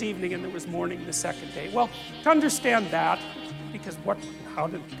 And there was evening and there was morning the second day. Well, to understand that, because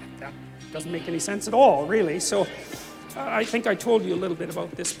that doesn't make any sense at all, really. So I think I told you a little bit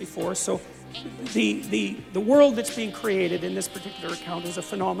about this before. So the world that's being created in this particular account is a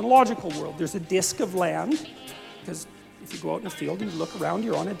phenomenological world. There's a disk of land, because if you go out in a field and you look around,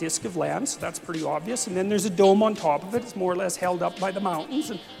 you're on a disk of land, so that's pretty obvious. And then there's a dome on top of it. It's more or less held up by the mountains,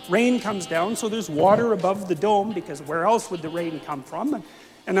 and rain comes down, so there's water above the dome, because where else would the rain come from?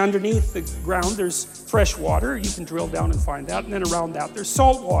 And underneath the ground, there's fresh water. You can drill down and find that. And then around that, there's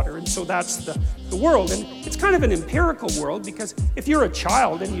salt water. And so that's the world. And it's kind of an empirical world, because if you're a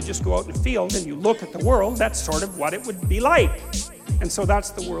child and you just go out in the field and you look at the world, that's sort of what it would be like. And so that's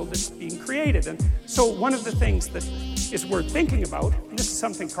the world that's being created. And so one of the things that is worth thinking about, and this is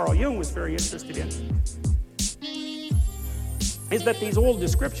something Carl Jung was very interested in, is that these old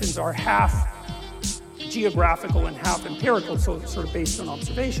descriptions are half geographical and half empirical, so it's sort of based on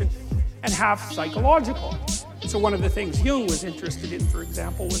observation, and half psychological. So one of the things Jung was interested in, for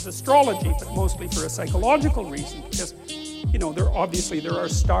example, was astrology, but mostly for a psychological reason, because, you know, there are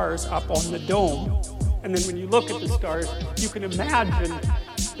stars up on the dome, and then when you look at the stars, you can imagine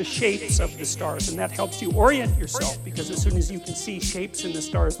the shapes of the stars, and that helps you orient yourself, because as soon as you can see shapes in the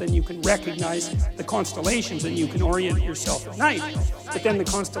stars, then you can recognize the constellations and you can orient yourself at night. But then the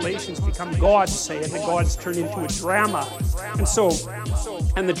constellations become gods, say, and the gods turn into a drama.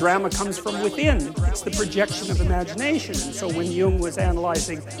 And the drama comes from within. It's the projection of imagination. And so when Jung was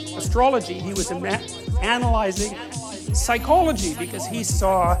analyzing astrology, he was analyzing psychology, because he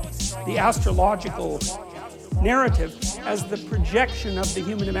saw the astrological narrative as the projection of the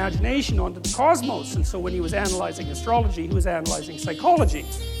human imagination onto the cosmos. And so when he was analyzing astrology, he was analyzing psychology.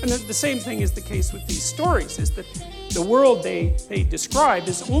 And the same thing is the case with these stories, is that the world they describe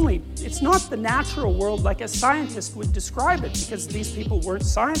is it's not the natural world like a scientist would describe it, because these people weren't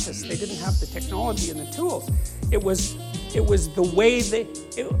scientists. They didn't have the technology and the tools. It was the way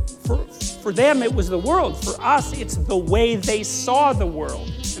for them it was the world. For us, it's the way they saw the world.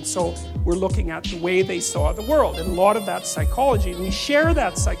 And so we're looking at the way they saw the world. And a lot of that psychology, and we share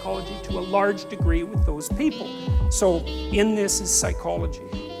that psychology to a large degree with those people. So in this is psychology.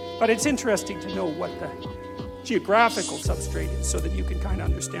 But it's interesting to know what the geographical substrate is, so that you can kind of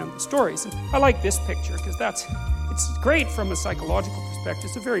understand the stories. And I like this picture, because it's great from a psychological perspective.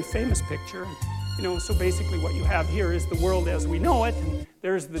 It's a very famous picture. And, you know, so basically what you have here is the world as we know it, and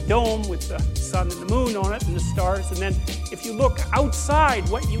there's the dome with the sun and the moon on it and the stars, and then if you look outside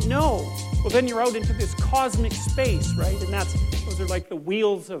what you know, well then you're out into this cosmic space, right? And those are like the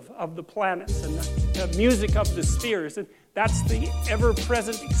wheels of the planets and the music of the spheres, and that's the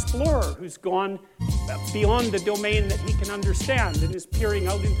ever-present explorer who's gone beyond the domain that he can understand and is peering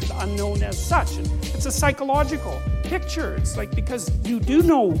out into the unknown as such. And it's a psychological picture. It's like, because you do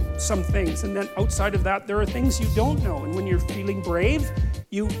know some things, and then outside of that, there are things you don't know. And when you're feeling brave,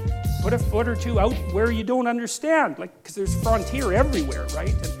 you put a foot or two out where you don't understand, like, because there's frontier everywhere,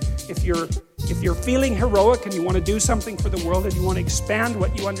 right? And if you're feeling heroic and you want to do something for the world and you want to expand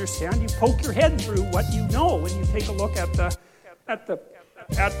what you understand, you poke your head through what you know and you take a look at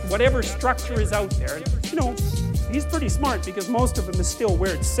whatever structure is out there. And, you know, he's pretty smart, because most of them is still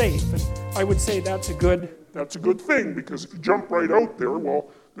where it's safe. And I would say that's a good thing, because if you jump right out there, well,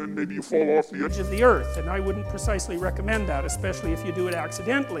 then maybe you fall off the edge of the earth. And I wouldn't precisely recommend that, especially if you do it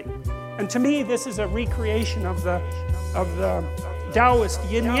accidentally. And to me, this is a recreation of the Taoist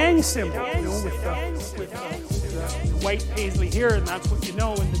yin-yang symbol, you know, with the white paisley here, and that's what you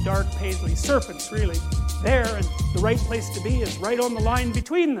know, and the dark paisley serpents really there, and the right place to be is right on the line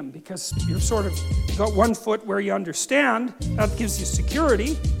between them, because you've sort of got one foot where you understand, that gives you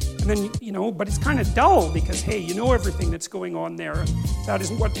security, and then, you know, but it's kind of dull, because, hey, you know everything that's going on there, and that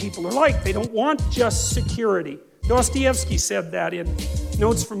isn't what people are like. They don't want just security. Dostoevsky said that in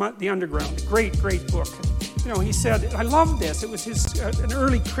Notes from the Underground, a great, great book. You know, he said, I love this. It was an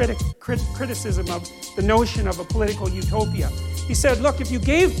early criticism of the notion of a political utopia. He said, look, if you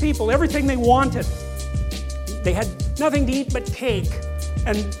gave people everything they wanted, they had nothing to eat but cake,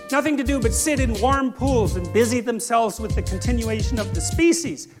 and nothing to do but sit in warm pools and busy themselves with the continuation of the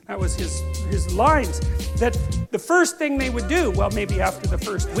species. That was his lines. That the first thing they would do, well, maybe after the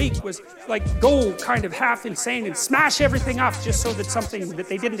first week, was like go kind of half insane and smash everything up, just so that something that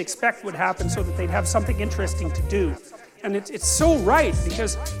they didn't expect would happen, so that they'd have something interesting to do. And it's so right,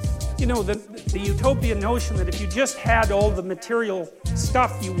 because, you know, the utopian notion that if you just had all the material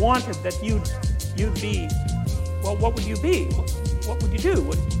stuff you wanted, that you'd be, well, what would you be? What would you do?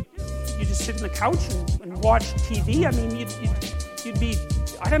 Would you just sit on the couch and watch TV? I mean, you'd be,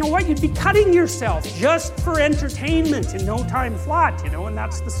 I don't know what, you'd be cutting yourself just for entertainment in no time flat, you know, and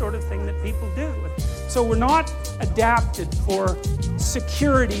that's the sort of thing that people do. So we're not adapted for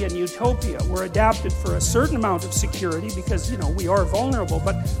security and utopia. We're adapted for a certain amount of security because, we are vulnerable,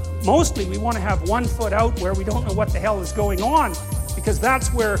 but mostly we want to have one foot out where we don't know what the hell is going on, because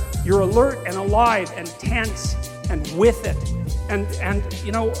that's where you're alert and alive and tense and with it. And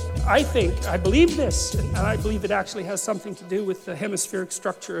I believe this, and I believe it actually has something to do with the hemispheric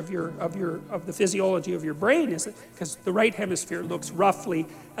structure of the physiology of your brain, is it? Because the right hemisphere looks roughly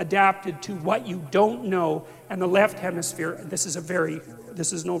adapted to what you don't know, and the left hemisphere, this is an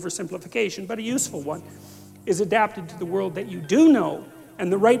oversimplification, but a useful one, is adapted to the world that you do know,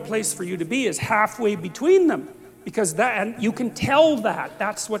 and the right place for you to be is halfway between them. Because and you can tell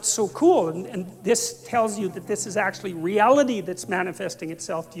that's what's so cool, and this tells you that this is actually reality that's manifesting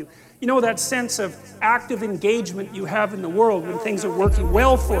itself to you. That sense of active engagement you have in the world when things are working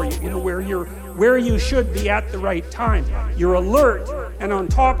well for you, where you should be at the right time. You're alert and on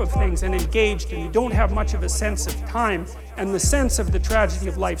top of things and engaged, and you don't have much of a sense of time, and the sense of the tragedy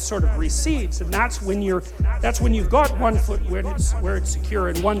of life sort of recedes, and that's when you've got one foot where it's secure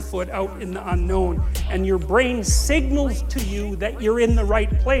and one foot out in the unknown, and your brain signals to you that you're in the right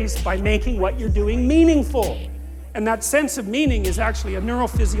place by making what you're doing meaningful. And that sense of meaning is actually a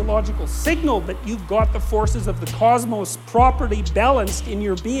neurophysiological signal that you've got the forces of the cosmos properly balanced in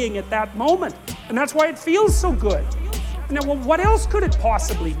your being at that moment. And that's why it feels so good. Now, well, what else could it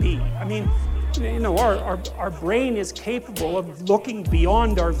possibly be? I mean, our brain is capable of looking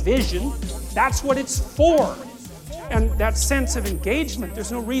beyond our vision. That's what it's for. And that sense of engagement,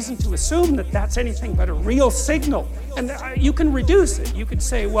 there's no reason to assume that that's anything but a real signal. And you can reduce it. You could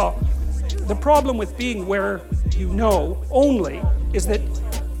say, well, the problem with being where you know only is that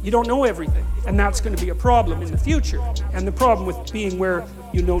you don't know everything, and that's going to be a problem in the future. And the problem with being where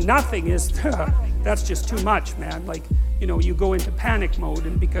you know nothing is that's just too much, man. Like, you go into panic mode,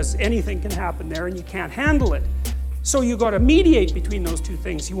 and because anything can happen there and you can't handle it. So you got to mediate between those two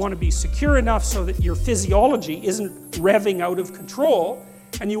things. You want to be secure enough so that your physiology isn't revving out of control,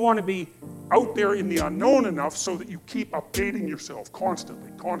 and you want to be out there in the unknown enough so that you keep updating yourself constantly.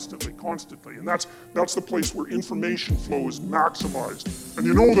 And that's the place where information flow is maximized. And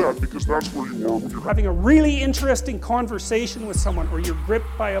you know that because that's where you are when you're having a really interesting conversation with someone, or you're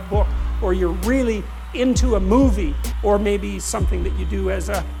gripped by a book, or you're really into a movie, or maybe something that you do as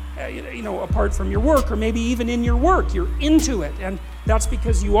apart from your work, or maybe even in your work, you're into it. And that's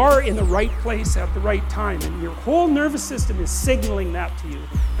because you are in the right place at the right time, and your whole nervous system is signaling that to you.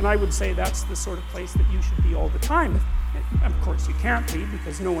 And I would say that's the sort of place that you should be all the time. Of course, you can't be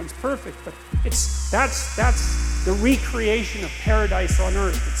because no one's perfect, but that's the recreation of paradise on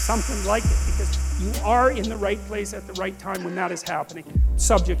earth. It's something like it because you are in the right place at the right time when that is happening,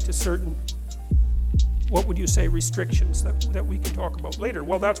 subject to certain, what would you say, restrictions that we can talk about later.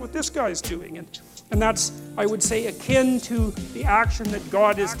 Well, that's what this guy's doing, and that's, I would say, akin to the action that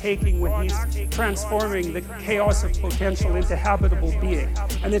God is taking when he's transforming the chaos of potential into habitable being.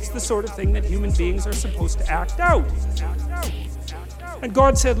 And it's the sort of thing that human beings are supposed to act out. And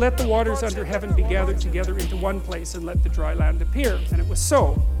God said, let the waters under heaven be gathered together into one place, and let the dry land appear. And it was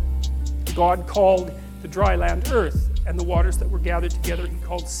so. God called the dry land earth, and the waters that were gathered together he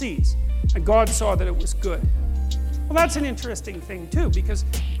called seas. And God saw that it was good. Well, that's an interesting thing too, because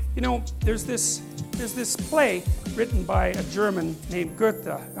there's this play written by a German named Goethe.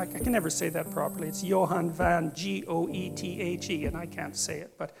 I can never say that properly. It's Johann van Goethe, and I can't say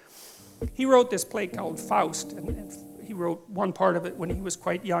it, but he wrote this play called Faust, and he wrote one part of it when he was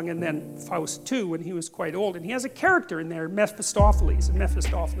quite young, and then Faust 2 when he was quite old. And he has a character in there, Mephistopheles, and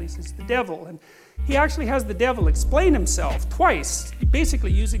Mephistopheles is the devil. And he actually has the devil explain himself twice,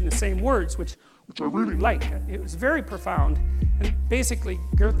 basically using the same words, which I really like. It was very profound. And basically,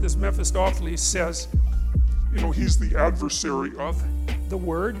 Goethe's Mephistopheles says, he's the adversary of the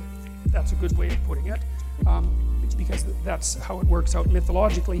word. That's a good way of putting it, because that's how it works out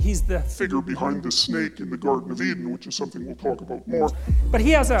mythologically. He's the figure behind the snake in the Garden of Eden, which is something we'll talk about more. But he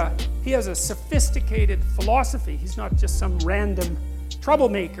has a sophisticated philosophy. He's not just some random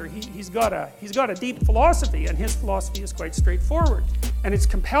troublemaker. He's got a deep philosophy, and his philosophy is quite straightforward. And it's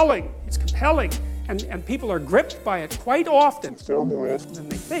compelling. And people are gripped by it quite often, far more often than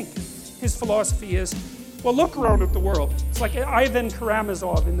they think. His philosophy is, well, look around at the world. It's like Ivan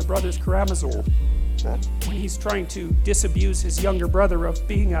Karamazov in The Brothers Karamazov, when he's trying to disabuse his younger brother of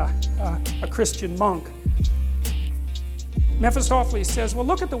being a Christian monk. Mephistopheles says, well,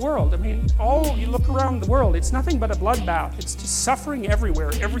 look at the world. I mean, you look around the world, it's nothing but a bloodbath. It's just suffering everywhere.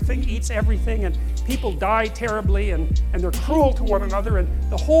 Everything eats everything, and people die terribly, and they're cruel to one another, and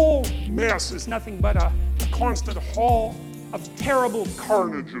the whole mess is nothing but a constant hall of terrible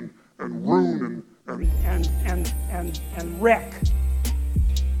carnage and ruin and wreck.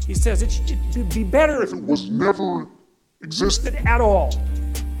 He says it would be better if it was never existed at all.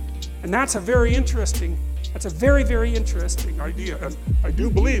 And that's a very, very interesting idea. And I do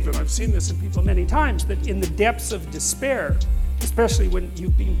believe, and I've seen this in people many times, that in the depths of despair, especially when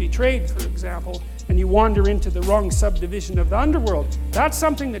you've been betrayed, for example, and you wander into the wrong subdivision of the underworld, that's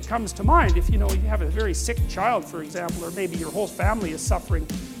something that comes to mind. If you have a very sick child, for example, or maybe your whole family is suffering,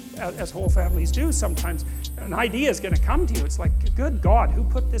 as whole families do sometimes, an idea is going to come to you. It's like, good God, who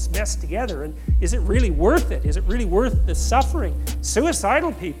put this mess together? And is it really worth it? Is it really worth the suffering?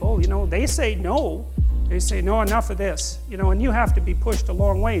 Suicidal people, they say no. They say, no, enough of this. And you have to be pushed a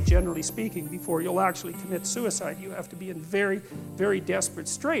long way, generally speaking, before you'll actually commit suicide. You have to be in very, very desperate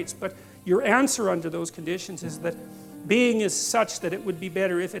straits. But your answer under those conditions is that being is such that it would be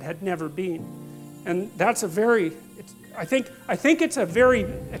better if it had never been. And that's I think it's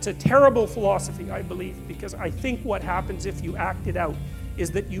a terrible philosophy, I believe, because I think what happens if you act it out is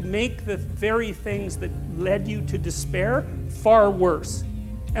that you make the very things that led you to despair far worse.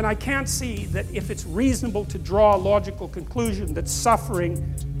 And I can't see that if it's reasonable to draw a logical conclusion that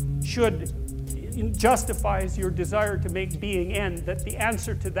suffering justifies your desire to make being end, that the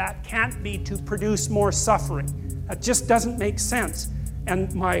answer to that can't be to produce more suffering. That just doesn't make sense.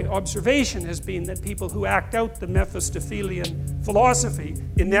 And my observation has been that people who act out the Mephistophelian philosophy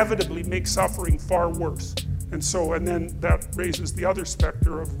inevitably make suffering far worse. And then that raises the other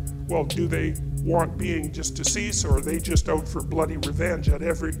specter of, well, do they want being just to cease, or are they just out for bloody revenge at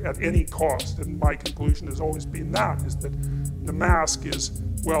any cost? And my conclusion has always been is that the mask is,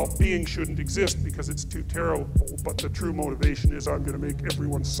 well, being shouldn't exist because it's too terrible, but the true motivation is I'm going to make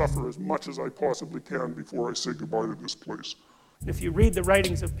everyone suffer as much as I possibly can before I say goodbye to this place. If you read the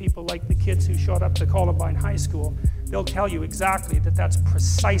writings of people like the kids who shot up the Columbine High School, they'll tell you exactly that that's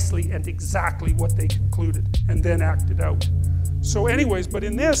precisely and exactly what they concluded and then acted out. So anyways, but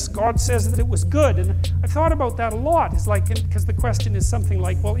in this, God says that it was good. And I've thought about that a lot. It's like, because the question is something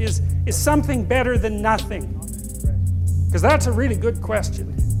like, well, is something better than nothing? Because that's a really good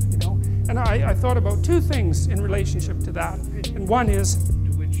question, And I thought about two things in relationship to that. And one is,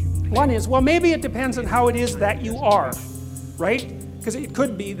 well, maybe it depends on how it is that you are. Right? Because it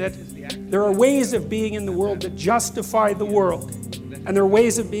could be that there are ways of being in the world that justify the world, and there are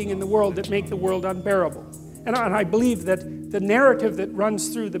ways of being in the world that make the world unbearable. And I believe that the narrative that runs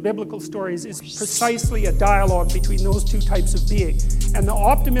through the biblical stories is precisely a dialogue between those two types of being. And the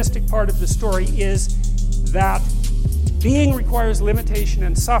optimistic part of the story is that being requires limitation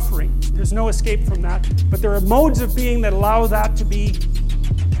and suffering. There's no escape from that. But there are modes of being that allow that to be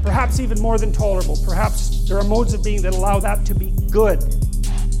perhaps even more than tolerable. Perhaps there are modes of being that allow that to be good.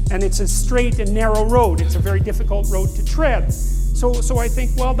 And it's a straight and narrow road. It's a very difficult road to tread. So I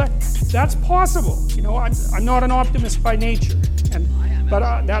think, well, that's possible. I'm not an optimist by nature.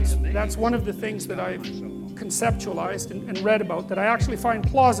 But that's one of the things that I've conceptualized and read about that I actually find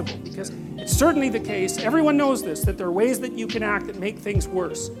plausible, because it's certainly the case, everyone knows this, that there are ways that you can act that make things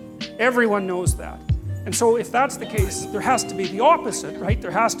worse. Everyone knows that. And so if that's the case, there has to be the opposite, right? There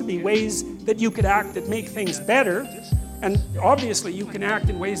has to be ways that you could act that make things better. And obviously you can act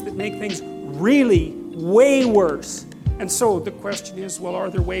in ways that make things really way worse. And so the question is, well, are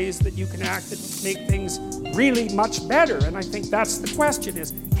there ways that you can act that make things really much better? And I think that's the question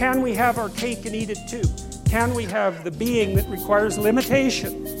is, can we have our cake and eat it too? Can we have the being that requires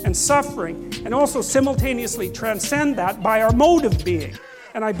limitation and suffering, and also simultaneously transcend that by our mode of being?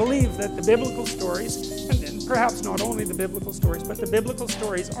 And I believe that the biblical stories, and perhaps not only the biblical stories, but the biblical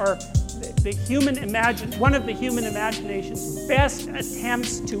stories are one of the human imagination's best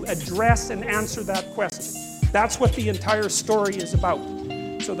attempts to address and answer that question. That's what the entire story is about.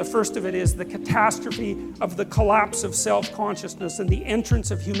 So the first of it is the catastrophe of the collapse of self-consciousness and the entrance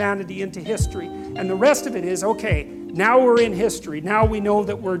of humanity into history. And the rest of it is, okay, now we're in history. Now we know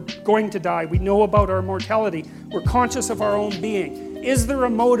that we're going to die. We know about our mortality. We're conscious of our own being. Is there a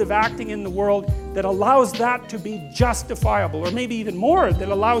mode of acting in the world that allows that to be justifiable, or maybe even more, that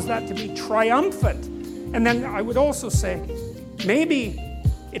allows that to be triumphant? And then I would also say, maybe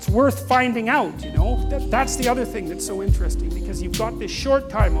it's worth finding out, That's the other thing that's so interesting, because you've got this short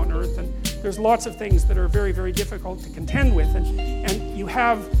time on Earth, and there's lots of things that are very, very difficult to contend with, and you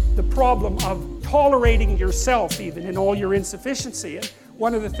have the problem of tolerating yourself even in all your insufficiency. And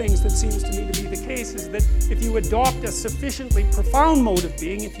one of the things that seems to me to be the case is that if you adopt a sufficiently profound mode of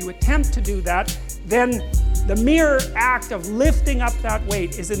being, if you attempt to do that, then the mere act of lifting up that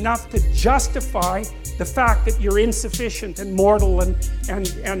weight is enough to justify the fact that you're insufficient and mortal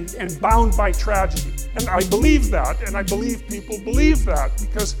and bound by tragedy. And I believe that, and I believe people believe that,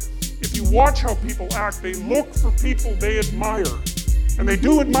 because if you watch how people act, they look for people they admire. And they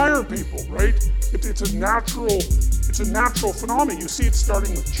do admire people, right? It's a natural phenomenon. You see it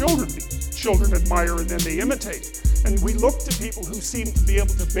starting with children. Children admire and then they imitate. And we look to people who seem to be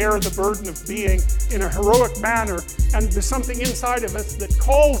able to bear the burden of being in a heroic manner, and there's something inside of us that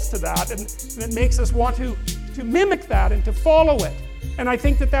calls to that and that makes us want to mimic that and to follow it. And I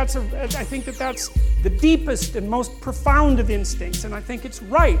think that's the deepest and most profound of instincts, and I think it's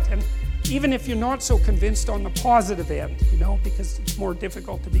right. And even if you're not so convinced on the positive end, because it's more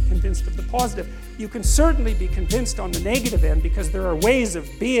difficult to be convinced of the positive, you can certainly be convinced on the negative end, because there are ways of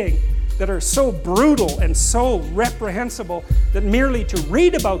being that are so brutal and so reprehensible that merely to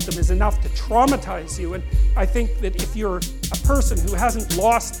read about them is enough to traumatize you. And I think that if you're a person who hasn't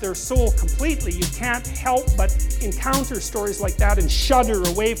lost their soul completely, you can't help but encounter stories like that and shudder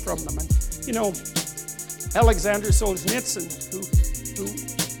away from them. And Alexander Solzhenitsyn, who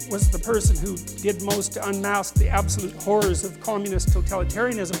was the person who did most to unmask the absolute horrors of communist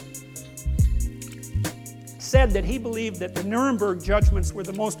totalitarianism, said that he believed that the Nuremberg judgments were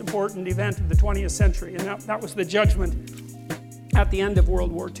the most important event of the 20th century. And that was the judgment at the end of World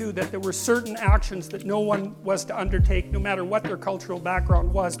War II, that there were certain actions that no one was to undertake, no matter what their cultural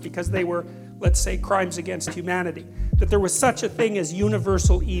background was, because they were, let's say, crimes against humanity. That there was such a thing as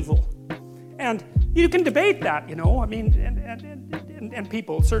universal evil. And you can debate that, and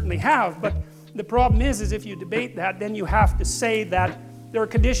people certainly have, but the problem is if you debate that, then you have to say that there are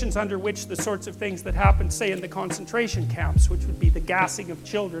conditions under which the sorts of things that happened, say, in the concentration camps, which would be the gassing of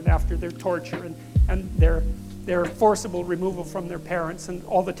children after their torture and their forcible removal from their parents and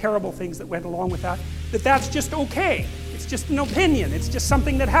all the terrible things that went along with that, that's just okay. It's just an opinion. It's just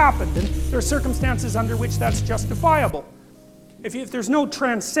something that happened, and there are circumstances under which that's justifiable. If there's no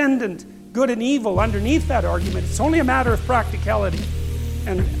transcendent good and evil underneath that argument, it's only a matter of practicality.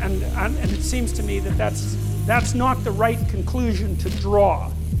 And it seems to me that that's not the right conclusion to draw.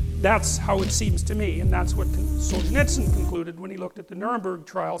 That's how it seems to me, and that's what Solzhenitsyn concluded when he looked at the Nuremberg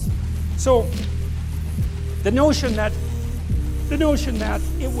trials. So the notion that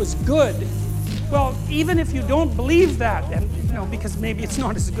it was good, well, even if you don't believe that, and because maybe it's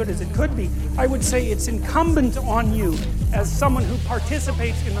not as good as it could be, I would say it's incumbent on you as someone who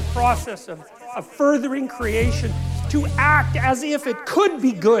participates in the process of furthering creation to act as if it could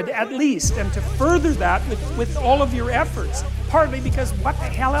be good, at least, and to further that with all of your efforts. Partly because what the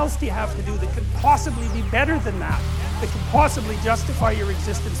hell else do you have to do that could possibly be better than that could possibly justify your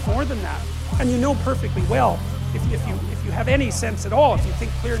existence more than that? And you know perfectly well, if you have any sense at all, if you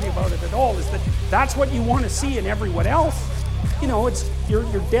think clearly about it at all, is that that's what you want to see in everyone else.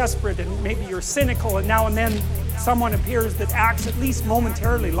 You're desperate, and maybe you're cynical, and now and then someone appears that acts at least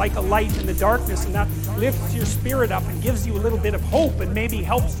momentarily like a light in the darkness, and that lifts your spirit up and gives you a little bit of hope and maybe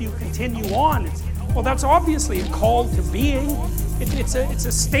helps you continue on. Well, that's obviously a call to being. It's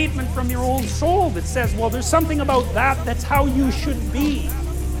a statement from your own soul that says, well, there's something about that's how you should be.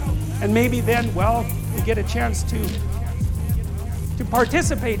 And maybe then, well, you get a chance to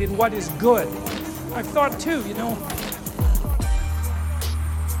participate in what is good. I've thought too,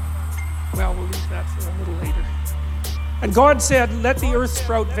 well, we'll leave that for a little later. And God said, let the earth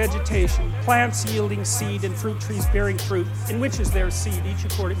sprout vegetation, plants yielding seed and fruit trees bearing fruit, in which is their seed, each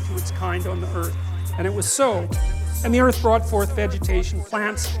according to its kind on the earth. And it was so. And the earth brought forth vegetation,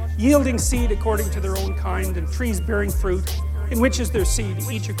 plants yielding seed according to their own kind, and trees bearing fruit, in which is their seed,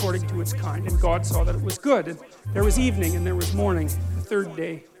 each according to its kind. And God saw that it was good. And there was evening and there was morning, the third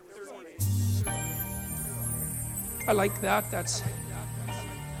day. I like that.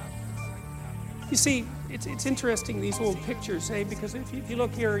 You see, it's interesting, these old pictures, because if you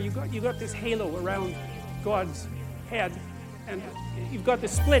look here, you got this halo around God's head, and you've got the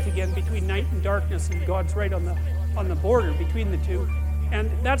split again between night and darkness, and God's right on the border between the two, and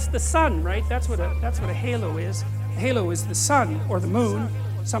that's the sun, right? That's what a halo is. A halo is the sun or the moon.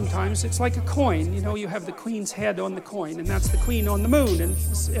 Sometimes it's like a coin. You have the queen's head on the coin, and that's the queen on the moon, and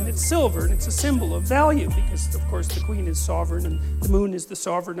it's silver, and it's a symbol of value, because of course the queen is sovereign, and the moon is the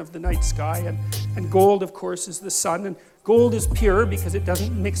sovereign of the night sky, and gold, of course, is the sun, and gold is pure because it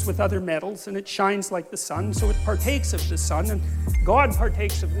doesn't mix with other metals, and it shines like the sun, so it partakes of the sun, and God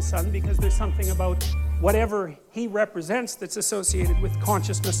partakes of the sun because there's something about whatever he represents that's associated with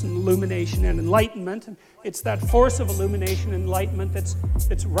consciousness and illumination and enlightenment, and it's that force of illumination and enlightenment that's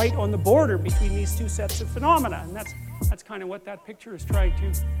right on the border between these two sets of phenomena, and that's kind of what that picture is trying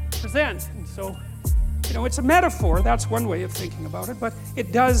to present. And so, it's a metaphor. That's one way of thinking about it, but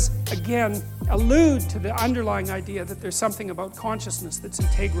it does again allude to the underlying idea that there's something about consciousness that's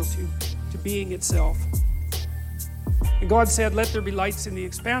integral to being itself. And God said, let there be lights in the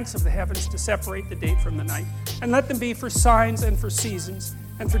expanse of the heavens to separate the day from the night. And let them be for signs and for seasons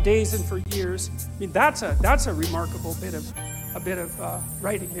and for days and for years. I mean, that's a remarkable bit of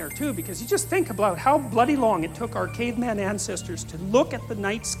writing there too, because you just think about how bloody long it took our caveman ancestors to look at the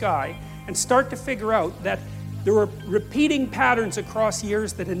night sky and start to figure out that there were repeating patterns across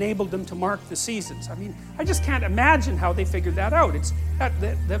years that enabled them to mark the seasons. I mean, I just can't imagine how they figured that out. It's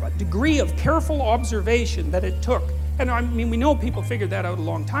the degree of careful observation that it took. And I mean, we know people figured that out a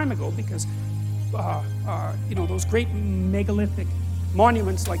long time ago because, you know, those great megalithic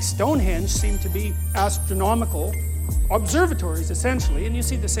monuments like Stonehenge seem to be astronomical observatories, essentially. And you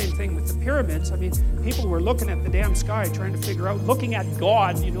see the same thing with the pyramids. I mean, people were looking at the damn sky, trying to figure out, looking at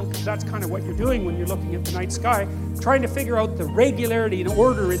God, you know, because that's kind of what you're doing when you're looking at the night sky, trying to figure out the regularity and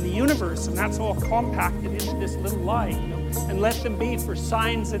order in the universe, and that's all compacted into this little line, you know, and let them be for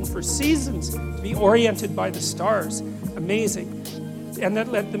signs and for seasons, to be oriented by the stars. Amazing. And that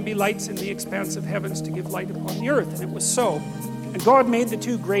let them be lights in the expanse of heavens to give light upon the earth. And it was so. And God made the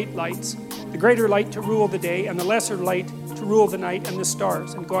two great lights, the greater light to rule the day and the lesser light to rule the night, and the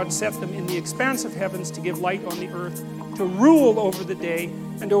stars. And God set them in the expanse of heavens to give light on the earth, to rule over the day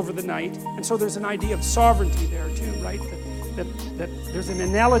and over the night. And so there's an idea of sovereignty there too, right? That there's an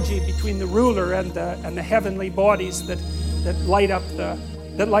analogy between the ruler and the heavenly bodies that light up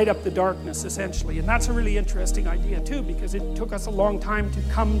the darkness, essentially. And that's a really interesting idea too, because it took us a long time to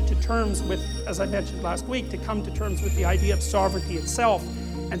come to terms with, as I mentioned last week, to come to terms with the idea of sovereignty itself,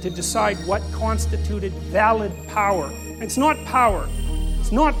 and to decide what constituted valid power. And it's not power.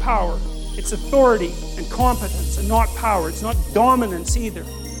 It's not power. It's authority and competence, and not power. It's not dominance either.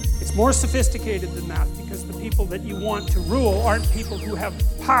 It's more sophisticated than that, because the people that you want to rule aren't people who have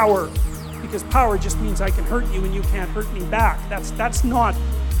power, because power just means I can hurt you and you can't hurt me back. That's not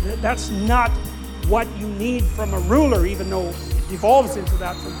what you need from a ruler, even though it evolves into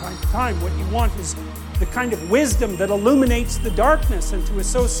that from time to time. What you want is the kind of wisdom that illuminates the darkness, and to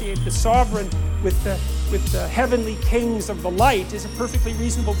associate the sovereign with the heavenly kings of the light is a perfectly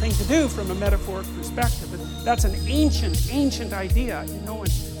reasonable thing to do from a metaphoric perspective. And that's an ancient idea, you know,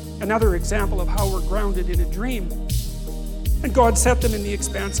 and another example of how we're grounded in a dream. And God set them in the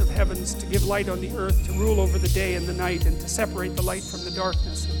expanse of heavens to give light on the earth, to rule over the day and the night, and to separate the light from the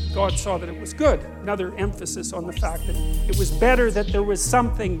darkness. And God saw that it was good. Another emphasis on the fact that it was better that there was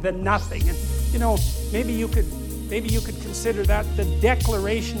something than nothing. And you know, maybe you could consider that the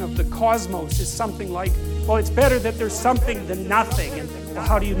declaration of the cosmos is something like, well, it's better that there's something than nothing. And well,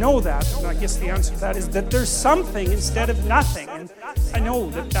 how do you know that? And I guess the answer to that is that there's something instead of nothing. And I know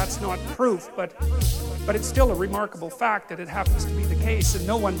that that's not proof, but it's still a remarkable fact that it happens to be the case, and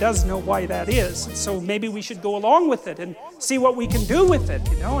no one does know why that is. And so maybe we should go along with it and see what we can do with it,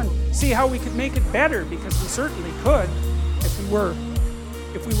 you know, and see how we could make it better, because we certainly could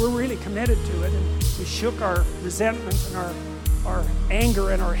if we were really committed to it, and we shook our resentment and our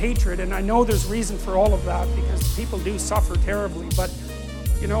anger and our hatred. And I know there's reason for all of that, because people do suffer terribly, but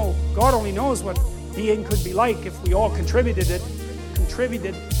you know, God only knows what being could be like if we all contributed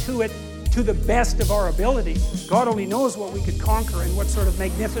to it to the best of our ability. God only knows what we could conquer, and what sort of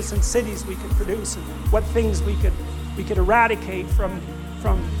magnificent cities we could produce, and what things we could eradicate from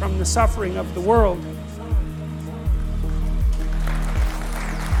the suffering of the world.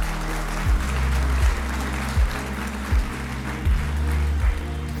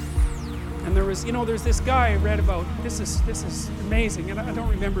 And there was, you know, there's this guy I read about. This is amazing, and I don't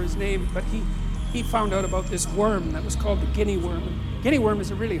remember his name, but he found out about this worm that was called the guinea worm. And guinea worm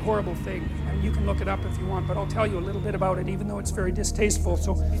is a really horrible thing, and you can look it up if you want, but I'll tell you a little bit about it, even though it's very distasteful.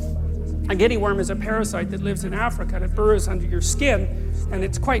 So a guinea worm is a parasite that lives in Africa, and it burrows under your skin, and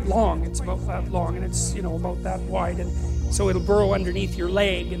it's quite long. It's about that long, and it's, you know, about that wide, and so it'll burrow underneath your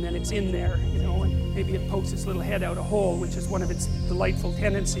leg, and then it's in there, you know, and maybe it pokes its little head out a hole, which is one of its delightful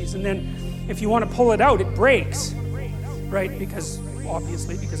tendencies. And then if you want to pull it out, it breaks, right? Because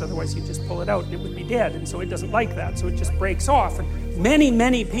otherwise you just pull it out and it would be dead. And so it doesn't like that, so it just breaks off. And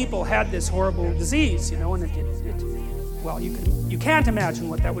many people had this horrible disease, you know, and well, you can't imagine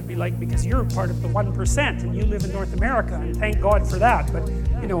what that would be like, because you're part of the 1% and you live in North America, and thank God for that. But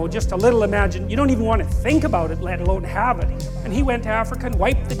you know, just a little imagine, you don't even want to think about it, let alone have it. And he went to Africa and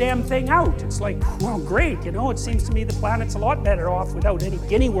wiped the damn thing out. It's like, well, great, you know, it seems to me the planet's a lot better off without any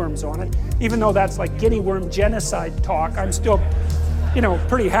guinea worms on it. Even though that's like guinea worm genocide talk, I'm still, you know,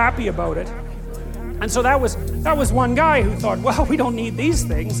 pretty happy about it. And so that was one guy who thought, well, we don't need these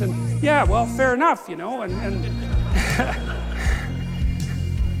things. And yeah, well, fair enough, you know, and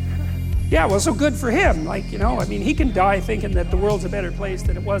yeah, well, so good for him. Like, you know, I mean, he can die thinking that the world's a better place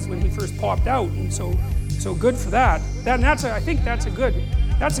than it was when he first popped out, and so good for that. I think that's a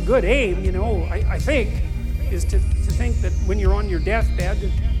good aim, you know. I think is to think that when you're on your deathbed,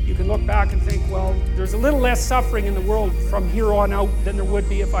 you can look back and think, well, there's a little less suffering in the world from here on out than there would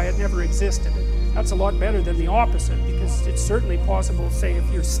be if I had never existed. That's a lot better than the opposite, because it's certainly possible, say,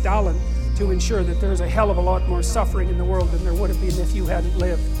 if you're Stalin, to ensure that there's a hell of a lot more suffering in the world than there would have been if you hadn't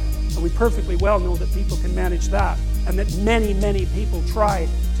lived. And we perfectly well know that people can manage that, and that many, many people try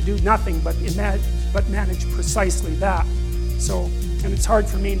to do nothing but manage precisely that. So, and it's hard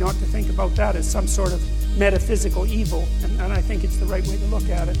for me not to think about that as some sort of metaphysical evil, and I think it's the right way to look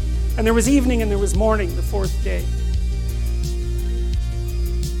at it. And there was evening and there was morning, the fourth day.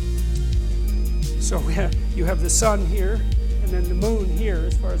 So you have the sun here, and then the moon here,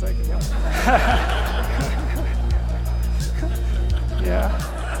 as far as I can tell. Yeah.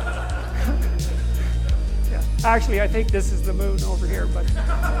 Yeah. Actually, I think this is the moon over here, but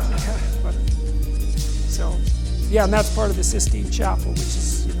so, yeah, and that's part of the Sistine Chapel, which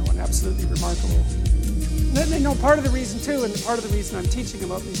is, an absolutely remarkable. Part of the reason too, and part of the reason I'm teaching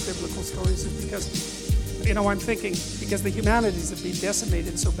about these biblical stories is because, I'm thinking, because the humanities have been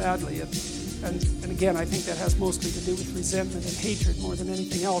decimated so badly, and again, I think that has mostly to do with resentment and hatred more than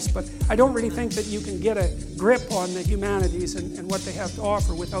anything else, but I don't really think that you can get a grip on the humanities and what they have to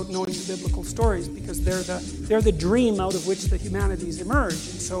offer without knowing the biblical stories, because they're the dream out of which the humanities emerge.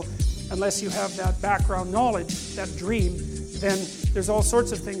 And so unless you have that background knowledge, that dream, then there's all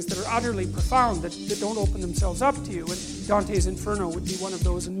sorts of things that are utterly profound that don't open themselves up to you. And Dante's Inferno would be one of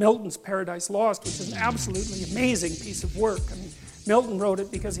those, and Milton's Paradise Lost, which is an absolutely amazing piece of work. I mean, Milton wrote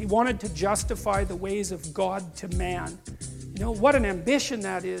it because he wanted to justify the ways of God to man. What an ambition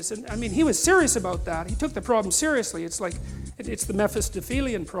that is. And I mean, he was serious about that. He took the problem seriously. It's like, it's the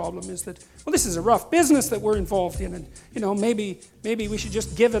Mephistophelian problem, is that, well, this is a rough business that we're involved in, and, maybe we should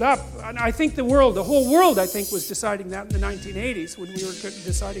just give it up. And I think the whole world, I think, was deciding that in the 1980s, when we were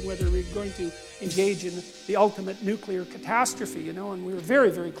deciding whether we were going to engage in the ultimate nuclear catastrophe, and we were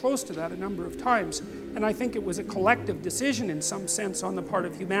very, very close to that a number of times. And I think it was a collective decision in some sense on the part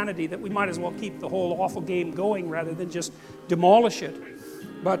of humanity that we might as well keep the whole awful game going rather than just demolish it.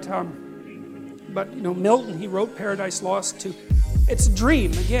 But Milton, he wrote Paradise Lost it's a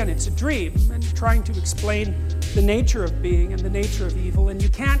dream. Again, it's a dream, and trying to explain the nature of being and the nature of evil, and you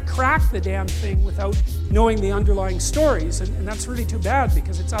can't crack the damn thing without knowing the underlying stories, and that's really too bad,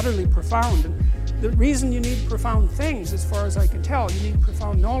 because it's utterly profound. And the reason you need profound things, as far as I can tell, you need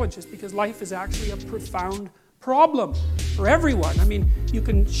profound knowledge, is because life is actually a profound problem for everyone. I mean, you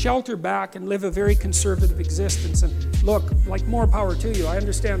can shelter back and live a very conservative existence, and look, like, more power to you. I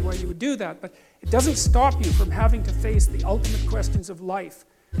understand why you would do that, but it doesn't stop you from having to face the ultimate questions of life.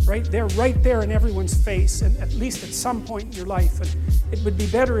 Right there in everyone's face, and at least at some point in your life. And it would be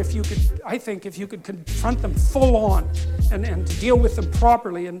better if you could confront them full on, and to deal with them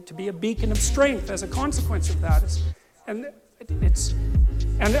properly, and to be a beacon of strength as a consequence of that.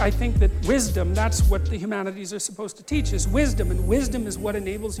 And I think that wisdom, that's what the humanities are supposed to teach, is wisdom. And wisdom is what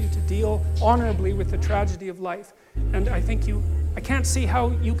enables you to deal honorably with the tragedy of life. And I can't see how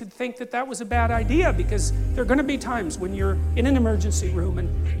you could think that that was a bad idea, because there are going to be times when you're in an emergency room and,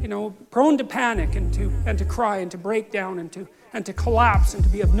 prone to panic and to cry and to break down and to collapse and to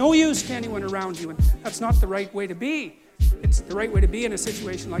be of no use to anyone around you. And that's not the right way to be. It's the right way to be in a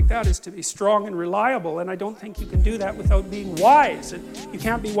situation like that is to be strong and reliable, and I don't think you can do that without being wise. And you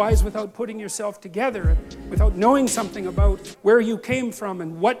can't be wise without putting yourself together, and without knowing something about where you came from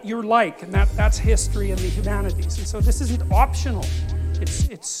and what you're like, and that's history and the humanities. And so this isn't optional.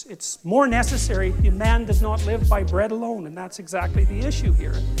 It's more necessary. Man does not live by bread alone, and that's exactly the issue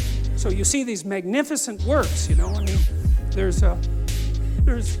here. So you see these magnificent works,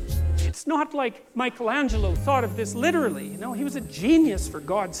 it's not like Michelangelo thought of this literally. He was a genius, for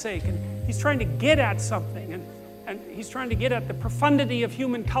God's sake, and he's trying to get at something, and he's trying to get at the profundity of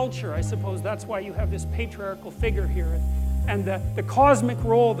human culture. I suppose that's why you have this patriarchal figure here, and the cosmic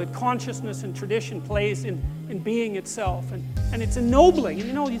role that consciousness and tradition plays in being itself, and it's ennobling.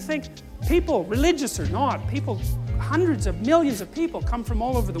 And you think people, religious or not, hundreds of millions of people come from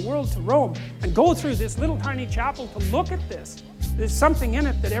all over the world to Rome and go through this little tiny chapel to look at this. There's something in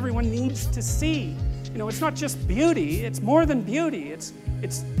it that everyone needs to see. It's not just beauty, it's more than beauty. It's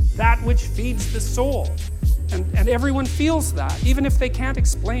that which feeds the soul. And everyone feels that, even if they can't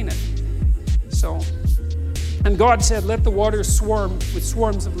explain it. And God said, let the waters swarm with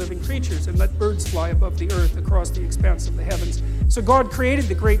swarms of living creatures, and let birds fly above the earth across the expanse of the heavens. So God created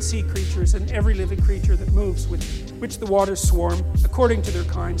the great sea creatures and every living creature that moves, with which the waters swarm according to their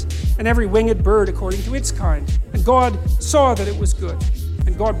kinds, and every winged bird according to its kind. And God saw that it was good.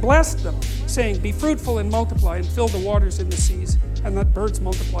 And God blessed them, saying, be fruitful and multiply, and fill the waters in the seas, and let birds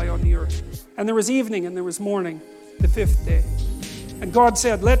multiply on the earth. And there was evening and there was morning, the 5th day. And God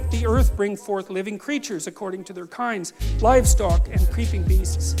said, let the earth bring forth living creatures according to their kinds, livestock and creeping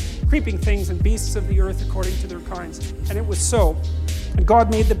beasts, creeping things and beasts of the earth according to their kinds. And it was so. And God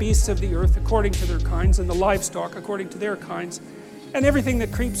made the beasts of the earth according to their kinds, and the livestock according to their kinds, and everything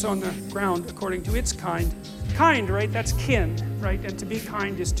that creeps on the ground according to its kind. Kind, right? That's kin, right? And to be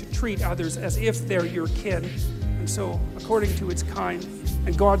kind is to treat others as if they're your kin. And so, according to its kind.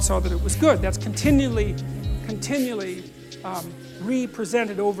 And God saw that it was good. That's continually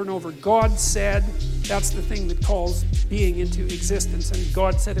represented over and over. God said, that's the thing that calls being into existence. And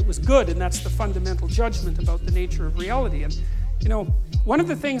God said it was good, and that's the fundamental judgment about the nature of reality. And you know, one of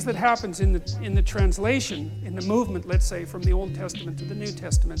the things that happens in the translation, in the movement, let's say, from the Old Testament to the New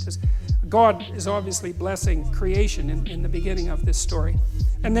Testament, is God is obviously blessing creation in the beginning of this story.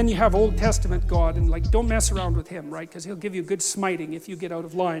 And then you have Old Testament God, and like, don't mess around with him, right? Because he'll give you good smiting if you get out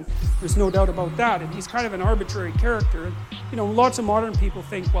of line. There's no doubt about that. And he's kind of an arbitrary character. And, you know, lots of modern people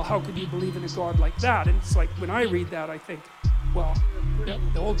think, well, how could you believe in a God like that? And it's like, when I read that, I think, well,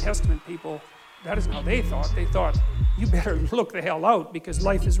 the Old Testament people, that isn't how they thought. They thought, you better look the hell out because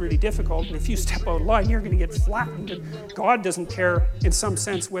life is really difficult, and if you step out of line, you're going to get flattened. And God doesn't care, in some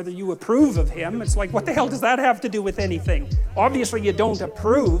sense, whether you approve of him. It's like, what the hell does that have to do with anything? Obviously, you don't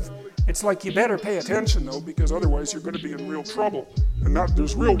approve. It's like, you better pay attention, though, because otherwise you're going to be in real trouble. And that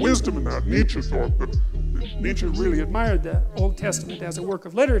there's real wisdom in that. Nietzsche thought that Nietzsche really admired the Old Testament as a work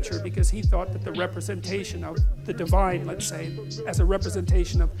of literature because he thought that the representation of the divine, let's say, as a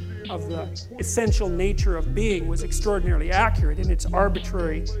representation of the essential nature of being was extraordinarily accurate in its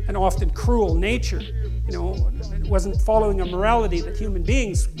arbitrary and often cruel nature. You know, it wasn't following a morality that human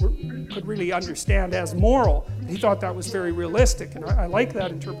beings could really understand as moral. He thought that was very realistic, and I like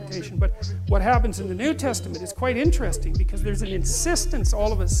that interpretation. But what happens in the New Testament is quite interesting because there's an insistence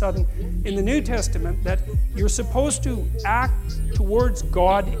all of a sudden in the New Testament that you're supposed to act towards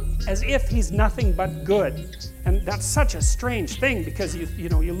God as if he's nothing but good. And that's such a strange thing because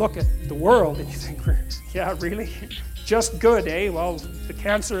you look at the world and you think, yeah, really? Just good, eh? Well, the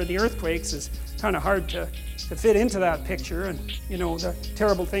cancer and the earthquakes is kind of hard to fit into that picture, and you know, the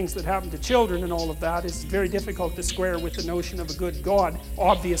terrible things that happen to children and all of that is very difficult to square with the notion of a good God,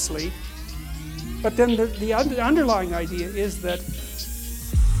 obviously. But then the underlying idea is that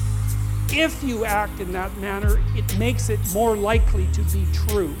if you act in that manner, it makes it more likely to be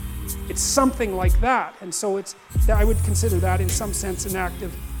true. It's something like that, and so I would consider that in some sense an act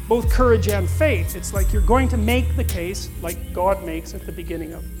of both courage and faith. It's like you're going to make the case, like God makes at the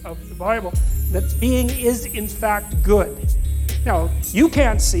beginning of the Bible, that being is in fact good. Now, you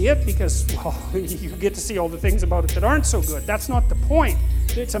can't see it because, well, you get to see all the things about it that aren't so good. That's not the point.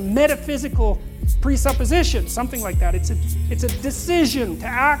 It's a metaphysical presupposition, something like that. It's a decision to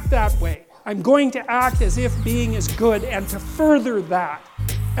act that way. I'm going to act as if being is good and to further that.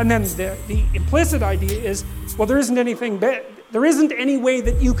 And then the implicit idea is, well, there isn't any way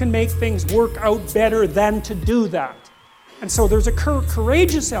that you can make things work out better than to do that. And so there's a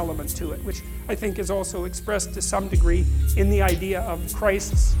courageous element to it, which I think is also expressed to some degree in the idea of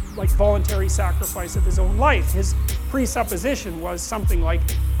Christ's voluntary sacrifice of his own life. His presupposition was something like,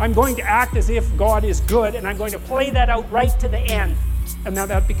 I'm going to act as if God is good, and I'm going to play that out right to the end. And now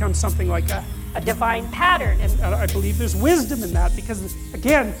that becomes something like a divine pattern. And I believe there's wisdom in that because,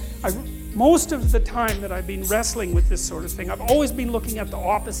 again, most of the time that I've been wrestling with this sort of thing, I've always been looking at the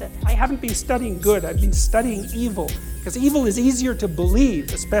opposite. I haven't been studying good, I've been studying evil. Because evil is easier to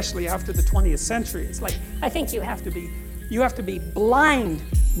believe, especially after the 20th century. It's like, I think you have to be blind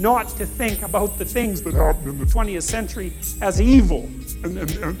not to think about the things that happened in the 20th century as evil.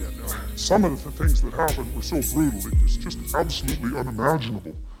 And some of the things that happened were so brutal, it's just absolutely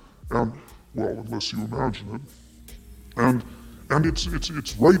unimaginable. And, well, unless you imagine it. And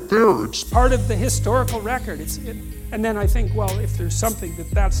it's right there. It's part of the historical record. And then I think, well, if there's something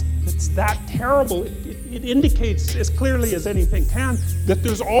that's that terrible, it indicates as clearly as anything can that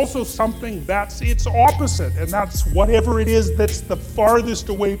there's also something that's its opposite, and that's whatever it is that's the farthest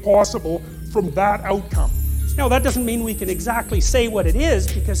away possible from that outcome. Now, that doesn't mean we can exactly say what it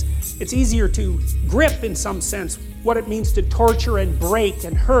is, because it's easier to grip, in some sense, what it means to torture and break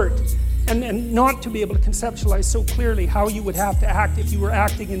and hurt, and not to be able to conceptualize so clearly how you would have to act if you were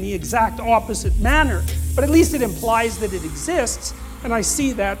acting in the exact opposite manner. But at least it implies that it exists, and I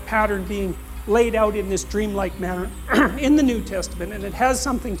see that pattern being laid out in this dreamlike manner in the New Testament, and it has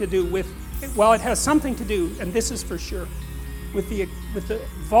something to do with, well, it has something to do, and this is for sure, with the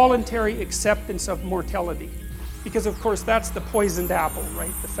voluntary acceptance of mortality. Because of course that's the poisoned apple,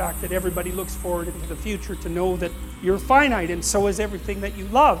 right? The fact that everybody looks forward into the future to know that you're finite, and so is everything that you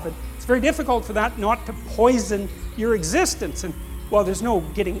love. And it's very difficult for that not to poison your existence. And well, there's no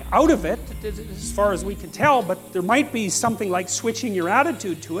getting out of it as far as we can tell, but there might be something like switching your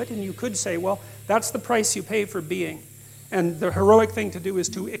attitude to it, and you could say, well, that's the price you pay for being. And the heroic thing to do is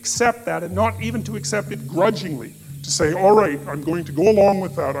to accept that, and not even to accept it grudgingly. To say, all right, I'm going to go along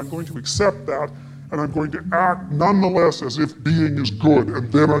with that, I'm going to accept that, and I'm going to act nonetheless as if being is good,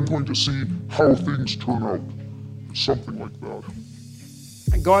 and then I'm going to see how things turn out. Something like that.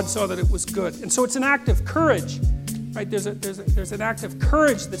 And God saw that it was good. And so it's an act of courage, right? There's an act of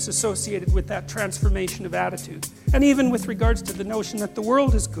courage that's associated with that transformation of attitude. And even with regards to the notion that the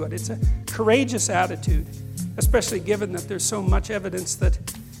world is good, it's a courageous attitude, especially given that there's so much evidence that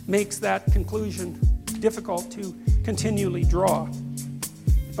makes that conclusion difficult to continually draw.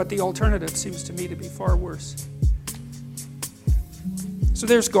 But the alternative seems to me to be far worse. So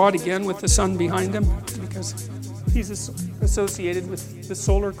there's God again with the sun behind him, because he's associated with the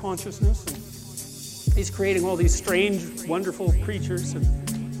solar consciousness. And he's creating all these strange, wonderful creatures.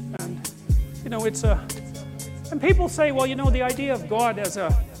 And you know, it's a... And people say, well, you know, the idea of God as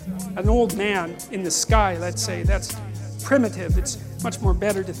an old man in the sky, let's say, that's primitive. It's much more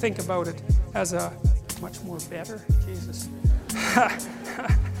better to think about it as a... Much more better? Jesus.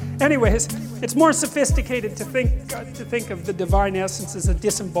 Anyways, it's more sophisticated to think of the divine essence as a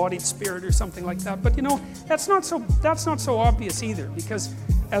disembodied spirit or something like that. But you know, that's not so obvious either, because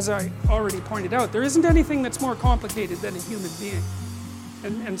as I already pointed out, there isn't anything that's more complicated than a human being.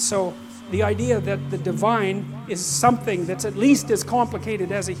 And so the idea that the divine is something that's at least as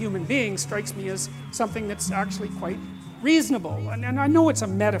complicated as a human being strikes me as something that's actually quite reasonable. And I know it's a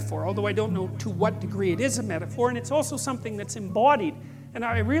metaphor, although I don't know to what degree it is a metaphor, and it's also something that's embodied. And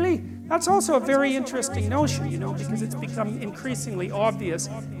that's also a very interesting notion, you know, because it's become increasingly obvious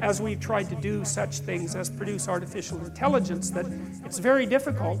as we've tried to do such things as produce artificial intelligence, that it's very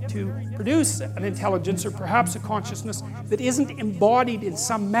difficult to produce an intelligence or perhaps a consciousness that isn't embodied in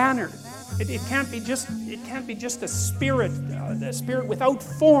some manner. It can't be just a spirit without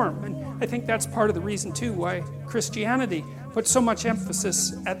form. And I think that's part of the reason too why Christianity puts so much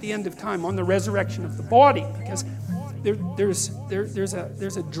emphasis at the end of time on the resurrection of the body, because there's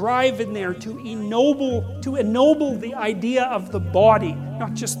a drive in there to ennoble the idea of the body,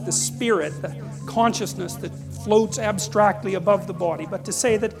 not just the spirit, the consciousness that floats abstractly above the body, but to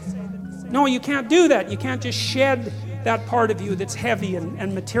say that no, you can't do that. You can't just shed that part of you that's heavy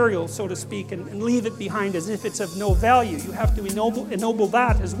and material, so to speak, and leave it behind as if it's of no value. You have to ennoble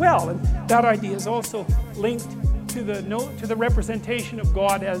that as well. And that idea is also linked to the representation of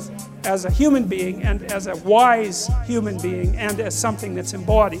God as a human being, and as a wise human being, and as something that's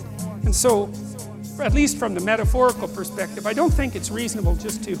embodied. And so, at least from the metaphorical perspective, I don't think it's reasonable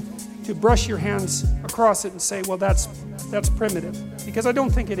just to brush your hands across it and say, well, that's primitive. Because I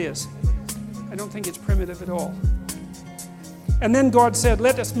don't think it is. I don't think it's primitive at all. And then God said,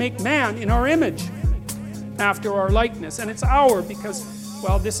 let us make man in our image, after our likeness. And it's our, because,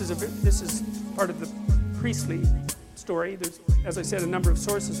 well, this is part of the priestly story. There's, as I said, a number of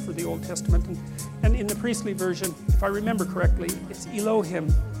sources for the Old Testament. And in the priestly version, if I remember correctly, it's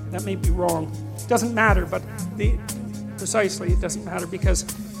Elohim. That may be wrong. Doesn't matter, but precisely it doesn't matter, because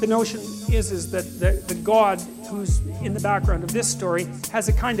the notion is that the God who's in the background of this story has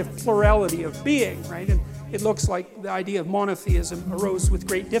a kind of plurality of being, right? And it looks like the idea of monotheism arose with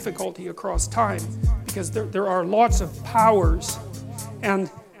great difficulty across time, because there are lots of powers, and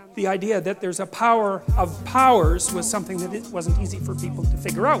the idea that there's a power of powers was something that it wasn't easy for people to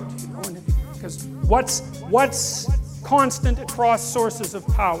figure out, you know, because what's constant across sources of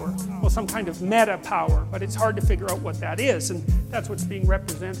power? Well, some kind of meta power, but it's hard to figure out what that is, and that's what's being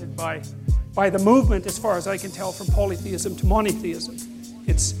represented by the movement, as far as I can tell, from polytheism to monotheism.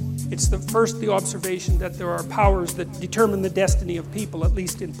 It's the observation that there are powers that determine the destiny of people, at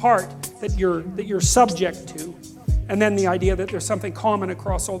least in part, that you're subject to. And then the idea that there's something common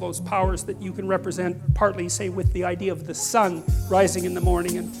across all those powers that you can represent, partly, say, with the idea of the sun rising in the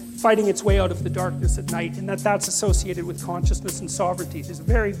morning and fighting its way out of the darkness at night, and that's associated with consciousness and sovereignty. There's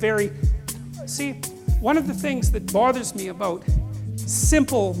very, very... See, one of the things that bothers me about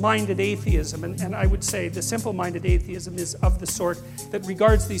simple-minded atheism, and I would say the simple-minded atheism is of the sort that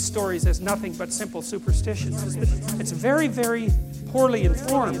regards these stories as nothing but simple superstitions, is that it's very, very poorly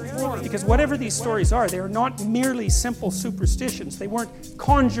informed, because whatever these stories are, they are not merely simple superstitions. They weren't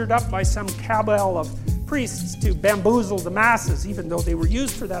conjured up by some cabal of priests to bamboozle the masses, even though they were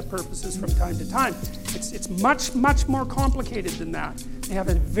used for that purposes from time to time. It's much, much more complicated than that. They have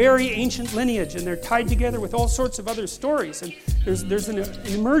a very ancient lineage, and they're tied together with all sorts of other stories. And there's an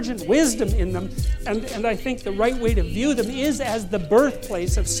emergent wisdom in them, and I think the right way to view them is as the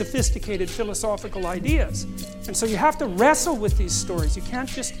birthplace of sophisticated philosophical ideas. And so you have to wrestle with these stories. You can't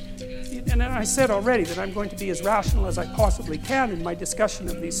just... And I said already that I'm going to be as rational as I possibly can in my discussion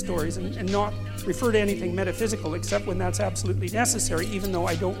of these stories and not refer to anything metaphysical except when that's absolutely necessary, even though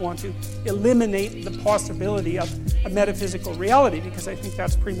I don't want to eliminate the possibility of a metaphysical reality, because I think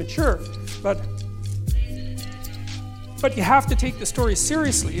that's premature. But you have to take the story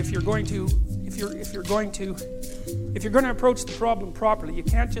seriously if you're going to approach the problem properly. You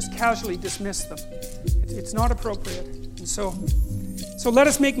can't just casually dismiss them. It's not appropriate. And so let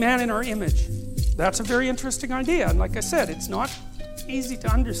us make man in our image. That's a very interesting idea. And like I said, it's not easy to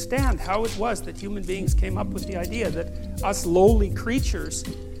understand how it was that human beings came up with the idea that us lowly creatures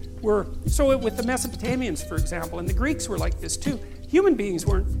were... So with the Mesopotamians, for example, and the Greeks were like this too. Human beings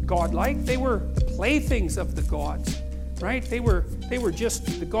weren't godlike. They were the playthings of the gods, right? They were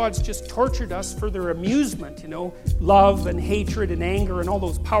just... The gods just tortured us for their amusement, you know, love and hatred and anger and all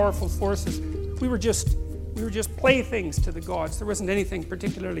those powerful forces. We were just playthings to the gods. There wasn't anything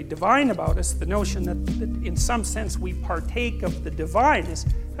particularly divine about us. The notion that in some sense we partake of the divine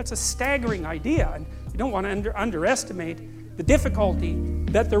that's a staggering idea, and you don't want to underestimate the difficulty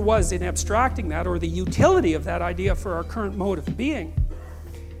that there was in abstracting that, or the utility of that idea for our current mode of being.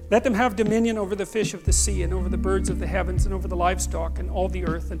 Let them have dominion over the fish of the sea, and over the birds of the heavens, and over the livestock, and all the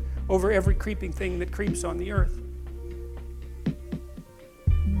earth, and over every creeping thing that creeps on the earth.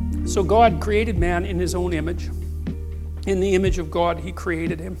 So God created man in his own image. In the image of God, he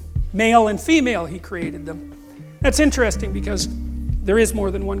created him. Male and female, he created them. That's interesting because there is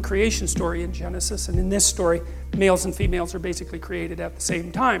more than one creation story in Genesis, and in this story, males and females are basically created at the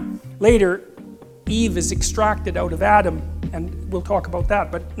same time. Later, Eve is extracted out of Adam, and we'll talk about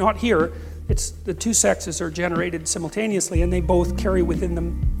that, but not here. It's the two sexes are generated simultaneously, and they both carry within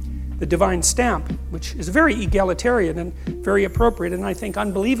them the divine stamp, which is very egalitarian and very appropriate, and I think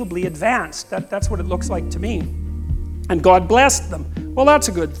unbelievably advanced. That's what it looks like to me. And God blessed them. Well, that's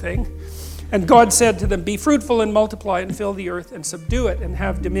a good thing. And God said to them, "Be fruitful and multiply and fill the earth and subdue it, and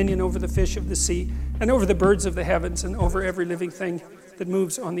have dominion over the fish of the sea and over the birds of the heavens and over every living thing that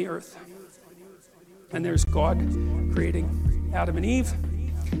moves on the earth." And there's God creating Adam and Eve,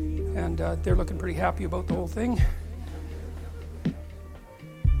 and they're looking pretty happy about the whole thing.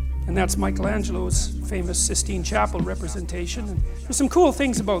 And that's Michelangelo's famous Sistine Chapel representation. And there's some cool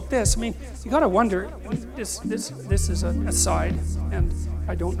things about this. I mean, you got to wonder. This is an aside, and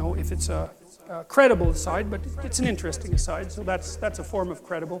I don't know if it's a credible aside, but it's an interesting aside. So that's a form of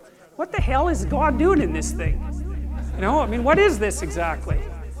credible. What the hell is God doing in this thing? You know, I mean, what is this exactly?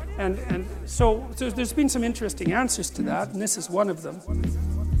 And so there's been some interesting answers to that, and this is one of them.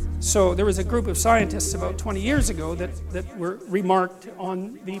 So there was a group of scientists about 20 years ago that were remarked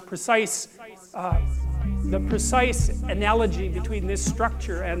on the precise analogy between this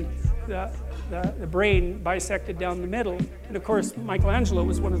structure and the brain bisected down the middle. And of course, Michelangelo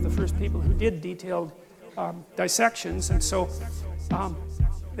was one of the first people who did detailed dissections, and so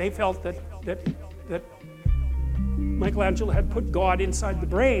they felt that Michelangelo had put God inside the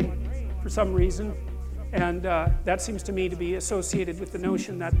brain for some reason. And that seems to me to be associated with the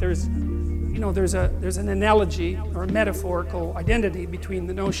notion that there's an analogy or a metaphorical identity between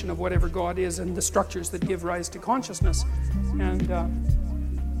the notion of whatever God is and the structures that give rise to consciousness. And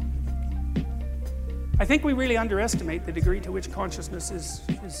I think we really underestimate the degree to which consciousness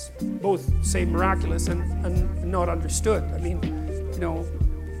is both, say, miraculous and not understood. I mean, you know,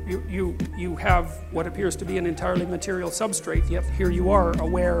 you have what appears to be an entirely material substrate, yet here you are,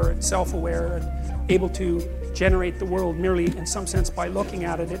 aware and self-aware and able to generate the world merely in some sense by looking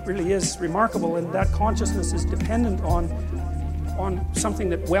at it. It really is remarkable, and that consciousness is dependent on something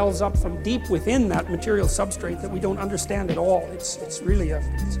that wells up from deep within that material substrate that we don't understand at all. It's really a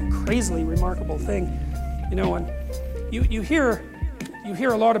crazily remarkable thing, you know. And you hear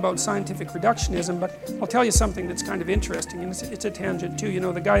a lot about scientific reductionism, but I'll tell you something that's kind of interesting, and it's a tangent too. You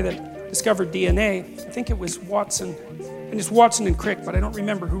know, the guy that discovered DNA, I think it was Watson, and it's Watson and Crick, but I don't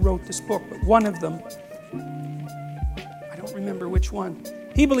remember who wrote this book, but one of them, I don't remember which one,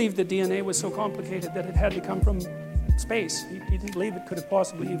 he believed that DNA was so complicated that it had to come from space. He didn't believe it could have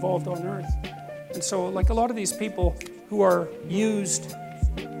possibly evolved on Earth. And so, like a lot of these people who are used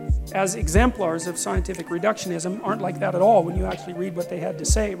as exemplars of scientific reductionism aren't like that at all when you actually read what they had to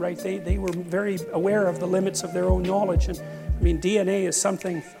say, right? They were very aware of the limits of their own knowledge. And I mean, DNA is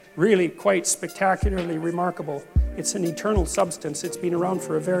something really quite spectacularly remarkable. It's an eternal substance. It's been around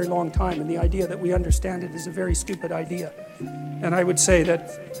for a very long time, and the idea that we understand it is a very stupid idea. And I would say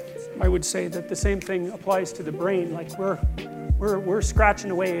that the same thing applies to the brain. Like we're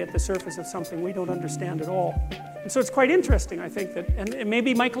scratching away at the surface of something we don't understand at all. And so it's quite interesting, I think, that, and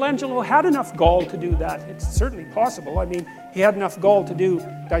maybe Michelangelo had enough gall to do that. It's certainly possible. I mean, he had enough gall to do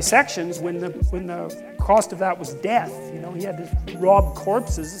dissections when the cost of that was death. You know, he had to rob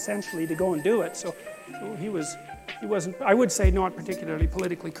corpses essentially to go and do it. So he wasn't, I would say, not particularly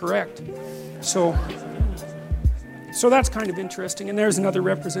politically correct. So that's kind of interesting. And there's another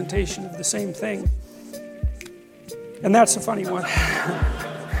representation of the same thing. And that's a funny one.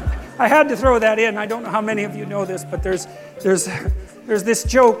 I had to throw that in. I don't know how many of you know this, but there's this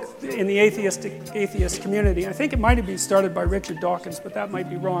joke in the atheist community. I think it might have been started by Richard Dawkins, but that might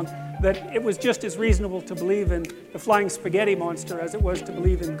be wrong. That it was just as reasonable to believe in the flying spaghetti monster as it was to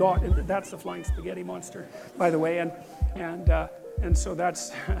believe in God. And that's the flying spaghetti monster, by the way. And so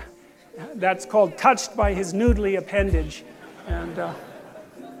that's that's called touched by his noodly appendage. And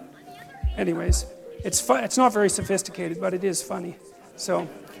anyways, it's not very sophisticated, but it is funny. So.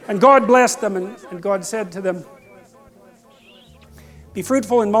 And God blessed them, and God said to them, "Be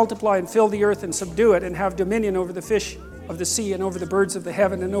fruitful and multiply and fill the earth and subdue it and have dominion over the fish of the sea and over the birds of the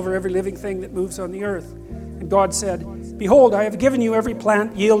heaven and over every living thing that moves on the earth." And God said, "Behold, I have given you every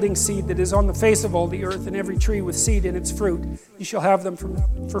plant yielding seed that is on the face of all the earth, and every tree with seed in its fruit. You shall have them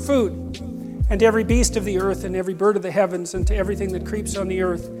for food. And every beast of the earth and every bird of the heavens and to everything that creeps on the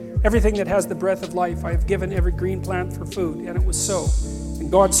earth, everything that has the breath of life, I have given every green plant for food." And it was so. And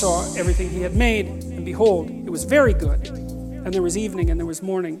God saw everything he had made, and behold, it was very good. And there was evening and there was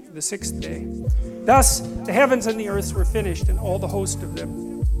morning, the sixth day. Thus the heavens and the earth were finished, and all the host of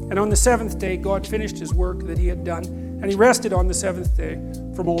them. And on the seventh day God finished his work that he had done, and he rested on the seventh day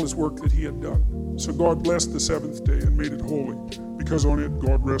from all his work that he had done. So God blessed the seventh day and made it holy, because on it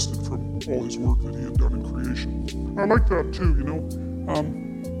God rested from all his work that he had done in creation. I like that too, you know.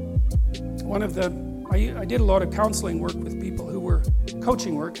 I did a lot of counseling work with people who were,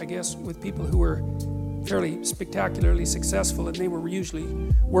 coaching work, I guess, with people who were fairly spectacularly successful, and they were usually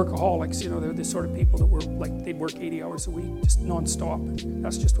workaholics. You know, they're the sort of people that were like, they'd work 80 hours a week, just non-stop.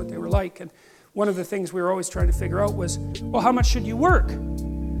 That's just what they were like. And one of the things we were always trying to figure out was, well, how much should you work?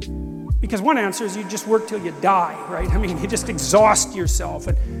 Because one answer is you just work till you die, right? I mean, you just exhaust yourself.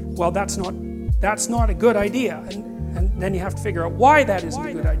 And, well, that's not a good idea. And then you have to figure out why that isn't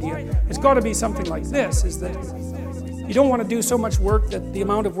a good idea. It's got to be something like this, is that you don't want to do so much work that the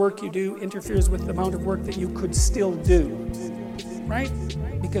amount of work you do interferes with the amount of work that you could still do, right?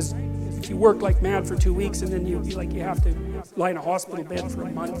 Because if you work like mad for 2 weeks and then you have to lie in a hospital bed for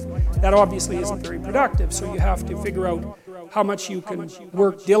a month, that obviously isn't very productive. So you have to figure out how much you can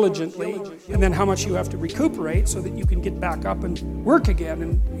work diligently, and then how much you have to recuperate so that you can get back up and work again.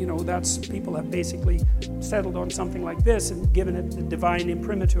 And you know, people have basically settled on something like this and given it the divine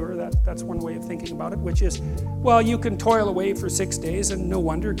imprimatur. That's one way of thinking about it, which is, well, you can toil away for 6 days, and no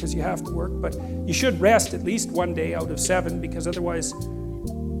wonder, because you have to work, but you should rest at least 1 day out of 7, because otherwise,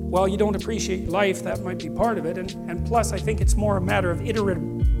 well, you don't appreciate life. That might be part of it. And plus, I think it's more a matter of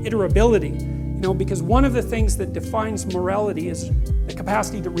iterability. You know, because one of the things that defines morality is the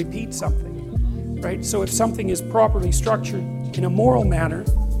capacity to repeat something, right? So if something is properly structured in a moral manner,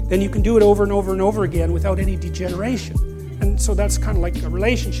 then you can do it over and over and over again without any degeneration. And so that's kind of like a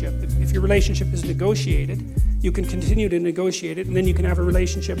relationship. If your relationship is negotiated, you can continue to negotiate it, and then you can have a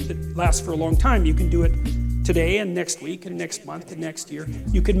relationship that lasts for a long time. You can do it today and next week and next month and next year.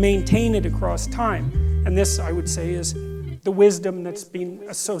 You can maintain it across time. And this, I would say, is the wisdom that's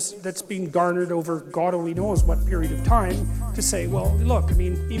been garnered over God only knows what period of time, to say, well, look, I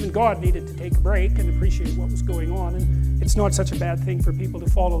mean, even God needed to take a break and appreciate what was going on, and it's not such a bad thing for people to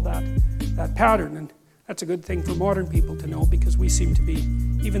follow that pattern. And that's a good thing for modern people to know, because we seem to be,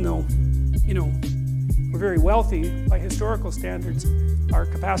 even though, you know, we're very wealthy by historical standards, our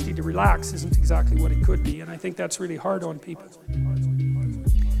capacity to relax isn't exactly what it could be, and I think that's really hard on people.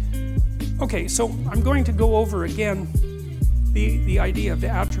 Okay, so I'm going to go over again the idea of the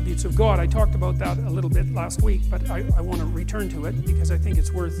attributes of God. I talked about that a little bit last week, but I want to return to it because I think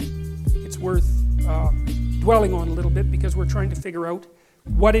it's worth dwelling on a little bit, because we're trying to figure out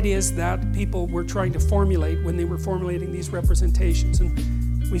what it is that people were trying to formulate when they were formulating these representations. And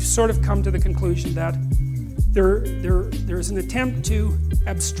we've sort of come to the conclusion that there's an attempt to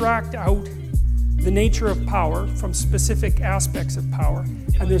abstract out the nature of power from specific aspects of power,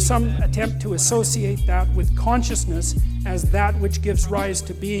 and there's some attempt to associate that with consciousness as that which gives rise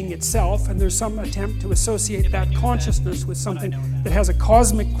to being itself, and there's some attempt to associate that consciousness with something that has a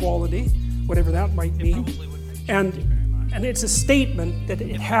cosmic quality, whatever that might mean. And it's a statement that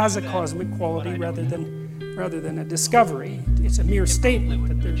it has a cosmic quality rather than a discovery. It's a mere statement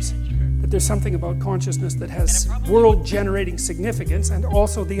that there's something about consciousness that has world-generating significance, and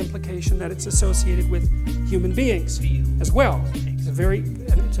also the implication that it's associated with human beings as well. It's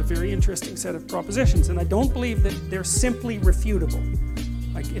a very interesting set of propositions, and I don't believe that they're simply refutable.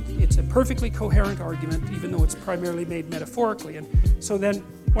 Like it's a perfectly coherent argument, even though it's primarily made metaphorically. And so then,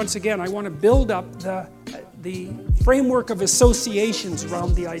 once again, I want to build up the framework of associations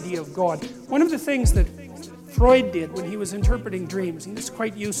around the idea of God. One of the things that Freud did when he was interpreting dreams, and it's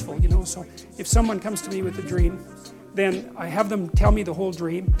quite useful, so if someone comes to me with a dream, then I have them tell me the whole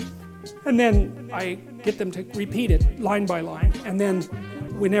dream, and then I get them to repeat it line by line, and then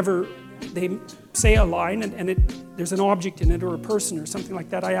whenever they say a line and there's an object in it or a person or something like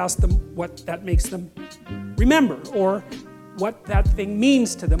that, I ask them what that makes them remember, or what that thing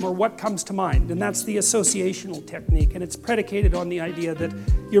means to them, or what comes to mind. And that's the associational technique, and it's predicated on the idea that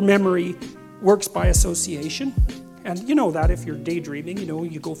your memory works by association. And you know that if you're daydreaming,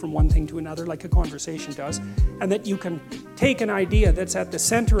 you go from one thing to another like a conversation does, and that you can take an idea that's at the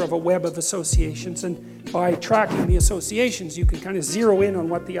center of a web of associations, and by tracking the associations you can kind of zero in on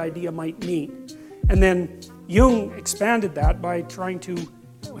what the idea might mean. And then Jung expanded that by trying to,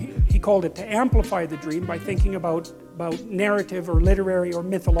 he called it to amplify the dream by thinking about narrative or literary or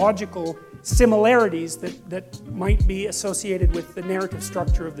mythological similarities that might be associated with the narrative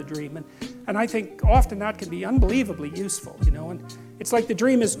structure of the dream. And I think often that can be unbelievably useful, and it's like the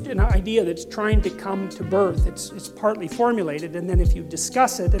dream is an idea that's trying to come to birth. It's partly formulated, and then if you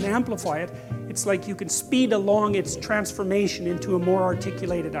discuss it and amplify it, it's like you can speed along its transformation into a more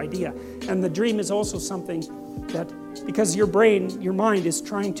articulated idea. And the dream is also something that, because your brain, your mind is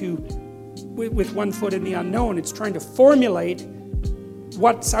trying to, with one foot in the unknown, it's trying to formulate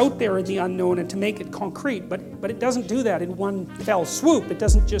what's out there in the unknown and to make it concrete, but it doesn't do that in one fell swoop. It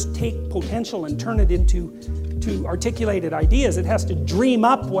doesn't just take potential and turn it into articulated ideas. It has to dream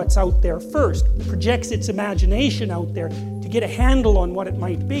up what's out there first. It projects its imagination out there to get a handle on what it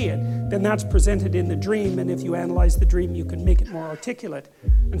might be, and then that's presented in the dream, and if you analyze the dream you can make it more articulate.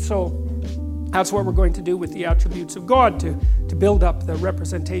 And so that's what we're going to do with the attributes of God, to build up the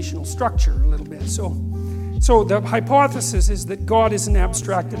representational structure a little bit. So the hypothesis is that God is an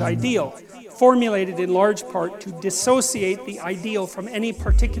abstracted ideal, formulated in large part to dissociate the ideal from any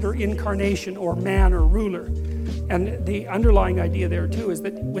particular incarnation or man or ruler. And the underlying idea there too is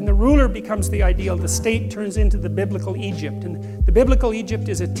that when the ruler becomes the ideal, the state turns into the biblical Egypt. And the biblical Egypt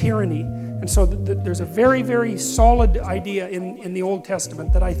is a tyranny. And so there's a very, very solid idea in the Old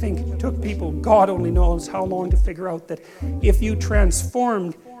Testament that I think took people, God only knows how long, to figure out that if you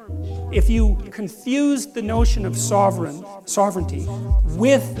confused the notion of sovereignty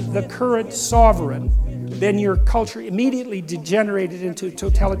with the current sovereign, then your culture immediately degenerated into a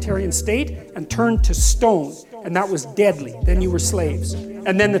totalitarian state and turned to stone. And that was deadly. Then you were slaves.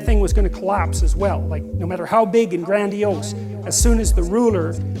 And then the thing was going to collapse as well. Like, no matter how big and grandiose, as soon as the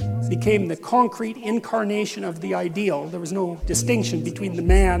ruler became the concrete incarnation of the ideal, there was no distinction between the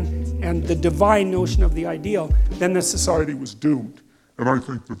man and the divine notion of the ideal, then the society was doomed. And I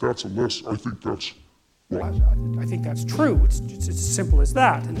think that's a list. I think that's... I think that's true. It's as simple as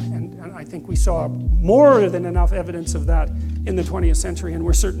that. And I think we saw more than enough evidence of that in the 20th century, and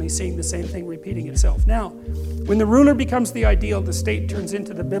we're certainly seeing the same thing repeating itself now. When the ruler becomes the ideal, the state turns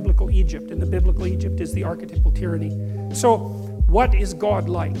into the biblical Egypt, and the biblical Egypt is the archetypal tyranny. So, what is God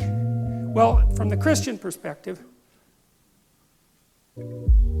like? Well, from the Christian perspective,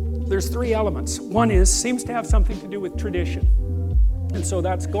 there's three elements. One seems to have something to do with tradition. And so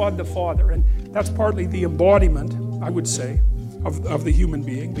that's God the Father, and that's partly the embodiment, I would say, of the human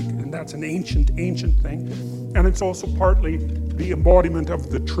being, and that's an ancient thing. And it's also partly the embodiment of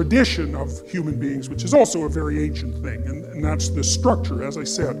the tradition of human beings, which is also a very ancient thing. And that's the structure, as I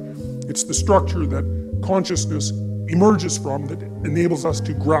said. It's the structure that consciousness emerges from, that enables us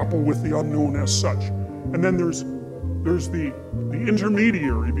to grapple with the unknown as such. And then there's the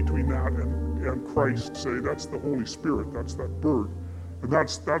intermediary between that and Christ, say, that's the Holy Spirit, that's that bird. And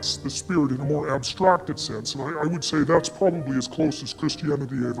that's the spirit in a more abstracted sense. And I would say that's probably as close as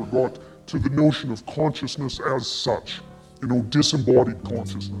Christianity ever got to the notion of consciousness as such. Disembodied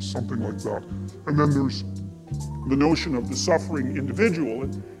consciousness, something like that. And then there's the notion of the suffering individual.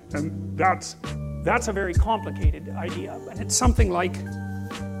 And that's a very complicated idea. And it's something like,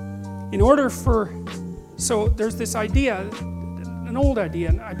 so there's this idea, an old idea,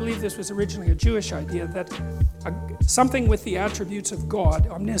 and I believe this was originally a Jewish idea, that something with the attributes of God,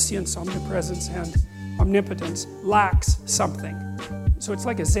 omniscience, omnipresence, and omnipotence, lacks something. So it's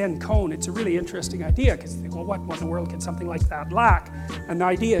like a Zen cone. It's a really interesting idea because you think, well, what in the world can something like that lack? And the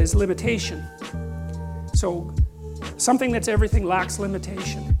idea is limitation. So something that's everything lacks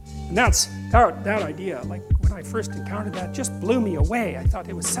limitation. And that idea, like when I first encountered that, just blew me away. I thought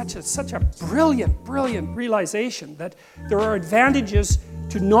it was such a brilliant realization that there are advantages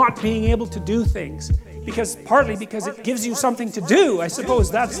to not being able to do things. Partly because it gives you something to do. I suppose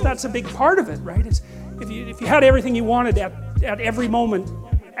that's a big part of it, right? Is if you had everything you wanted at every moment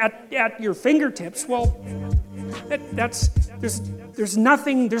at your fingertips, well, there's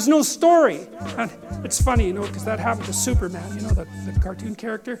nothing, there's no story. And it's funny, because that happened to Superman, the cartoon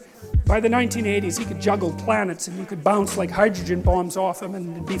character. By the 1980s, he could juggle planets and you could bounce like hydrogen bombs off him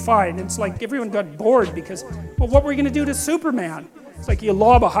and it'd be fine. And it's like everyone got bored because, well, what were we going to do to Superman? It's like you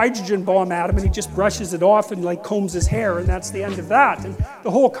lob a hydrogen bomb at him and he just brushes it off and like combs his hair, and that's the end of that. And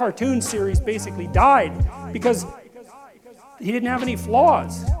the whole cartoon series basically died because he didn't have any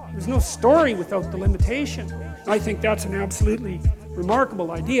flaws. There's no story without the limitation. I think that's an absolutely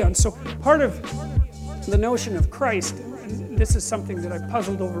remarkable idea. And so part of the notion of Christ, and this is something that I've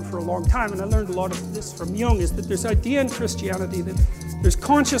puzzled over for a long time, and I learned a lot of this from Jung, is that there's an idea in Christianity that there's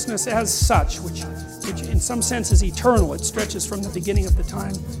consciousness as such, which in some sense is eternal. It stretches from the beginning of the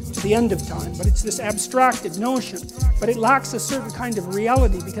time to the end of time, but it's this abstracted notion. But it lacks a certain kind of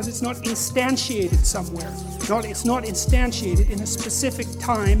reality because it's not instantiated somewhere. It's not instantiated in a specific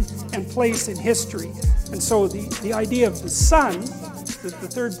time and place in history. And so the idea of the Son, the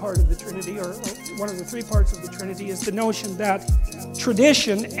third part of the Trinity, or one of the three parts of the Trinity, is the notion that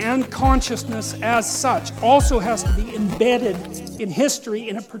tradition and consciousness as such also has to be embedded in history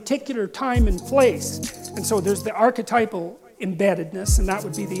in a particular time and place. And so there's the archetypal embeddedness, and that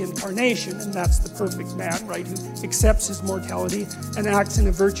would be the incarnation, and that's the perfect man, right, who accepts his mortality and acts in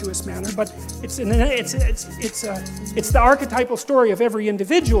a virtuous manner. But it's the archetypal story of every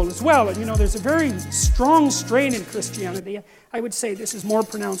individual as well. And there's a very strong strain in Christianity. I would say this is more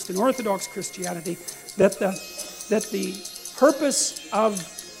pronounced in Orthodox Christianity, that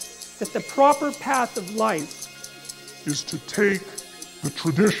the proper path of life is to take the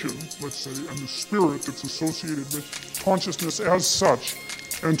tradition, let's say, and the spirit that's associated with consciousness as such,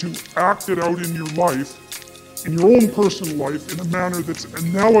 and to act it out in your life, in your own personal life, in a manner that's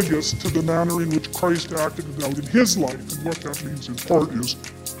analogous to the manner in which Christ acted it out in his life. And what that means in part is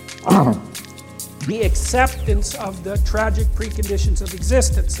the acceptance of the tragic preconditions of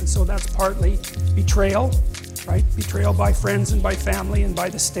existence. And so that's partly betrayal, right? Betrayal by friends and by family and by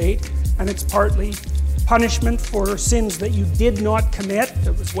the state. And it's partly punishment for sins that you did not commit,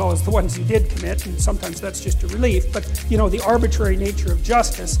 as well as the ones you did commit, and sometimes that's just a relief, but the arbitrary nature of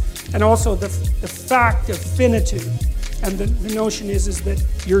justice, and also the fact of finitude. And the notion is that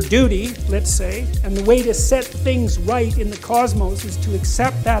your duty, let's say, and the way to set things right in the cosmos is to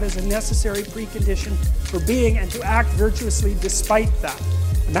accept that as a necessary precondition for being and to act virtuously despite that.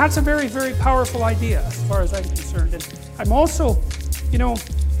 And that's a very, very powerful idea as far as I'm concerned. And I'm also,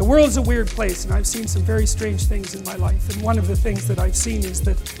 the world's a weird place, and I've seen some very strange things in my life. And one of the things that I've seen is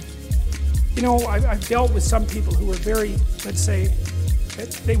that, I've dealt with some people who were very, let's say,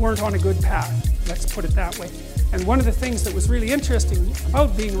 they weren't on a good path. Let's put it that way. And one of the things that was really interesting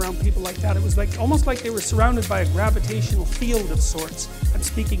about being around people like that, it was almost like they were surrounded by a gravitational field of sorts. I'm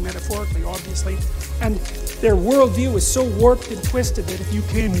speaking metaphorically, obviously. And their worldview was so warped and twisted that if you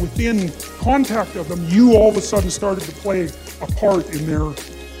came within contact of them, you all of a sudden started to play a part in their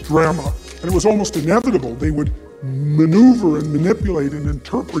drama. And it was almost inevitable. They would maneuver and manipulate and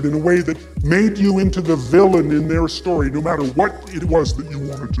interpret in a way that made you into the villain in their story, no matter what it was that you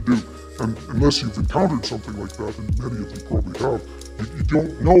wanted to do. And unless you've encountered something like that, and many of you probably have, you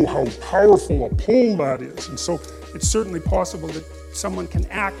don't know how powerful a pull that is. And so it's certainly possible that someone can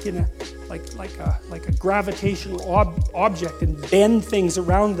act in like a gravitational object and bend things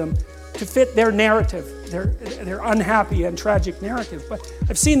around them to fit their narrative, their unhappy and tragic narrative. But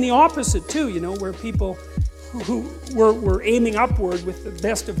I've seen the opposite too, where people who were aiming upward with the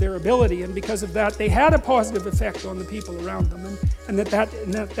best of their ability, and because of that, they had a positive effect on the people around them, and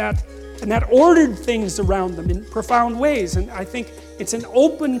that ordered things around them in profound ways. And I think it's an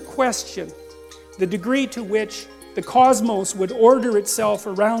open question, the degree to which the cosmos would order itself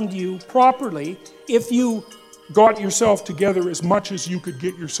around you properly if you got yourself together as much as you could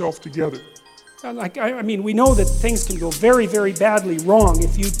get yourself together. We know that things can go very, very badly wrong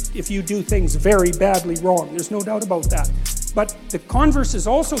if you do things very badly wrong. There's no doubt about that. But the converse is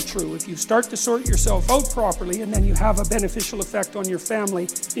also true. If you start to sort yourself out properly and then you have a beneficial effect on your family,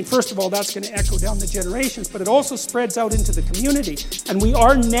 first of all, that's going to echo down the generations, but it also spreads out into the community. And we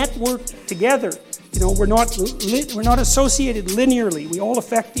are networked together. we're not associated linearly. We all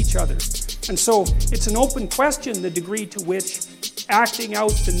affect each other. And so it's an open question, the degree to which acting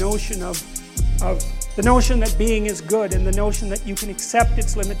out the notion of the notion that being is good and the notion that you can accept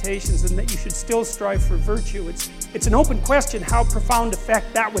its limitations and that you should still strive for virtue. It's an open question how profound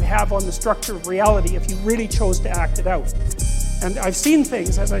effect that would have on the structure of reality if you really chose to act it out. And I've seen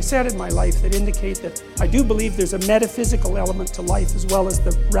things, as I said, in my life that indicate that I do believe there's a metaphysical element to life as well as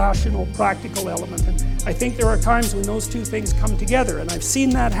the rational, practical element. And I think there are times when those two things come together, and I've seen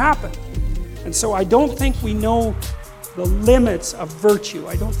that happen. And so I don't think we know the limits of virtue.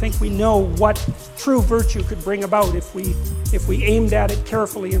 I don't think we know what true virtue could bring about if we aimed at it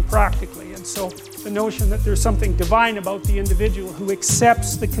carefully and practically. And so the notion that there's something divine about the individual who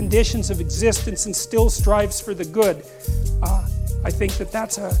accepts the conditions of existence and still strives for the good, I think that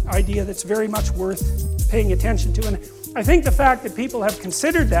that's an idea that's very much worth paying attention to. And I think the fact that people have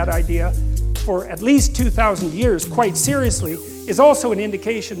considered that idea for at least 2,000 years quite seriously is also an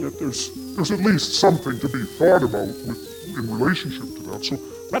indication that there's at least something to be thought about in relationship to that. So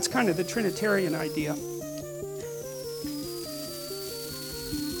that's kind of the Trinitarian idea.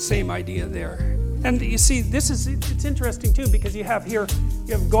 Same idea there. And you see, it's interesting too, because you have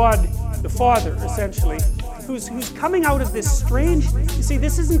God the Father, essentially, who's coming out of this strange, you see,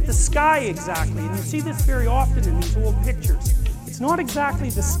 this isn't the sky exactly, and you see this very often in these old pictures. It's not exactly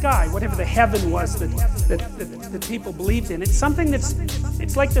the sky, whatever the heaven was that people believed in. It's something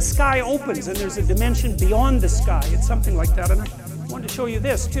it's like the sky opens and there's a dimension beyond the sky. It's something like that. And I wanted to show you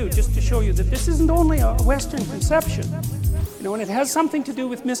this too, just to show you that this isn't only a Western conception. And it has something to do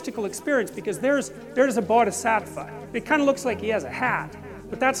with mystical experience, because there's a bodhisattva. It kind of looks like he has a hat,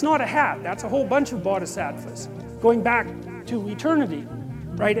 but that's not a hat. That's a whole bunch of bodhisattvas going back to eternity,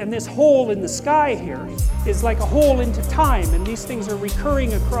 right? And this hole in the sky here is like a hole into time, and these things are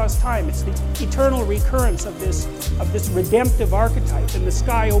recurring across time. It's the eternal recurrence of this redemptive archetype, and the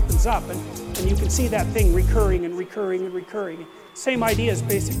sky opens up, and you can see that thing recurring and recurring and recurring. Same idea is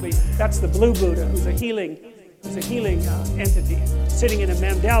basically, that's the Blue Buddha, who's a healing entity, sitting in a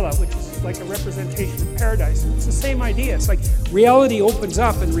mandala, which is like a representation of paradise. And it's the same idea. It's like reality opens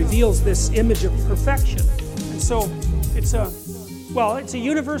up and reveals this image of perfection. And so it's a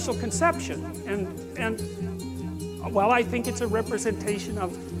universal conception. And I think it's a representation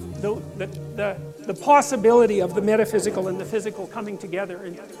of the possibility of the metaphysical and the physical coming together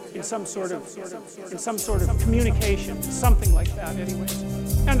in some sort of communication, something like that anyways.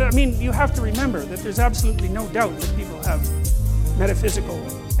 And I mean, you have to remember that there's absolutely no doubt that people have metaphysical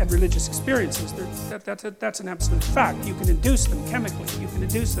and religious experiences. That's an absolute fact. You can induce them chemically, you can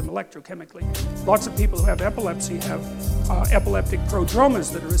induce them electrochemically. Lots of people who have epilepsy have epileptic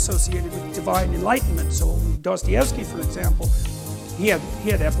prodromas that are associated with divine enlightenment. So Dostoevsky, for example, he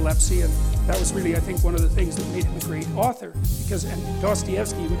had epilepsy, and that was really, I think, one of the things that made him a great author, because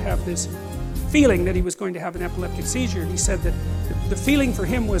Dostoevsky would have this feeling that he was going to have an epileptic seizure, and he said that the feeling for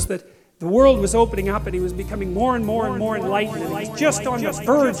him was that the world was opening up and he was becoming more and more and more enlightened, and he was just on the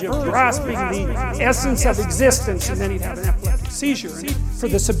verge of grasping the essence of existence, and then he'd have an epileptic seizure. And for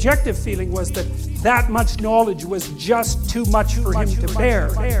the subjective feeling was that much knowledge was just too much for him to bear.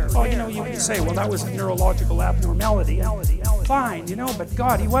 Oh, you can say, well, that was a neurological abnormality. Fine, but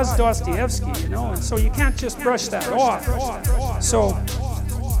God, he was Dostoevsky, and so you can't just brush that off. So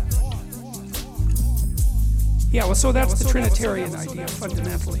that's the Trinitarian idea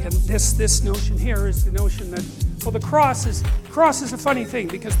fundamentally, and this notion here is the notion that, well, the cross is a funny thing,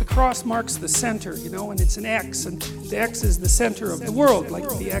 because the cross marks the center, and it's an X, and the X is the center of the world, like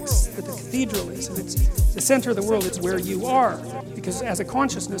the X that the cathedral is, and it's the center of the world. It's where you are, because as a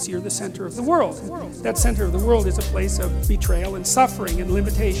consciousness, you're the center of the world. That center of the world is a place of betrayal and suffering and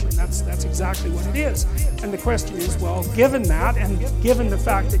limitation. That's exactly what it is. And the question is, well, given that, and given the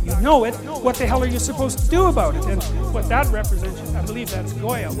fact that you know it, what the hell are you supposed to do about it? And what that represents, I believe that's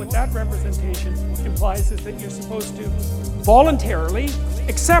Goya, what that representation implies is that you're supposed to voluntarily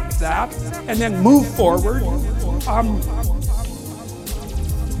accept that and then move forward.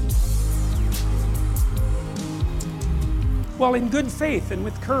 In good faith and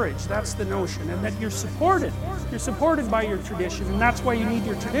with courage. That's the notion. And that you're supported. You're supported by your tradition, and that's why you need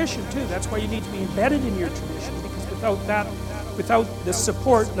your tradition too. That's why you need to be embedded in your tradition, because without the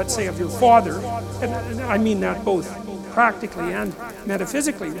support, let's say, of your father, and I mean that both practically and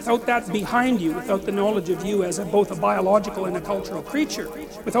metaphysically, without that behind you, without the knowledge of you as both a biological and a cultural creature,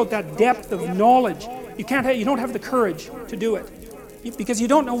 without that depth of knowledge, you don't have the courage to do it, because you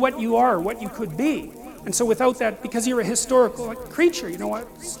don't know what you are, what you could be. And so without that, because you're a historical creature,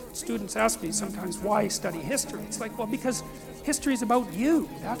 students ask me sometimes, why study history? It's like, well, because History's about you.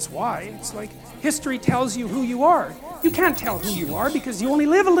 That's why. It's like history tells you who you are. You can't tell who you are because you only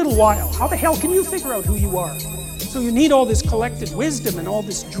live a little while. How the hell can you figure out who you are? So you need all this collected wisdom and all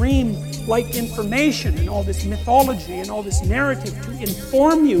this dream-like information and all this mythology and all this narrative to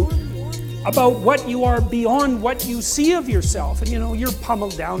inform you about what you are beyond what you see of yourself. And you're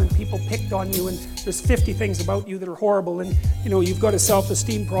pummeled down and people picked on you and there's 50 things about you that are horrible and you've got a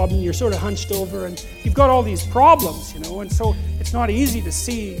self-esteem problem, you're sort of hunched over and you've got all these problems, and so it's not easy to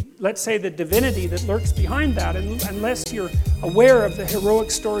see, let's say, the divinity that lurks behind that unless you're aware of the heroic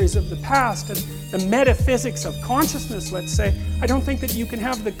stories of the past and the metaphysics of consciousness, let's say. I don't think that you can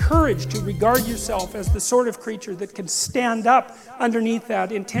have the courage to regard yourself as the sort of creature that can stand up underneath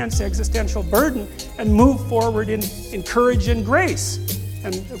that intense existential burden and move forward in courage and grace.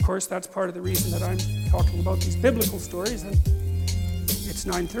 And of course, that's part of the reason that I'm talking about these biblical stories. And it's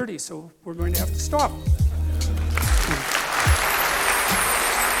 9:30, so we're going to have to stop.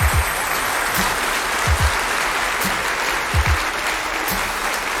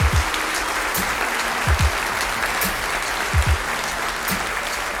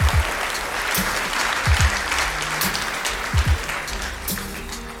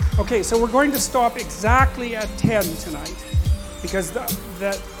 Okay, so we're going to stop exactly at 10 tonight, because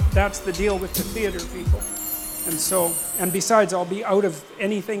that's the deal with the theater people. And besides, I'll be out of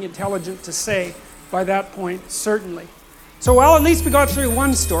anything intelligent to say by that point, certainly. So, well, at least we got through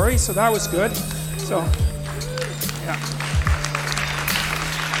one story, so that was good. So, yeah.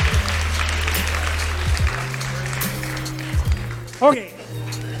 Okay.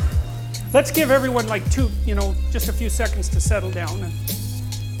 Let's give everyone like just a few seconds to settle down. And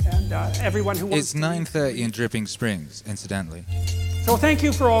everyone who wants. It's 9:30 in Dripping Springs, incidentally. So thank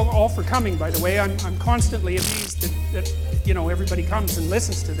you for all for coming. By the way, I'm constantly amazed that everybody comes and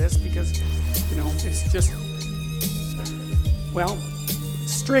listens to this because it's just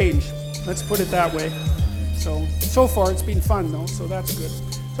strange. Let's put it that way. So far it's been fun though, so that's good.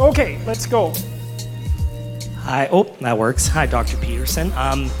 So okay, let's go. Hi. Oh, that works. Hi, Dr. Peterson.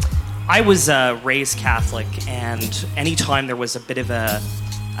 I was raised Catholic, and anytime there was a bit of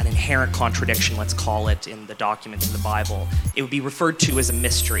an inherent contradiction, let's call it, in the documents of the Bible, it would be referred to as a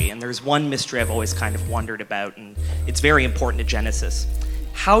mystery. And there's one mystery I've always kind of wondered about, and it's very important to Genesis.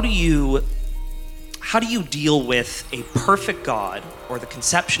 How do you deal with a perfect God, or the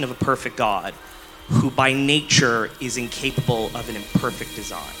conception of a perfect God, who by nature is incapable of an imperfect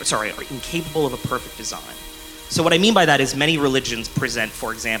design? Or incapable of a perfect design. So what I mean by that is many religions present,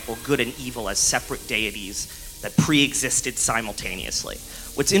 for example, good and evil as separate deities that pre-existed simultaneously.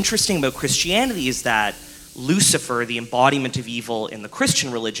 What's interesting about Christianity is that Lucifer, the embodiment of evil in the Christian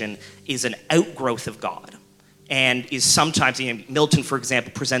religion, is an outgrowth of God, and is sometimes, Milton, for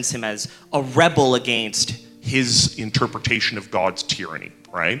example, presents him as a rebel against his interpretation of God's tyranny,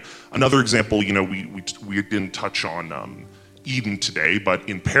 right? Another example, we didn't touch on Eden today, but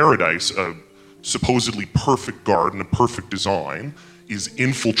in paradise, a supposedly perfect garden, a perfect design, is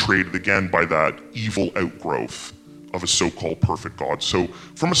infiltrated again by that evil outgrowth of a so-called perfect God. So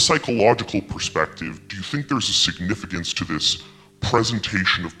from a psychological perspective, do you think there's a significance to this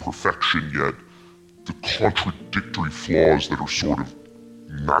presentation of perfection, yet the contradictory flaws that are sort of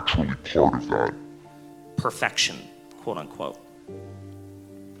naturally part of that? Perfection, quote unquote.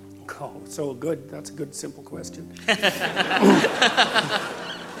 Oh, so good. That's a good, simple question.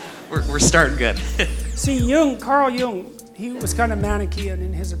 We're starting good. See, Carl Jung, he was kind of Manichaean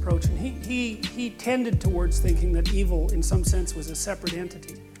in his approach, and he tended towards thinking that evil, in some sense, was a separate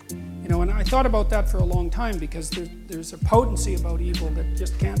entity. And I thought about that for a long time because there's a potency about evil that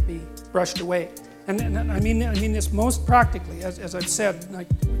just can't be brushed away. And I mean this most practically, as I've said,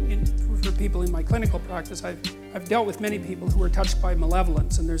 for people in my clinical practice, I've dealt with many people who are touched by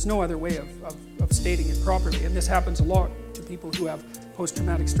malevolence, and there's no other way of stating it properly. And this happens a lot to people who have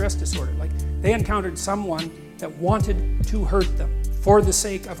post-traumatic stress disorder. Like, they encountered someone that wanted to hurt them for the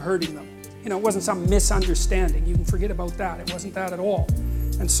sake of hurting them. It wasn't some misunderstanding. You can forget about that. It wasn't that at all.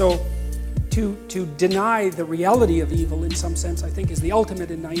 And so to deny the reality of evil in some sense, I think, is the ultimate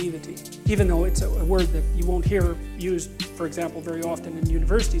in naivety, even though it's a word that you won't hear used, for example, very often in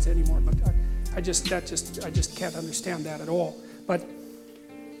universities anymore. But I just can't understand that at all. But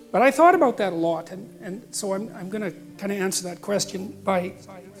I thought about that a lot, and so I'm going to kind of answer that question by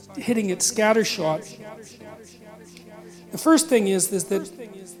hitting it scattershot. The first thing is that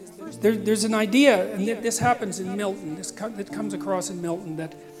there's an idea, and this happens in Milton, that comes across in Milton,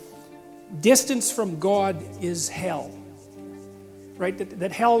 that distance from God is hell, right?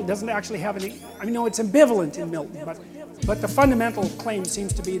 That hell doesn't actually have any, it's ambivalent in Milton, but the fundamental claim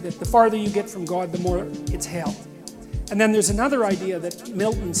seems to be that the farther you get from God, the more it's hell. And then there's another idea that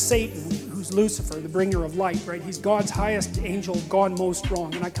Milton's Satan, who's Lucifer, the bringer of light, right? He's God's highest angel, gone most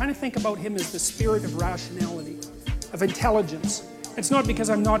wrong. And I kind of think about him as the spirit of rationality, of intelligence. It's not because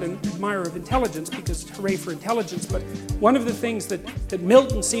I'm not an admirer of intelligence, because hooray for intelligence, but one of the things that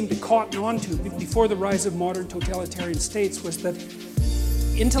Milton seemed to cotton on to before the rise of modern totalitarian states was that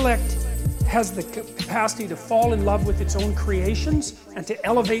intellect has the capacity to fall in love with its own creations and to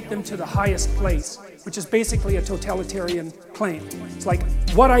elevate them to the highest place, which is basically a totalitarian claim. It's like,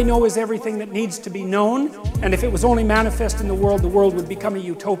 what I know is everything that needs to be known, and if it was only manifest in the world would become a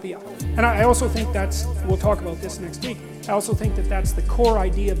utopia. And I also think we'll talk about this next week, I also think that that's the core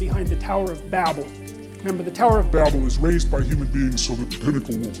idea behind the Tower of Babel. Remember, the Tower of Babel Babel is raised by human beings so that the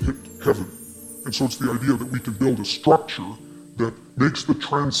pinnacle will hit heaven. And so it's the idea that we can build a structure that makes the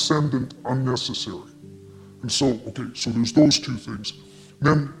transcendent unnecessary. And so there's those two things.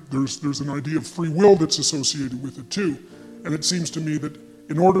 Then there's an idea of free will that's associated with it too. And it seems to me that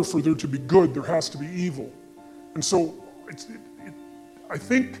in order for there to be good, there has to be evil. And so I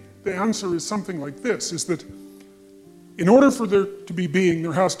think the answer is something like this, is that in order for there to be being,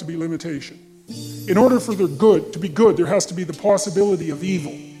 there has to be limitation. In order for there to be good, there has to be the possibility of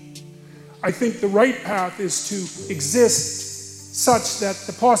evil. I think the right path is to exist such that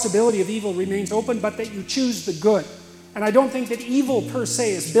the possibility of evil remains open, but that you choose the good. And I don't think that evil per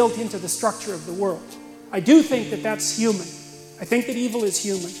se is built into the structure of the world. I do think that that's human. I think that evil is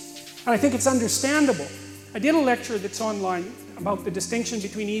human. And I think it's understandable. I did a lecture that's online about the distinction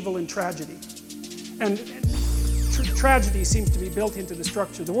between evil and tragedy. And tragedy seems to be built into the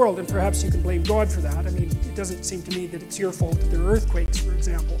structure of the world, and perhaps you can blame God for that. I mean, it doesn't seem to me that it's your fault that there are earthquakes, for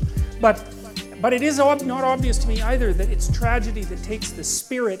example. But it is not obvious to me either that it's tragedy that takes the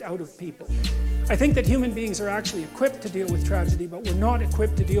spirit out of people. I think that human beings are actually equipped to deal with tragedy, but we're not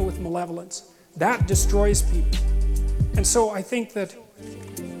equipped to deal with malevolence. That destroys people. And so I think that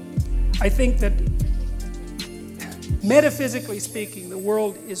metaphysically speaking, the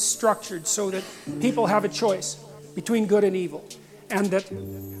world is structured so that people have a choice between good and evil.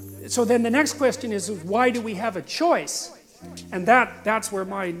 So then the next question is, why do we have a choice? And that's where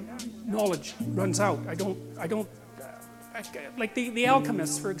my knowledge runs out. Like the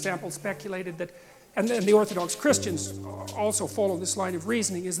alchemists, for example, speculated that, and the Orthodox Christians also follow this line of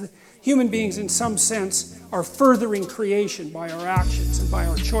reasoning, is that human beings in some sense are furthering creation by our actions and by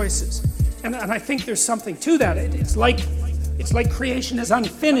our choices. And I think there's something to that. It's like creation is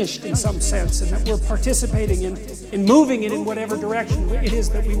unfinished in some sense, and that we're participating in moving it in whatever direction it is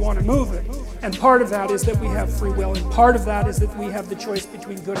that we want to move it. And part of that is that we have free will, and part of that is that we have the choice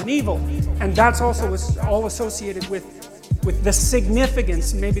between good and evil. And that's also all associated with the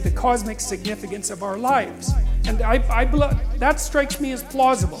significance, maybe the cosmic significance of our lives. And that strikes me as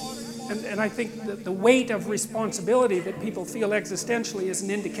plausible. And I think that the weight of responsibility that people feel existentially is an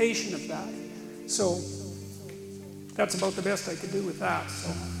indication of that. So that's about the best I could do with that.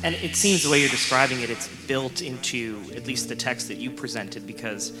 So. And it seems the way you're describing it, it's built into at least the text that you presented,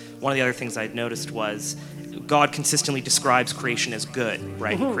 because one of the other things I'd noticed was God consistently describes creation as good,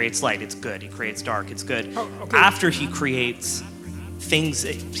 right? Mm-hmm. He creates light, it's good. He creates dark, it's good. Oh, okay. After he creates things,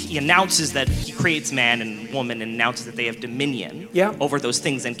 he announces that he creates man and woman and announces that they have dominion over those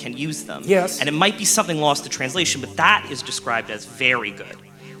things and can use them. Yes. And it might be something lost to translation, but that is described as very good.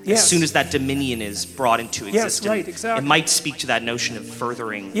 Yes. As soon as that dominion is brought into existence, right, exactly. It might speak to that notion of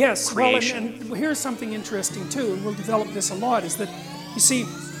furthering Well, creation. and here's something interesting too, and we'll develop this a lot, is that, you see,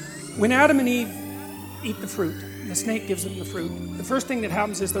 when Adam and Eve eat the fruit, the snake gives them the fruit, the first thing that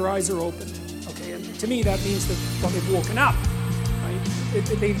happens is their eyes are opened. Okay, and to me that means that, well, they've woken up, right?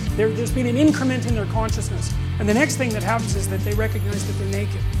 There's been an increment in their consciousness. And the next thing that happens is that they recognize that they're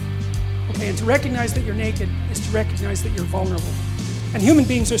naked. Okay, and to recognize that you're naked is to recognize that you're vulnerable. And human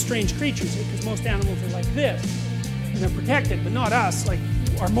beings are strange creatures, because most animals are like this, and they're protected, but not us. Like,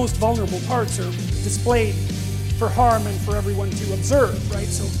 our most vulnerable parts are displayed for harm and for everyone to observe, right?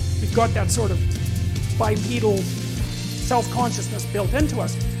 So we've got that sort of bipedal self-consciousness built into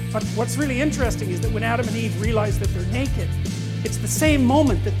us. But what's really interesting is that when Adam and Eve realize that they're naked, it's the same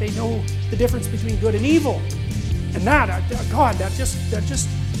moment that they know the difference between good and evil. And I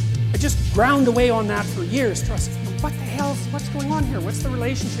just ground away on that for years. What the hell? What's going on here? What's the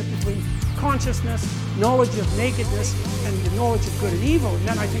relationship between consciousness, knowledge of nakedness, and the knowledge of good and evil? And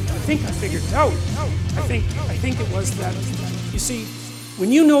then I think I figured it out. I think it was that, you see,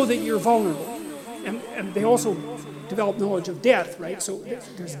 when you know that you're vulnerable, and they also develop knowledge of death, right? So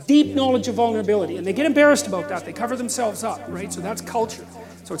there's deep knowledge of vulnerability, and they get embarrassed about that. They cover themselves up, right? So that's culture.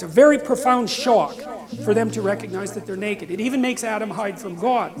 So it's a very profound shock for them to recognize that they're naked. It even makes Adam hide from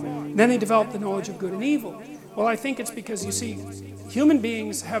God. And then they develop the knowledge of good and evil. Well, I think it's because, you see, human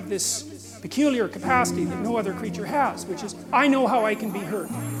beings have this peculiar capacity that no other creature has, which is, I know how I can be hurt.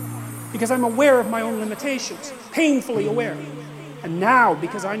 Because I'm aware of my own limitations, painfully aware. And now,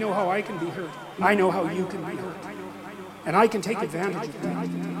 because I know how I can be hurt, I know how you can be hurt. And I can take advantage of that.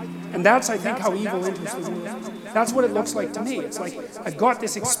 And that's, I think, how evil enters the world. That's what it looks like to me. It's like I've got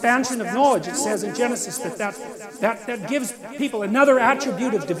this expansion of knowledge. It says in Genesis that gives people another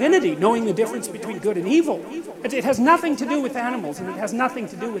attribute of divinity, knowing the difference between good and evil. It has nothing to do with animals, and it has nothing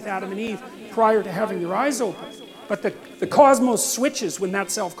to do with Adam and Eve prior to having their eyes open. But the cosmos switches when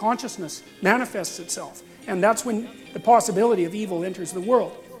that self-consciousness manifests itself. And that's when the possibility of evil enters the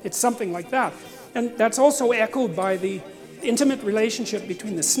world. It's something like that. And that's also echoed by the intimate relationship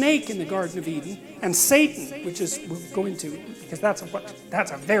between the snake in the Garden of Eden and Satan, which is, we'll go into, because that's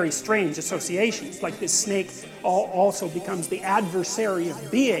a very strange association. It's like this snake also becomes the adversary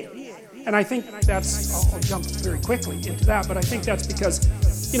of being. And I think that's, I'll jump very quickly into that, but I think that's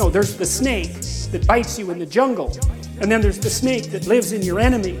because, you know, there's the snake that bites you in the jungle, and then there's the snake that lives in your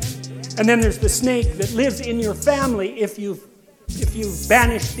enemy, and then there's the snake that lives in your family if you've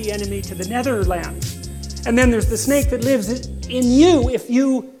banished the enemy to the Netherlands. And then there's the snake that lives in you if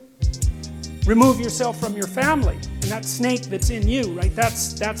you remove yourself from your family. And that snake that's in you, right,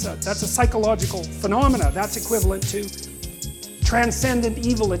 that's a psychological phenomena. That's equivalent to transcendent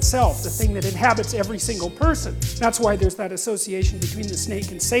evil itself, the thing that inhabits every single person. That's why there's that association between the snake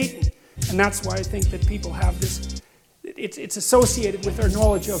and Satan. And that's why I think that people have this, it's associated with their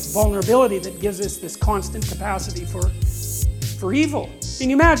knowledge of vulnerability that gives us this constant capacity for evil. Can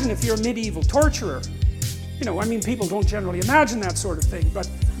you imagine if you're a medieval torturer? You know, I mean, people don't generally imagine that sort of thing,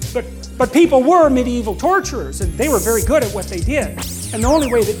 but people were medieval torturers, and they were very good at what they did. And the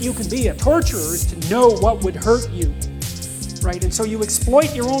only way that you can be a torturer is to know what would hurt you, right? And so you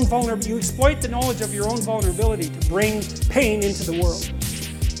exploit your own vulnerability, you exploit the knowledge of your own vulnerability to bring pain into the world.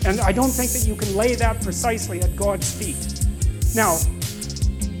 And I don't think that you can lay that precisely at God's feet. Now,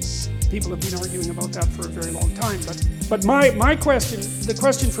 people have been arguing about that for a very long time, but my question, the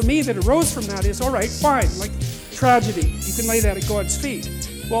question for me that arose from that is, all right, fine, like tragedy, you can lay that at God's feet.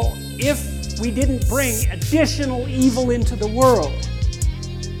 Well, if we didn't bring additional evil into the world,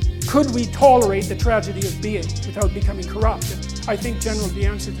 could we tolerate the tragedy of being without becoming corrupt? And I think generally the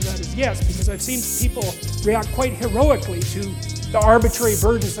answer to that is yes, because I've seen people react quite heroically to the arbitrary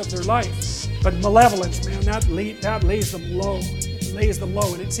burdens of their life. But malevolence, man, that lays them low. Lays them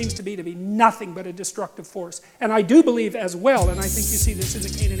low, and it seems to be nothing but a destructive force. And I do believe as well, and I think you see this in the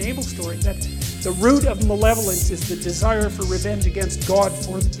Cain and Abel story, that the root of malevolence is the desire for revenge against God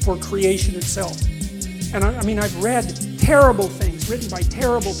for creation itself. And I mean, I've read terrible things written by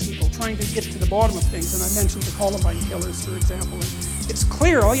terrible people trying to get to the bottom of things, and I mentioned the Columbine killers, for example. And it's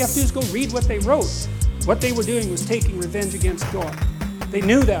clear, all you have to do is go read what they wrote. What they were doing was taking revenge against God. They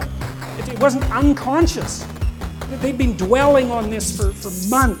knew that. It wasn't unconscious. They'd been dwelling on this for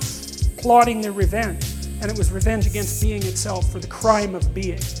months, plotting their revenge. And it was revenge against being itself for the crime of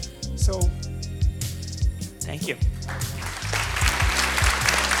being. So, thank you.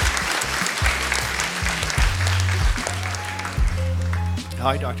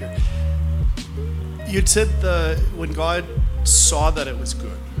 Hi, Doctor. You'd said when God saw that it was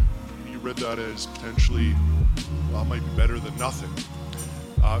good, you read that as potentially, well, it might be better than nothing.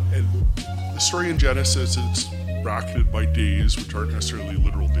 And the story in Genesis, it's bracketed by days, which aren't necessarily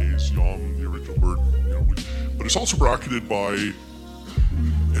literal days, yom, the original word, but it's also bracketed by,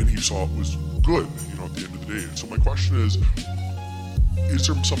 and he saw it was good, at the end of the day. And so my question is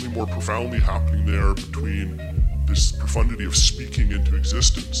there something more profoundly happening there between this profundity of speaking into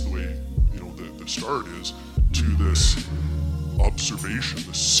existence, the way, the start is, to this observation,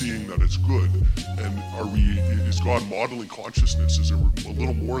 the seeing that it's good? And is God modeling consciousness? Is there a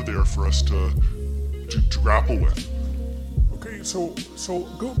little more there for us to grapple with? Okay, so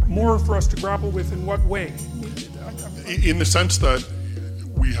more for us to grapple with in what way? In the sense that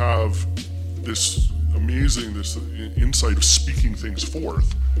we have this insight of speaking things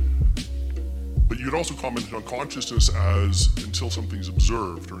forth, but you'd also commented on consciousness as until something's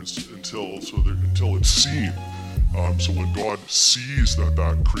observed, or until it's seen. So when God sees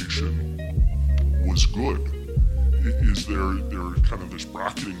that creation was good, is there kind of this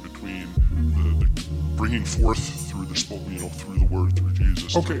bracketing between the bringing forth through the spoken, through the word, through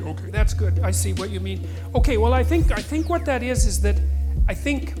Jesus? Okay, that's good. I see what you mean. Okay, well, I think what that is that I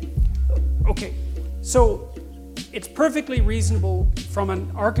think. Okay, so it's perfectly reasonable from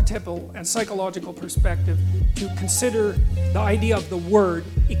an archetypal and psychological perspective to consider the idea of the word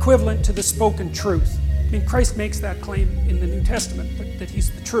equivalent to the spoken truth. I mean, Christ makes that claim in the New Testament, that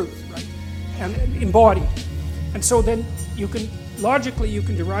he's the truth, right? And embodied. And so then logically you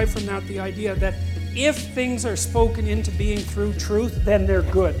can derive from that the idea that if things are spoken into being through truth, then they're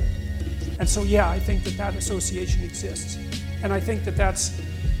good. And so yeah, I think that association exists. And I think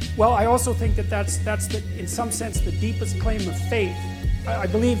I also think that's in some sense the deepest claim of faith. I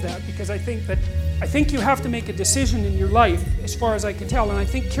believe that because I think you have to make a decision in your life, as far as I can tell, and I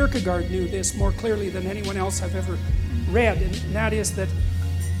think Kierkegaard knew this more clearly than anyone else I've ever read, and that is that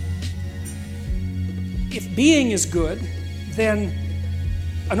if being is good, then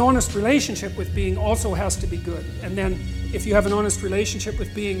an honest relationship with being also has to be good. And then if you have an honest relationship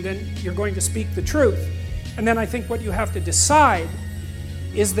with being, then you're going to speak the truth. And then I think what you have to decide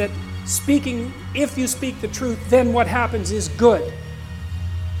is that if you speak the truth, then what happens is good,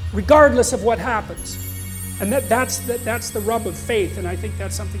 regardless of what happens. And that's the rub of faith, and I think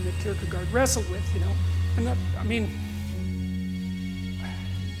that's something that Kierkegaard wrestled with, you know. And that, I mean,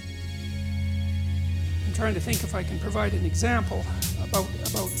 I'm trying to think if I can provide an example about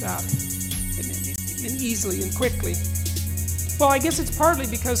that, and easily and quickly. Well, I guess it's partly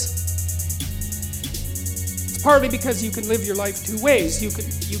because you can live your life two ways. You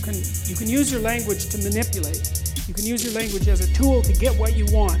can use your language to manipulate. You can use your language as a tool to get what you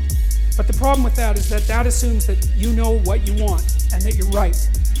want. But the problem with that is that assumes that you know what you want and that you're right.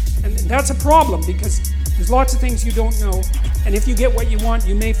 And that's a problem because there's lots of things you don't know. And if you get what you want,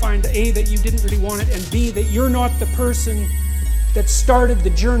 you may find A, that you didn't really want it, and B, that you're not the person that started the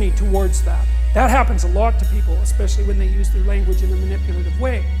journey towards that. That happens a lot to people, especially when they use their language in a manipulative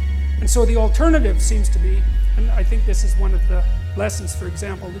way. And so the alternative seems to be, and I think this is one of the lessons, for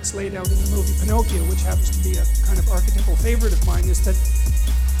example, that's laid out in the movie Pinocchio, which happens to be a kind of archetypal favorite of mine, is that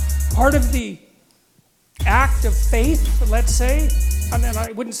part of the act of faith, let's say, and then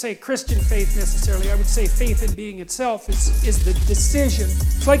I wouldn't say Christian faith necessarily, I would say faith in being itself is the decision.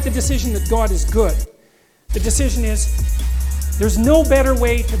 It's like the decision that God is good. The decision is, there's no better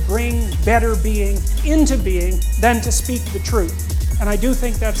way to bring better being into being than to speak the truth. And I do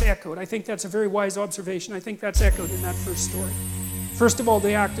think that's echoed. I think that's a very wise observation. I think that's echoed in that first story. First of all,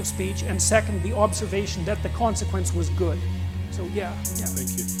 the act of speech, and second, the observation that the consequence was good. So yeah.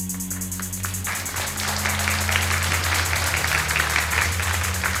 Thank you.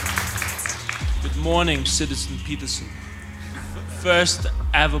 Good morning, Citizen Peterson. First,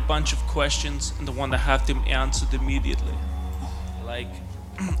 I have a bunch of questions, and I want to have them answered immediately. Like,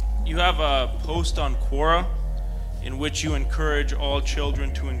 you have a post on Quora in which you encourage all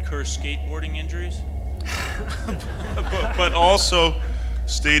children to incur skateboarding injuries. but also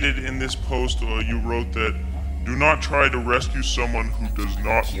stated in this post, you wrote that do not try to rescue someone who does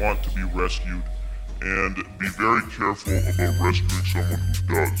not want to be rescued, and be very careful about rescuing someone who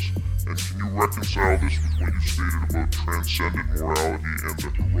does. And can you reconcile this with what you stated about transcendent morality and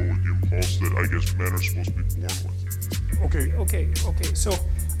the heroic impulse that I guess men are supposed to be born with? Okay. So,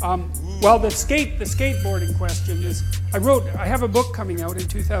 well, the skateboarding question is, I have a book coming out in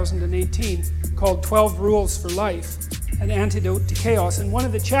 2018 called 12 Rules for Life, An Antidote to Chaos. And one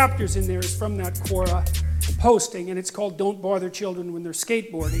of the chapters in there is from that Quora posting, and it's called Don't Bother Children When They're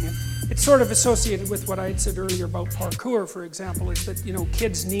Skateboarding. And it's sort of associated with what I had said earlier about parkour, for example, is that, you know,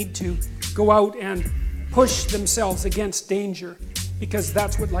 kids need to go out and push themselves against danger, because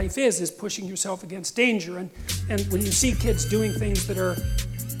that's what life is pushing yourself against danger. And when you see kids doing things that are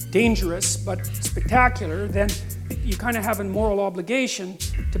dangerous but spectacular, then you kind of have a moral obligation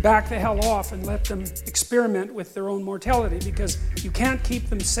to back the hell off and let them experiment with their own mortality, because you can't keep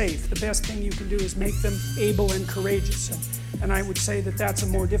them safe. The best thing you can do is make them able and courageous. And I would say that that's a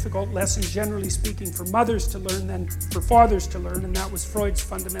more difficult lesson, generally speaking, for mothers to learn than for fathers to learn, and that was Freud's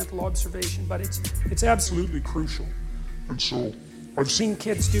fundamental observation, but it's absolutely crucial. And so I've seen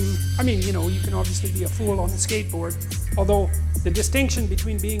kids do, I mean, you know, you can obviously be a fool on a skateboard, although the distinction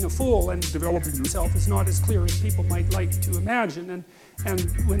between being a fool and developing yourself is not as clear as people might like to imagine.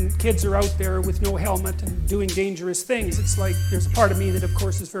 And when kids are out there with no helmet and doing dangerous things, it's like there's a part of me that, of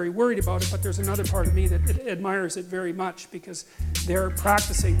course, is very worried about it, but there's another part of me that admires it very much, because they're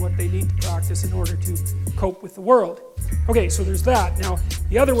practicing what they need to practice in order to cope with the world. Okay, so there's that. Now,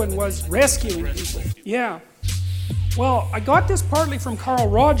 the other one was rescuing people. Yeah. Well, I got this partly from Carl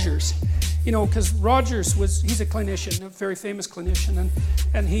Rogers, you know, because Rogers he's a clinician, a very famous clinician,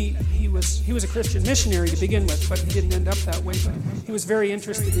 and he was a Christian missionary to begin with, but he didn't end up that way. But he was very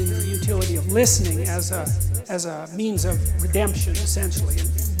interested in the utility of listening as a means of redemption, essentially. And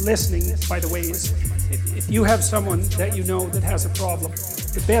listening, by the way, is if you have someone that you know that has a problem,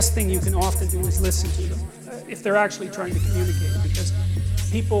 the best thing you can often do is listen to them, if they're actually trying to communicate, because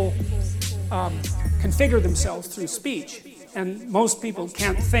people configure themselves through speech. and most people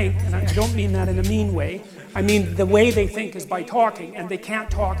can't think, and I don't mean that in a mean way. I mean the way they think is by talking, and they can't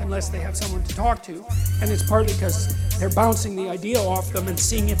talk unless they have someone to talk to. And it's partly because they're bouncing the idea off them and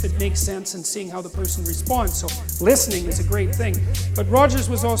seeing if it makes sense and seeing how the person responds. So listening is a great thing. But Rogers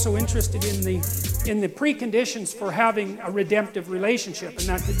was also interested in the preconditions for having a redemptive relationship, and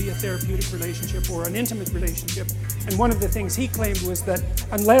that could be a therapeutic relationship or an intimate relationship. And one of the things he claimed was that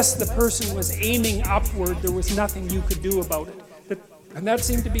unless the person was aiming upward, there was nothing you could do about it. And that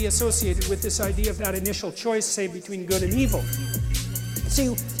seemed to be associated with this idea of that initial choice, say, between good and evil.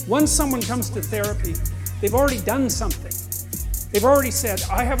 See, once someone comes to therapy, they've already done something. They've already said,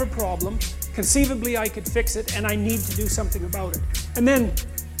 I have a problem, conceivably I could fix it, and I need to do something about it. And then,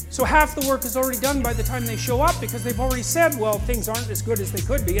 so half the work is already done by the time they show up, because they've already said, well, things aren't as good as they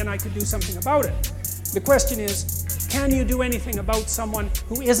could be, and I could do something about it. The question is, can you do anything about someone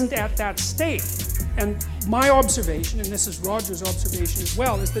who isn't at that state? And my observation, and this is Roger's observation as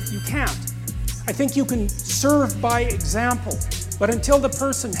well, is that you can't. I think you can serve by example, but until the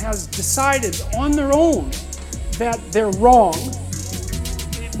person has decided on their own that they're wrong,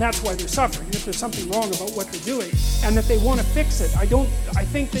 and that's why they're suffering, if there's something wrong about what they're doing, and that they want to fix it, I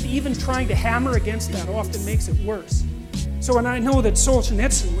think that even trying to hammer against that often makes it worse. So, and I know that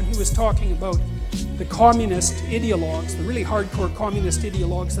Solzhenitsyn, when he was talking about the communist ideologues, the really hardcore communist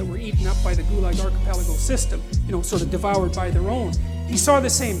ideologues that were eaten up by the Gulag Archipelago system, sort of devoured by their own, he saw the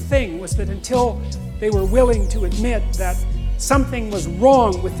same thing, was that until they were willing to admit that something was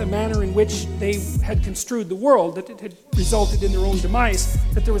wrong with the manner in which they had construed the world, that it had resulted in their own demise,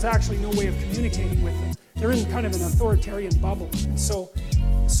 that there was actually no way of communicating with them. They're in kind of an authoritarian bubble. So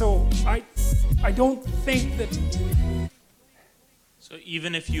I don't think that... So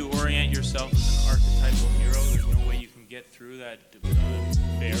even if you orient yourself as an archetypal hero, there's no way you can get through that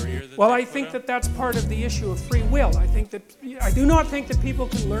barrier? Well, I think that that's part of the issue of free will. I do not think that people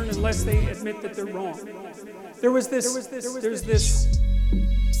can learn unless they admit that they're wrong. There's this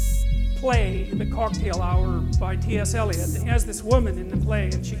play, The Cocktail Hour by T.S. Eliot, and he has this woman in the play,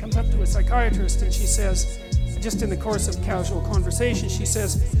 and she comes up to a psychiatrist and she says, just in the course of casual conversation, she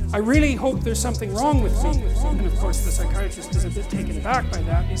says, I really hope there's something wrong with me. And of course the psychiatrist is a bit taken aback by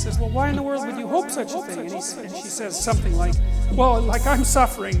that. He says, well, why in the world would you hope such a thing? And she says something like, well, like I'm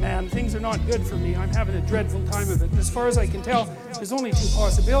suffering, man. Things are not good for me. I'm having a dreadful time of it. And as far as I can tell, there's only two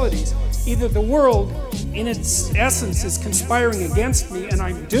possibilities. Either the world, in its essence, is conspiring against me and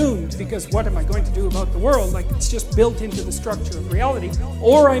I'm doomed because what am I going to do about the world? Like it's just built into the structure of reality.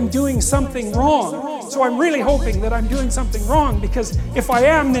 Or I'm doing something wrong. So I'm really hoping that I'm doing something wrong, because if I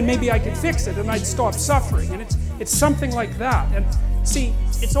am, then maybe I could fix it and I'd stop suffering. And it's something like that. And see,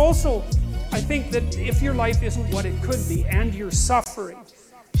 it's also, I think that if your life isn't what it could be and you're suffering,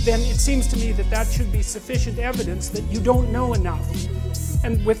 then it seems to me that that should be sufficient evidence that you don't know enough.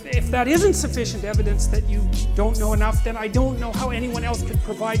 And if that isn't sufficient evidence that you don't know enough, then I don't know how anyone else could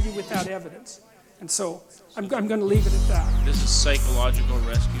provide you with that evidence. And so I'm going to leave it at that. This is psychological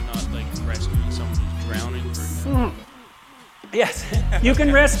rescue, not like rescuing someone who's drowning, for example. Yes, you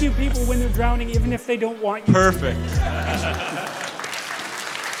can rescue people when they're drowning, even if they don't want you. Perfect.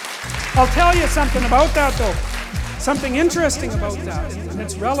 I'll tell you something about that, though. Something interesting about that, and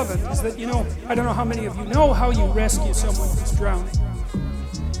it's relevant, is that, I don't know how many of you know how you rescue someone who's drowning.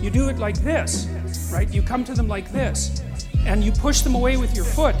 You do it like this, right? You come to them like this, and you push them away with your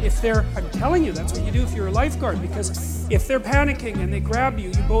foot. I'm telling you, that's what you do if you're a lifeguard, because if they're panicking and they grab you,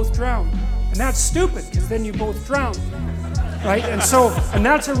 you both drown. And that's stupid, because then you both drown. Right? And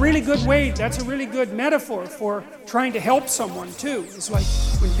that's a really good way, that's a really good metaphor for trying to help someone too. It's like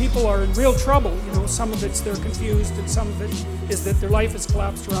when people are in real trouble, some of it's they're confused and some of it is that their life has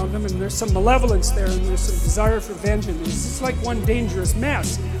collapsed around them and there's some malevolence there and there's some desire for vengeance. It's like one dangerous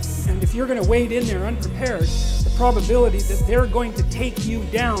mess. And if you're going to wade in there unprepared, the probability that they're going to take you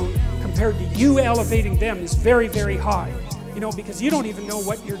down compared to you elevating them is very, very high. Because you don't even know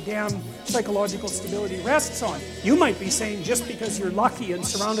what your damn psychological stability rests on. You might be saying just because you're lucky and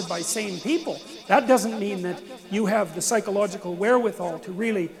surrounded by sane people, that doesn't mean that you have the psychological wherewithal to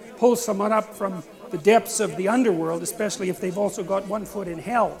really pull someone up from the depths of the underworld, especially if they've also got one foot in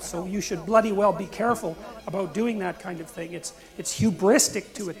hell. So you should bloody well be careful about doing that kind of thing. It's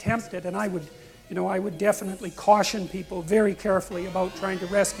hubristic to attempt it, and I would definitely caution people very carefully about trying to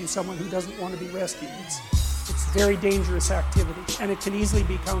rescue someone who doesn't want to be rescued. It's very dangerous activity, and it can easily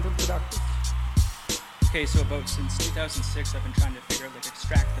be counterproductive. Okay, so since 2006, I've been trying to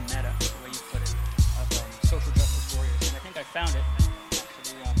extract the meta, the way you put it, of social justice warriors, and I think I found it.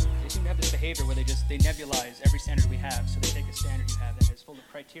 Actually, they seem to have this behavior where they nebulize every standard we have. So they take a standard you have that is full of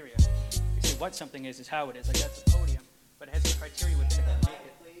criteria. They say what something is how it is. Like that's a podium. but it has the criteria within it that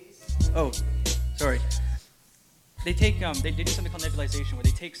make it. Oh, sorry. They take they do something called nebulization, where they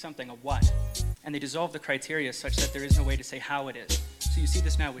take something, a what, and they dissolve the criteria such that there is no way to say how it is. So you see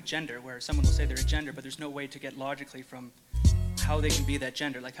this now with gender, where someone will say they're a gender, but there's no way to get logically from how they can be that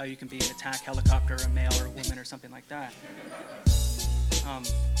gender, like how you can be an attack helicopter, a male or a woman or something like that.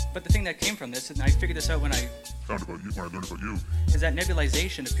 But the thing that came from this, and I figured this out when I Found about you, when I learned about you. is that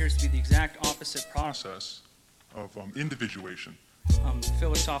nebulization appears to be the exact opposite process. Process of individuation.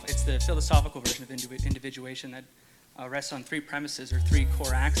 It's the philosophical version of individuation that rests on three premises or three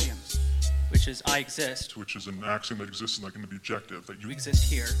core axioms, which is I exist, Which is an axiom that exists like in the objective, that you exist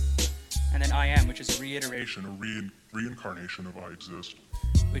here, and then I am, which is a reiteration, a reincarnation of I exist.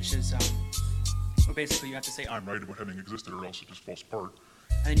 which is, well, basically you have to say I'm right about having existed or else it just falls apart.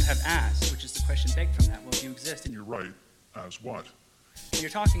 and then you have as, which is the question begged from that. Well, do you exist? And you're right, as what? And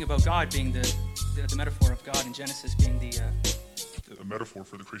you're talking about God being the metaphor of God in Genesis being A metaphor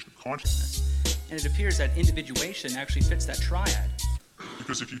for the creation of consciousness. and it appears that individuation actually fits that triad.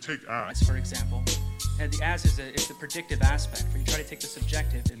 Because if you take as, For example, and the as is the predictive aspect, where you try to take the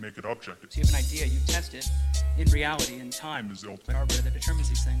subjective and make it objective. so you have an idea, you test it in reality, in time, Is the the ultimate. arbiter that determines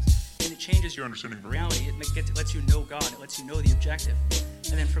these things, and it changes your understanding of reality. It lets you know God, it lets you know the objective,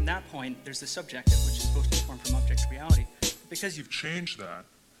 and then from that point, there's the subjective, which is supposed to be formed from objective reality. Because You've changed that.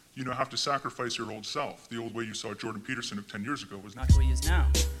 You now have to sacrifice your old self. The old way you saw Jordan Peterson of 10 years ago was not who he is now.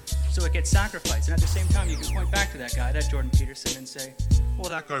 So it gets sacrificed, and at the same time, you can point back to that guy, that Jordan Peterson, and say, well,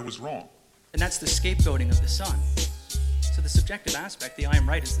 that guy was wrong. and that's the scapegoating of the Son. So the subjective aspect, the I am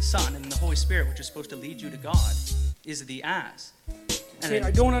right, is the Son, and the Holy Spirit, which is supposed to lead you to God, is the as. And Okay, then-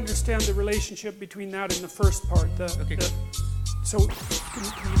 I don't understand the relationship between that and the first part. Okay. So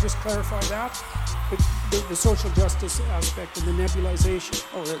can you just clarify that? The social justice aspect and the nebulization.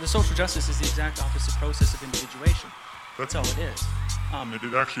 Oh, the social justice is the exact opposite process of individuation. That's all it is.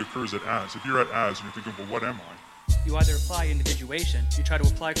 It actually occurs at as. If you're at as and you're thinking, well, what am I? You either apply individuation, you try to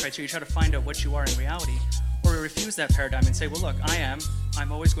apply criteria, you try to find out what you are in reality, or you refuse that paradigm and say, well, look,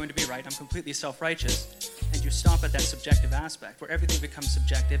 I'm always going to be right, I'm completely self-righteous, and you stop at that subjective aspect, where everything becomes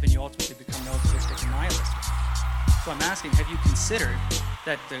subjective and you ultimately become relativistic and nihilistic. So I'm asking, have you considered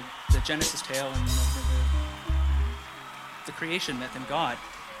that the Genesis tale and the creation myth and God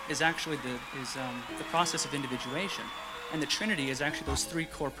is actually the process of individuation, and the Trinity is actually those three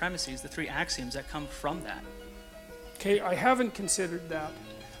core premises, the three axioms that come from that. Okay, I haven't considered that.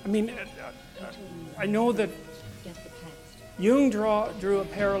 I mean, I know that Jung drew a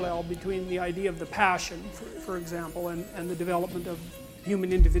parallel between the idea of the passion, for example, and the development of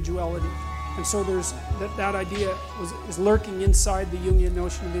human individuality. And so there's that idea is lurking inside the Jungian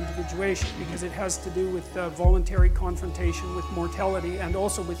notion of individuation, because it has to do with voluntary confrontation with mortality and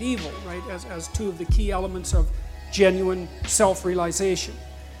also with evil, right, as two of the key elements of genuine self-realization.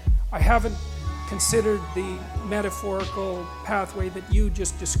 I haven't considered the metaphorical pathway that you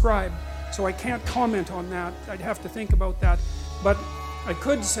just described, so I can't comment on that. I'd have to think about that. But I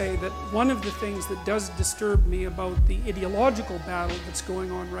could say that one of the things that does disturb me about the ideological battle that's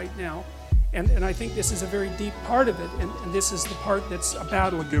going on right now, and I think this is a very deep part of it, and this is the part that's a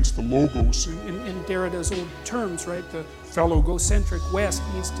battle Against the logos. in Derrida's old terms, right? The phallogocentric West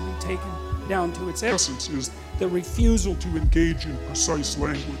needs to be taken down to its essence, Essence is the refusal to engage in precise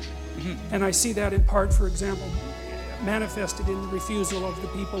language. and I see that in part, for example, manifested in the refusal of the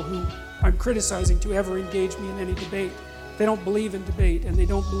people who I'm criticizing to ever engage me in any debate. They don't believe in debate, and they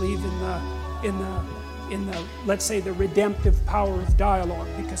don't believe in the let's say the redemptive power of dialogue,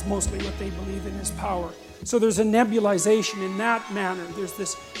 because mostly what they believe in is power. So there's a nebulization in that manner. There's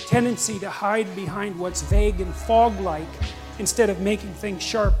this tendency to hide behind what's vague and fog-like instead of making things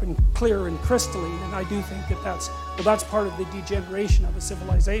sharp and clear and crystalline. And I do think that's part of the degeneration of a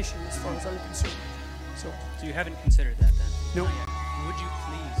civilization, as far as I'm concerned. So you haven't considered that then? No. Not yet. Would you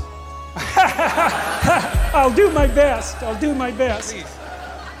please? I'll do my best. I'll do my best. Please.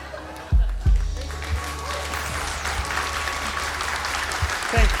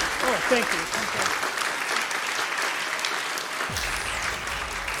 Thank you. Oh, thank you.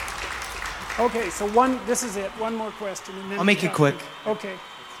 Okay, so this is it. One more question, and then I'll make it quick. Okay.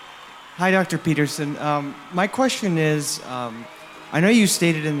 Hi, Dr. Peterson. My question is, I know you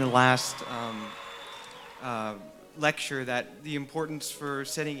stated in the last lecture that the importance for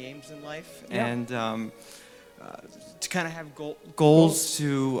setting aims in life and to kind of have goals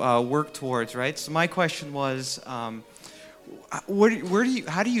to work towards, right? So my question was, how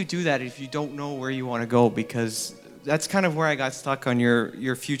do you do that if you don't know where you want to go? Because that's kind of where I got stuck on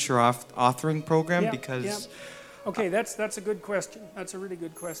your future authoring program. Okay, that's a good question. That's a really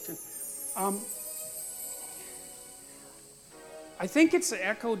good question. I think it's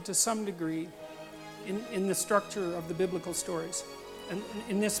echoed to some degree in the structure of the biblical stories, and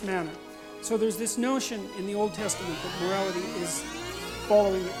in this manner. So there's this notion in the Old Testament that morality is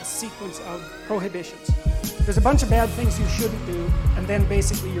following a sequence of prohibitions. There's a bunch of bad things you shouldn't do, and then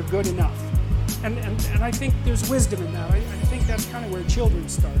basically you're good enough. And I think there's wisdom in that. I think that's kind of where children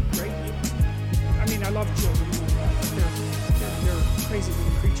start, right? I mean, I love children, but they're crazy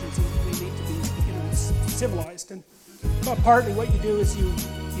little creatures, and they need to be, civilized. And partly what you do is you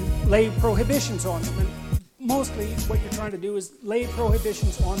lay prohibitions on them, and mostly what you're trying to do is lay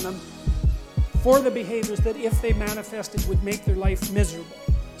prohibitions on them for the behaviors that, if they manifested, would make their life miserable.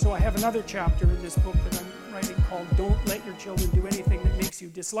 So I have another chapter in this book that I'm writing called "Don't Let Your Children Do Anything That Makes You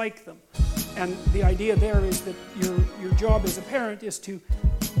Dislike Them." And the idea there is that your job as a parent is to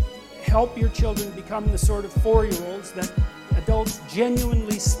help your children become the sort of 4-year-olds that adults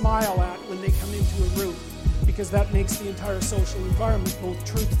genuinely smile at when they come into a room, because that makes the entire social environment both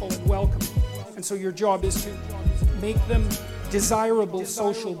truthful and welcoming. And so your job is to make them desirable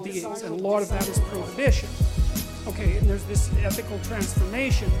social beings, and a lot of that is prohibition. Okay, and there's this ethical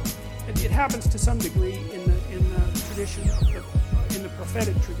transformation, and it happens to some degree in the tradition in the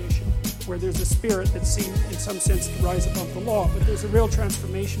prophetic tradition, where there's a spirit that seems in some sense to rise above the law. But there's a real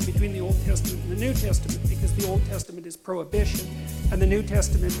transformation between the Old Testament and the New Testament, because the Old Testament is prohibition and the New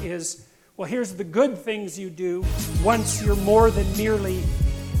Testament is, well, here's the good things you do once you're more than merely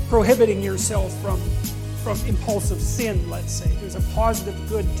prohibiting yourself from impulsive sin, let's say. There's a positive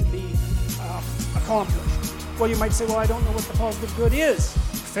good to be accomplished. Well, you might say, well, I don't know what the positive good is.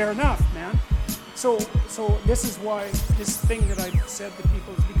 Fair enough, man. So this is why this thing that I've said to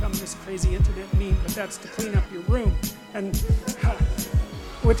people has become this crazy internet meme, but that's to clean up your room, and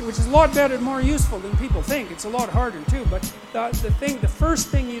which is a lot better and more useful than people think. It's a lot harder too, but the first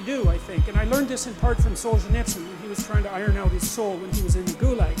thing you do, I think, and I learned this in part from Solzhenitsyn when he was trying to iron out his soul when he was in the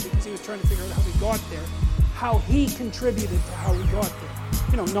Gulag, because he was trying to figure out how he got there, how he contributed to how he got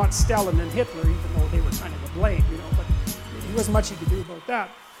there. Not Stalin and Hitler, even though they were kind of to blame, but there wasn't much he could do about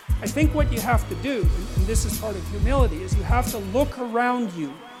that. I think what you have to do, and this is part of humility, is you have to look around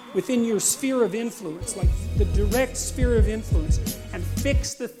you within your sphere of influence, like the direct sphere of influence, and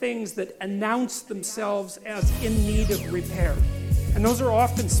fix the things that announce themselves as in need of repair. And those are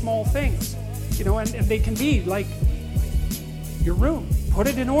often small things, and they can be like your room. Put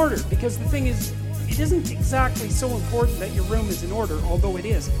it in order, because the thing is, it isn't exactly so important that your room is in order, although it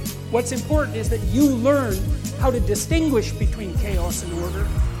is. What's important is that you learn how to distinguish between chaos and order,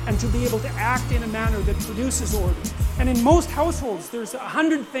 and to be able to act in a manner that produces order. And in most households, there's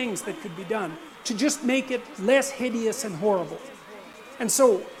 100 things that could be done to just make it less hideous and horrible. And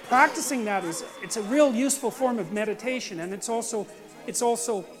so practicing that it's a real useful form of meditation, and it's also,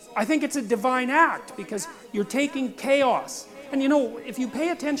 I think it's a divine act, because you're taking chaos. And if you pay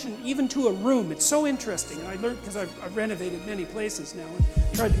attention even to a room, it's so interesting. And I learned, because I've renovated many places now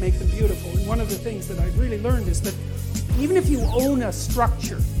and tried to make them beautiful. And one of the things that I've really learned is that even if you own a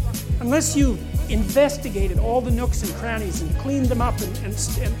structure, unless you've investigated all the nooks and crannies and cleaned them up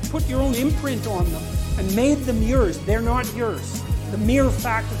and put your own imprint on them and made them yours, they're not yours. The mere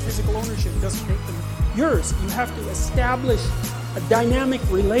fact of physical ownership doesn't make them yours. You have to establish a dynamic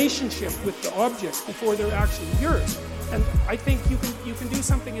relationship with the objects before they're actually yours. And I think you can do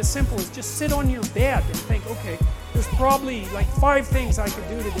something as simple as just sit on your bed and think, okay, there's probably like 5 things I could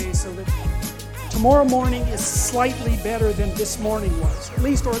do today so that tomorrow morning is slightly better than this morning was,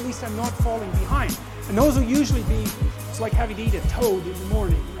 or at least I'm not falling behind. And those will usually be, it's like having to eat a toad in the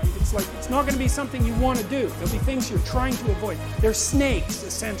morning, right? It's like, it's not going to be something you want to do. There'll be things you're trying to avoid. They're snakes,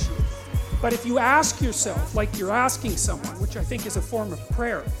 essentially. But if you ask yourself, like you're asking someone, which I think is a form of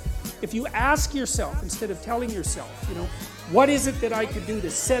prayer, if you ask yourself, instead of telling yourself, what is it that I could do to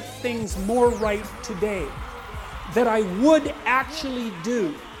set things more right today that I would actually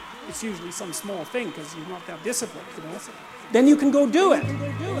do? It's usually some small thing because you're not that disciplined, Then you can go do it.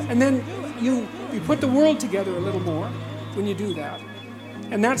 And then you put the world together a little more when you do that.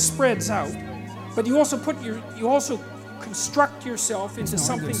 And that spreads out. But you also construct yourself into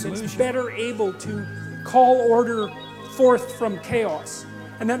something that's better able to call order forth from chaos.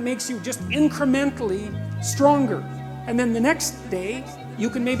 And that makes you just incrementally stronger. And then the next day, you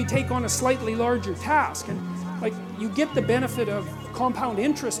can maybe take on a slightly larger task. And you get the benefit of compound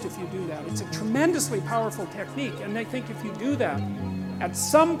interest if you do that. It's a tremendously powerful technique. And I think if you do that, at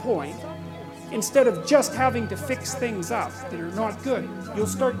some point, instead of just having to fix things up that are not good, you'll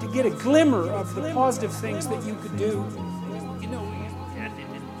start to get a glimmer of the positive things that you could do,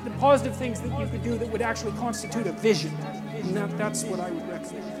 the positive things that you could do that would actually constitute a vision. And that's what I would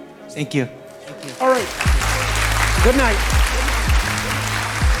recommend. Thank you. All right. Good night.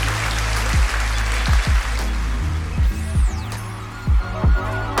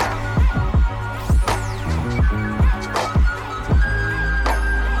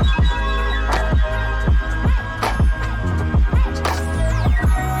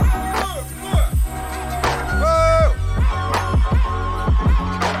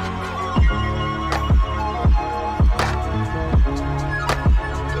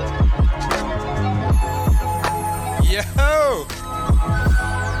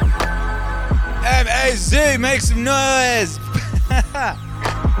 Hey, make some noise!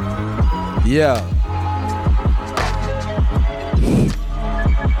 Yeah.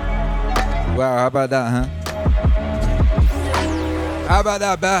 Wow, how about that, huh? How about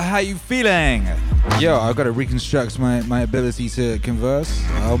that? About how you feeling? Yo, I've got to reconstruct my ability to converse.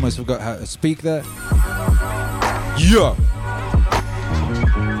 I almost forgot how to speak there. Yo!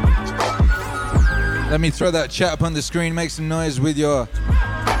 Let me throw that chat up on the screen. Make some noise with your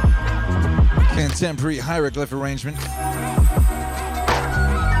contemporary hieroglyph arrangement.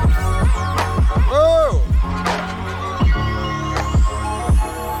 Whoa!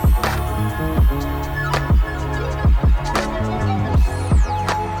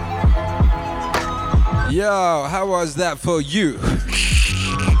 Yo, how was that for you?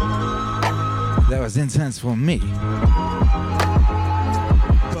 That was intense for me.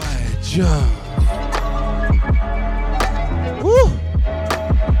 By Joe. Woo!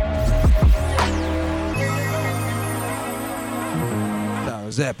 That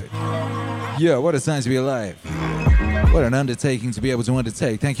was epic. Yo, what a time to be alive. What an undertaking to be able to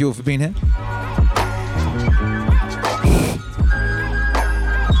undertake. Thank you all for being here.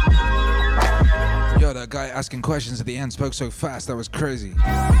 Yo, that guy asking questions at the end spoke so fast, that was crazy.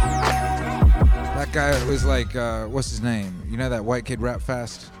 That guy was like, what's his name? You know that white kid rap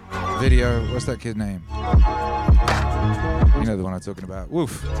fast video? What's that kid name? You know the one I'm talking about.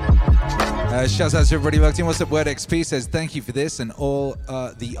 Woof. Shouts out to everybody locked in. What's up, Word XP says, thank you for this and all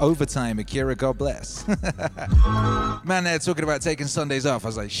the overtime, Akira, God bless. Man, they're talking about taking Sundays off. I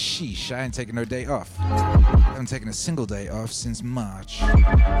was like, sheesh, I ain't taking no day off. I haven't taken a single day off since March.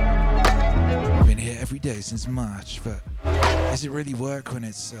 I've been here every day since March, but does it really work when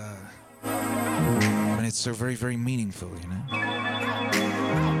it's so very, very meaningful, you know?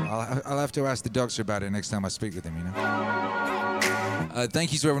 I'll have to ask the doctor about it next time I speak with him, you know?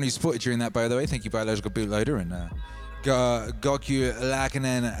 Thank you to everyone who supported during that, by the way. Thank you, Biological Bootloader, and Goku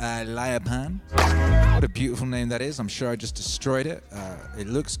Lakanen Layapan. What a beautiful name that is. I'm sure I just destroyed it. It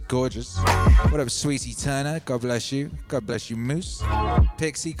looks gorgeous. What up, Sweetie Turner? God bless you. God bless you, Moose.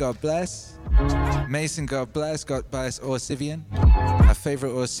 Pixie, God bless. Mason, God bless. God bless Orsivian. Our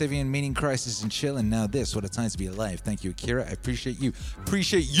favorite Orsivian, meaning crisis and chill, and now this. What a time to be alive. Thank you, Akira. I appreciate you.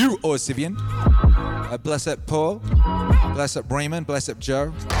 Appreciate you, Orsivian. Bless up Paul. Bless up Raymond. Bless up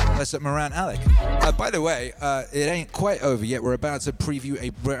Joe. Bless up Moran Alec. By the way, it ain't quite over yet. We're about to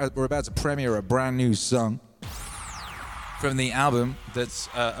premiere a brand new song from the album that's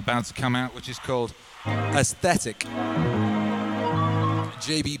about to come out, which is called Aesthetic.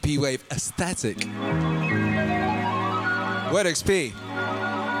 JBP Wave Aesthetic. Word XP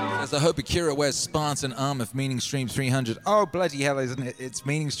says, I hope Akira wears Spartan armor for Meaning Stream 300. Oh, bloody hell, isn't it? It's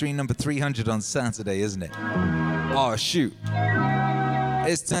Meaning Stream number 300 on Saturday, isn't it? Oh, shoot.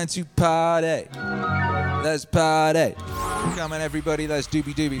 It's time to party. Let's party. Come on, everybody, let's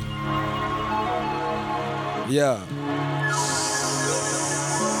doobie doobie. Yeah.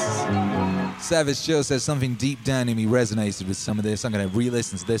 Savage Chill says something deep down in me resonated with some of this. I'm gonna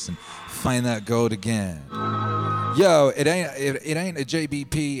re-listen to this and find that gold again. Yo, it ain't a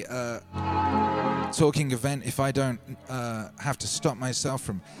JBP talking event if I don't have to stop myself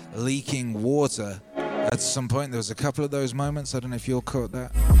from leaking water at some point. There was a couple of those moments. I don't know if you all caught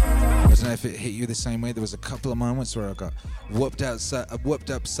that. I don't know if it hit you the same way. There was a couple of moments where I got whooped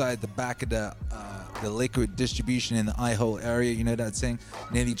upside the back of the liquid distribution in the eye hole area. You know that thing?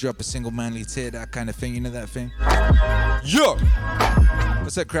 Nearly drop a single manly tear, that kind of thing. You know that thing? Yo!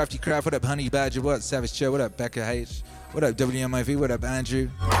 What's up, Crafty Craft? What up, Honey Badger? What up, Savage Joe? What up, Becca H? What up, WMIV? What up,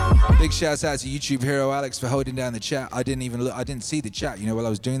 Andrew? Big shouts out to YouTube Hero Alex for holding down the chat. I didn't see the chat. You know, while I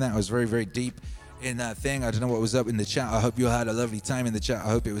was doing that, I was very, very deep in that thing. I don't know what was up in the chat. I hope you all had a lovely time in the chat. I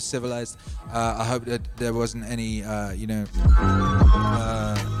hope it was civilized. I hope that there wasn't any,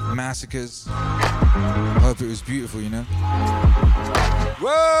 massacres. I hope it was beautiful, you know?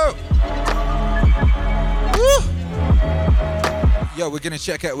 Whoa! Woo! Yo, we're gonna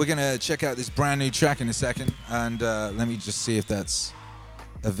check out this brand new track in a second, and let me just see if that's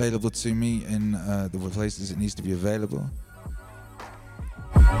available to me in the places it needs to be available.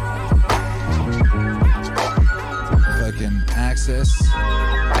 If I can access.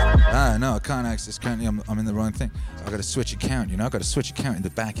 No, I can't access. Currently, I'm in the wrong thing. I got to switch account. You know, I got to switch account in the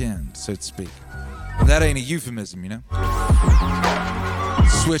back end, so to speak. But that ain't a euphemism, you know.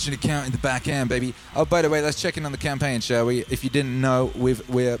 Switching account in the back end, baby. Oh, by the way, let's check in on the campaign, shall we? If you didn't know,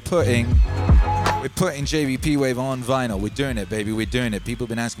 we're putting JVP Wave on vinyl. We're doing it, baby. We're doing it. People have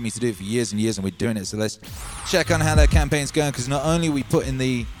been asking me to do it for years and years, and we're doing it. So let's check on how that campaign's going, because not only are we putting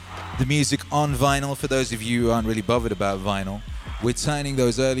the music on vinyl, for those of you who aren't really bothered about vinyl, we're turning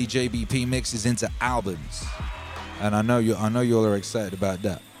those early JBP mixes into albums. And I know you all are excited about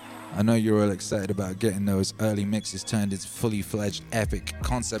that. I know you're all excited about getting those early mixes turned into fully fledged epic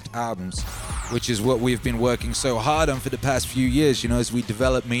concept albums, which is what we've been working so hard on for the past few years, as we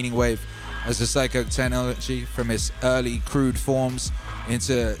develop MEANINGWAVE as a psycho technology from its early crude forms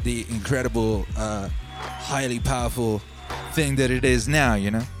into the incredible, highly powerful thing that it is now,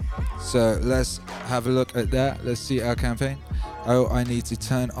 So let's have a look at that. Let's see our campaign. Oh, I need to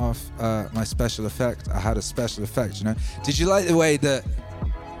turn off my special effect. I had a special effect, Did you like the way that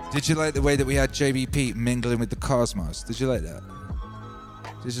we had JBP mingling with the cosmos? Did you like that?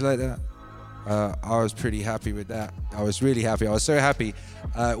 I was pretty happy with that. I was really happy. I was so happy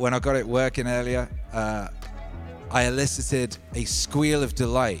when I got it working earlier. I elicited a squeal of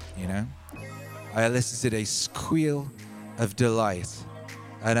delight, I elicited a squeal of delight.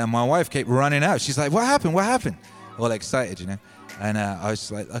 And my wife kept running out. She's like, what happened? All excited, And I was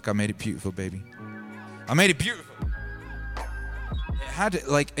just like, look, I made it beautiful, baby. I made it beautiful. It had,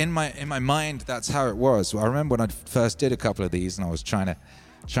 in my mind, that's how it was. I remember when I first did a couple of these and I was trying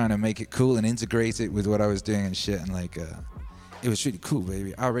to make it cool and integrate it with what I was doing and shit. And it was really cool,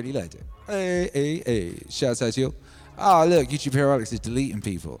 baby. I really liked it. Hey. Shouts out to you. Oh, look, YouTube Hero Alex is deleting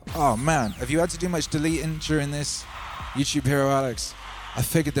people. Oh, man. Have you had to do much deleting during this? YouTube Hero Alex? I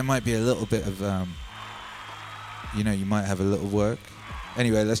figured there might be a little bit of, you might have a little work.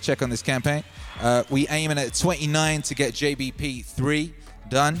 Anyway, let's check on this campaign. We aiming at 29 to get JBP 3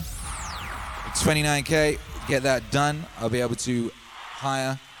 done. 29K, get that done. I'll be able to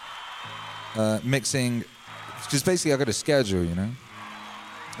hire mixing, because basically I got a schedule,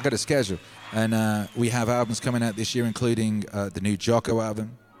 I got a schedule. And we have albums coming out this year, including the new Jocko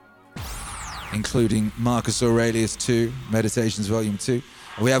album, including Marcus Aurelius 2, Meditations Volume 2.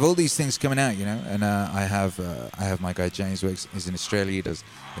 We have all these things coming out, and I have my guy James Wicks, who's in Australia, he does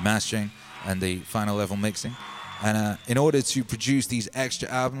the mastering and the final level mixing. And in order to produce these extra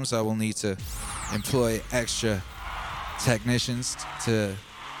albums, I will need to employ extra technicians to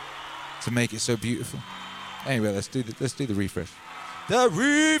make it so beautiful. Anyway, let's do the refresh. The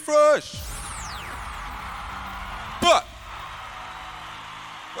refresh. But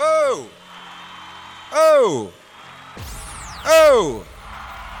oh.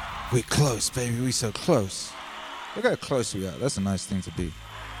 We're close, baby. We so close. Look how close we are. That's a nice thing to be.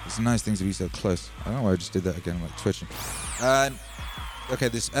 It's a nice thing to be so close. I don't know why I just did that again. I'm like twitching. Okay,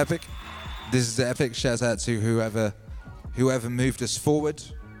 this is epic. This is epic. Shout out to whoever moved us forward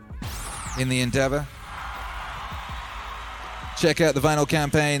in the endeavor. Check out the vinyl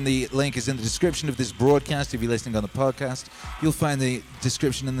campaign. The link is in the description of this broadcast. If you're listening on the podcast, you'll find the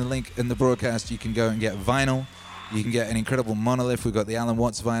description and the link in the broadcast. You can go and get vinyl. You can get an incredible monolith. We've got the Alan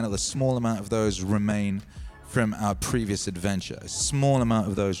Watts vinyl. A small amount of those remain from our previous adventure. A small amount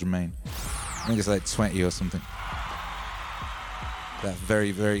of those remain. I think it's like 20 or something. That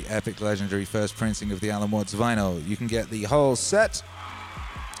very, very epic, legendary first printing of the Alan Watts vinyl. You can get the whole set.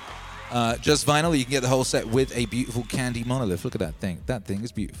 Just vinyl. You can get the whole set with a beautiful candy monolith. Look at that thing. That thing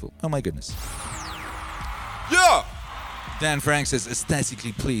is beautiful. Oh my goodness. Yeah! Dan Frank says,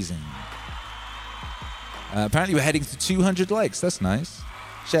 aesthetically pleasing. Apparently we're heading to 200 likes. That's nice.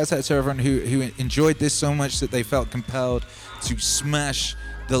 Shout out to everyone who enjoyed this so much that they felt compelled to smash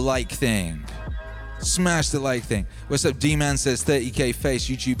the like thing. Smash the like thing. What's up? D-Man says 30k face.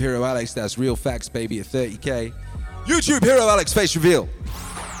 YouTube Hero Alex. That's real facts, baby, at 30k. YouTube Hero Alex face reveal.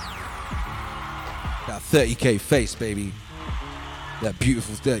 That 30k face, baby. That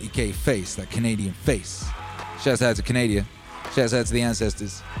beautiful 30k face. That Canadian face. Shout out to Canada. Shout out to the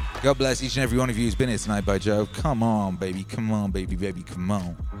ancestors. God bless each and every one of you who's been here tonight, by Jove. Come on, baby. Come on, baby, come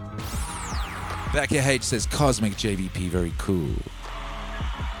on. Becky H says, Cosmic JVP, very cool.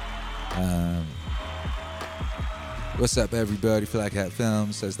 What's up, everybody? Flag Hat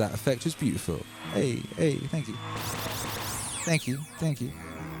Film says, that effect was beautiful. Hey, thank you. Thank you.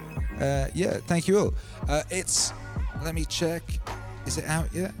 Yeah, thank you all. Let me check. Is it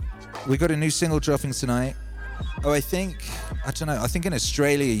out yet? We got a new single dropping tonight. Oh, I don't know. I think in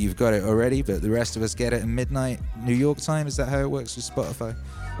Australia you've got it already, but the rest of us get it at midnight New York time. Is that how it works with Spotify?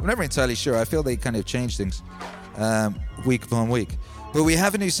 I'm never entirely sure. I feel they kind of change things week upon week. But we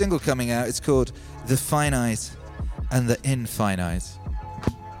have a new single coming out. It's called The Finite and the Infinite.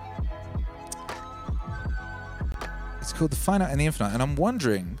 It's called The Finite and the Infinite. And I'm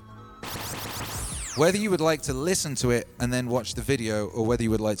wondering whether you would like to listen to it and then watch the video, or whether you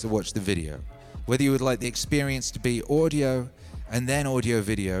would like to watch the video. Whether you would like the experience to be audio and then audio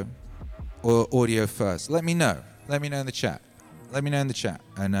video, or audio first. Let me know. Let me know in the chat.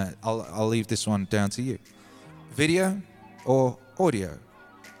 And I'll leave this one down to you. Video or audio,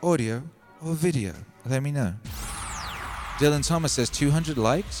 audio, or video? Let me know. Dylan Thomas says 200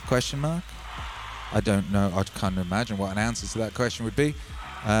 likes, question mark. I don't know. I can't imagine what an answer to that question would be.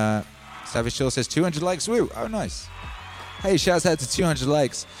 Savage Shaw says 200 likes, woo. Oh, nice. Hey, shouts out to 200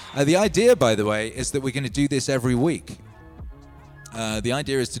 likes. The idea, by the way, is that we're going to do this every week. The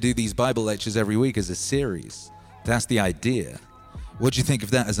idea is to do these Bible lectures every week as a series. That's the idea. What do you think of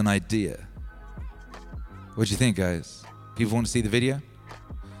that as an idea? What do you think, guys? People want to see the video?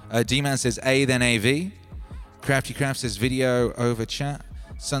 D-Man says A, then AV. Crafty Craft says video over chat.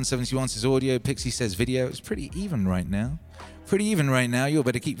 Sun71 says audio. Pixie says video. It's pretty even right now. You'll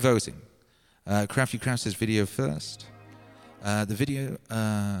better keep voting. Crafty Craft says video first. The video,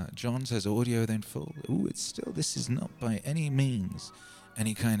 John says audio, then full. Ooh, this is not by any means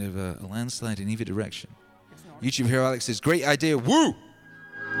any kind of a landslide in either direction. YouTube Hero Alex says, great idea, woo!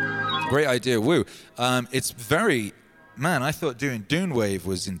 Great idea, woo. It's very, man, I thought doing Dune-Wave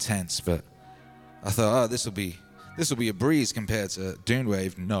was intense, but I thought, this will be a breeze compared to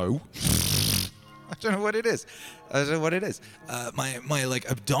Dune-Wave. No. I don't know what it is. My like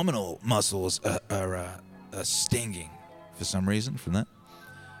abdominal muscles are stinging for some reason from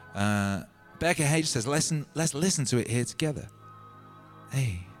that. Becca H says, let's listen to it here together.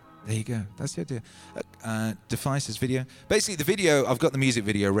 Hey, there you go. That's the idea. Defy says video. Basically, the video, I've got the music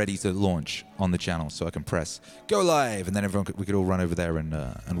video ready to launch on the channel, so I can press go live, and then we could all run over there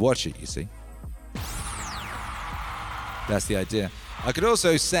and watch it, you see. That's the idea. I could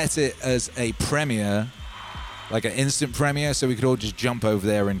also set it as a premiere, like an instant premiere, so we could all just jump over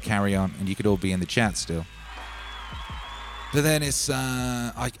there and carry on, and you could all be in the chat still. But then it's,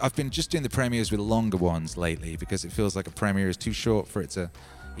 I've been just doing the premieres with longer ones lately because it feels like a premiere is too short for it to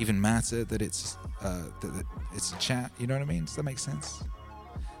even matter that it's that it's a chat. You know what I mean? Does that make sense?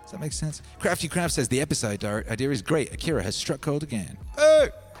 Crafty Craft says the episode idea is great. Akira has struck gold again. Hey!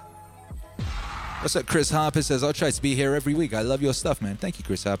 What's up? Chris Harper says, I'll try to be here every week. I love your stuff, man. Thank you,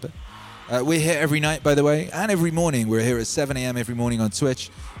 Chris Harper. We're here every night, by the way, and every morning. We're here at 7 a.m. every morning on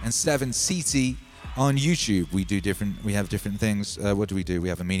Twitch and 7 CT on YouTube. We have different things. What do? We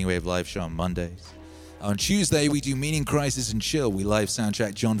have a MEANINGWAVE live show on Mondays. On Tuesday, we do Meaning Crisis and Chill. We live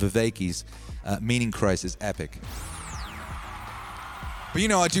soundtrack John Vervaeke's Meaning Crisis Epic. But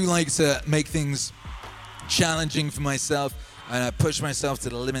I do like to make things challenging for myself. And I push myself to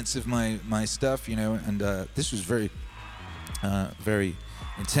the limits of my stuff, and this was very, very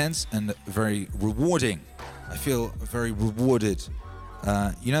intense and very rewarding. I feel very rewarded.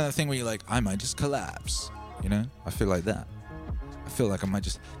 That thing where you're like, I might just collapse, I feel like that. I feel like I might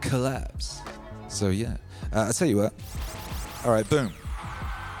just collapse. So yeah, I'll tell you what. All right, boom.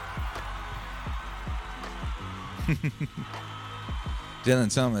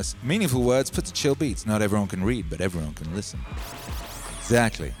 Dylan Thomas, meaningful words put to chill beats. Not everyone can read, but everyone can listen.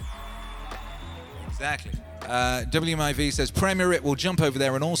 Exactly. WMIV says, Premier It will jump over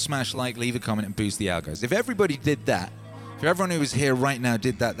there and all smash like, leave a comment and boost the algos. If everybody did that, if everyone who was here right now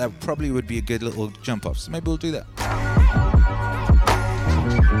did that, that probably would be a good little jump off. So maybe we'll do that.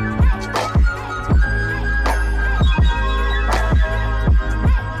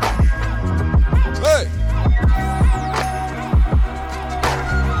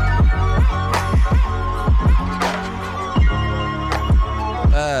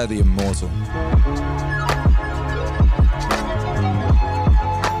 The immortal.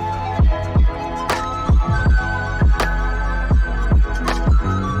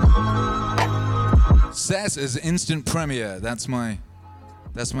 Sass is instant premiere. That's my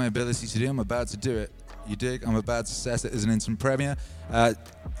ability to do. I'm about to do it. You dig? I'm about to sass it as an instant premiere.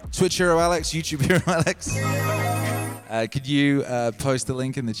 Twitch Hero Alex, YouTube Hero Alex. Could you post the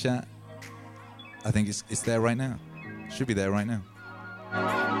link in the chat? I think it's there right now. Should be there right now.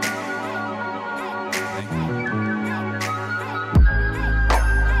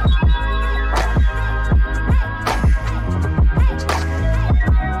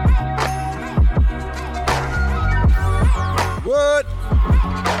 What?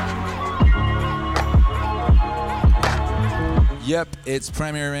 Yep, it's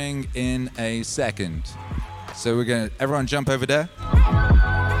premiering in a second. So everyone jump over there.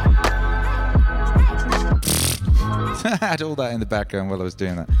 I had all that in the background while I was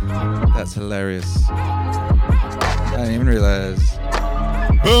doing that. That's hilarious. I didn't even realize.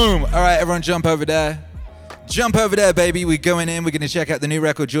 Boom! All right, everyone jump over there. Jump over there, baby. We're going in. We're going to check out the new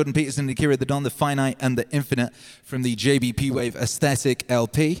record, Jordan Peterson, Akira the Don, The Finite and the Infinite from the JBP Wave Aesthetic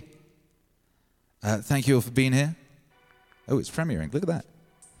LP. Thank you all for being here. Oh, it's premiering. Look at that.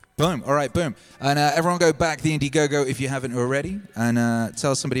 Boom. All right, boom. And everyone go back the Indiegogo if you haven't already. And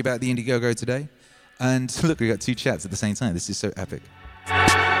tell somebody about the Indiegogo today. And look, we got 2 chats at the same time. This is so epic.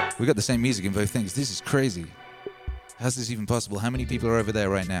 We got the same music in both things. This is crazy. How's this even possible? How many people are over there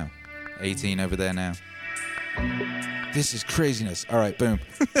right now? 18 over there now. This is craziness. All right, boom.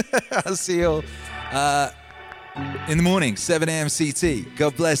 I'll see you all in the morning, 7 a.m. CT.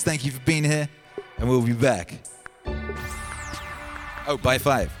 God bless. Thank you for being here. And we'll be back. Oh, by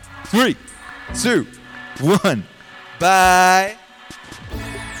 5. 3, 2, 1. Bye.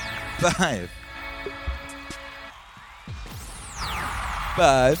 5.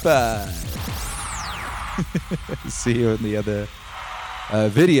 Bye. See you in the other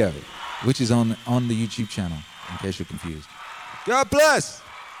video, which is on the YouTube channel, in case you're confused. God bless!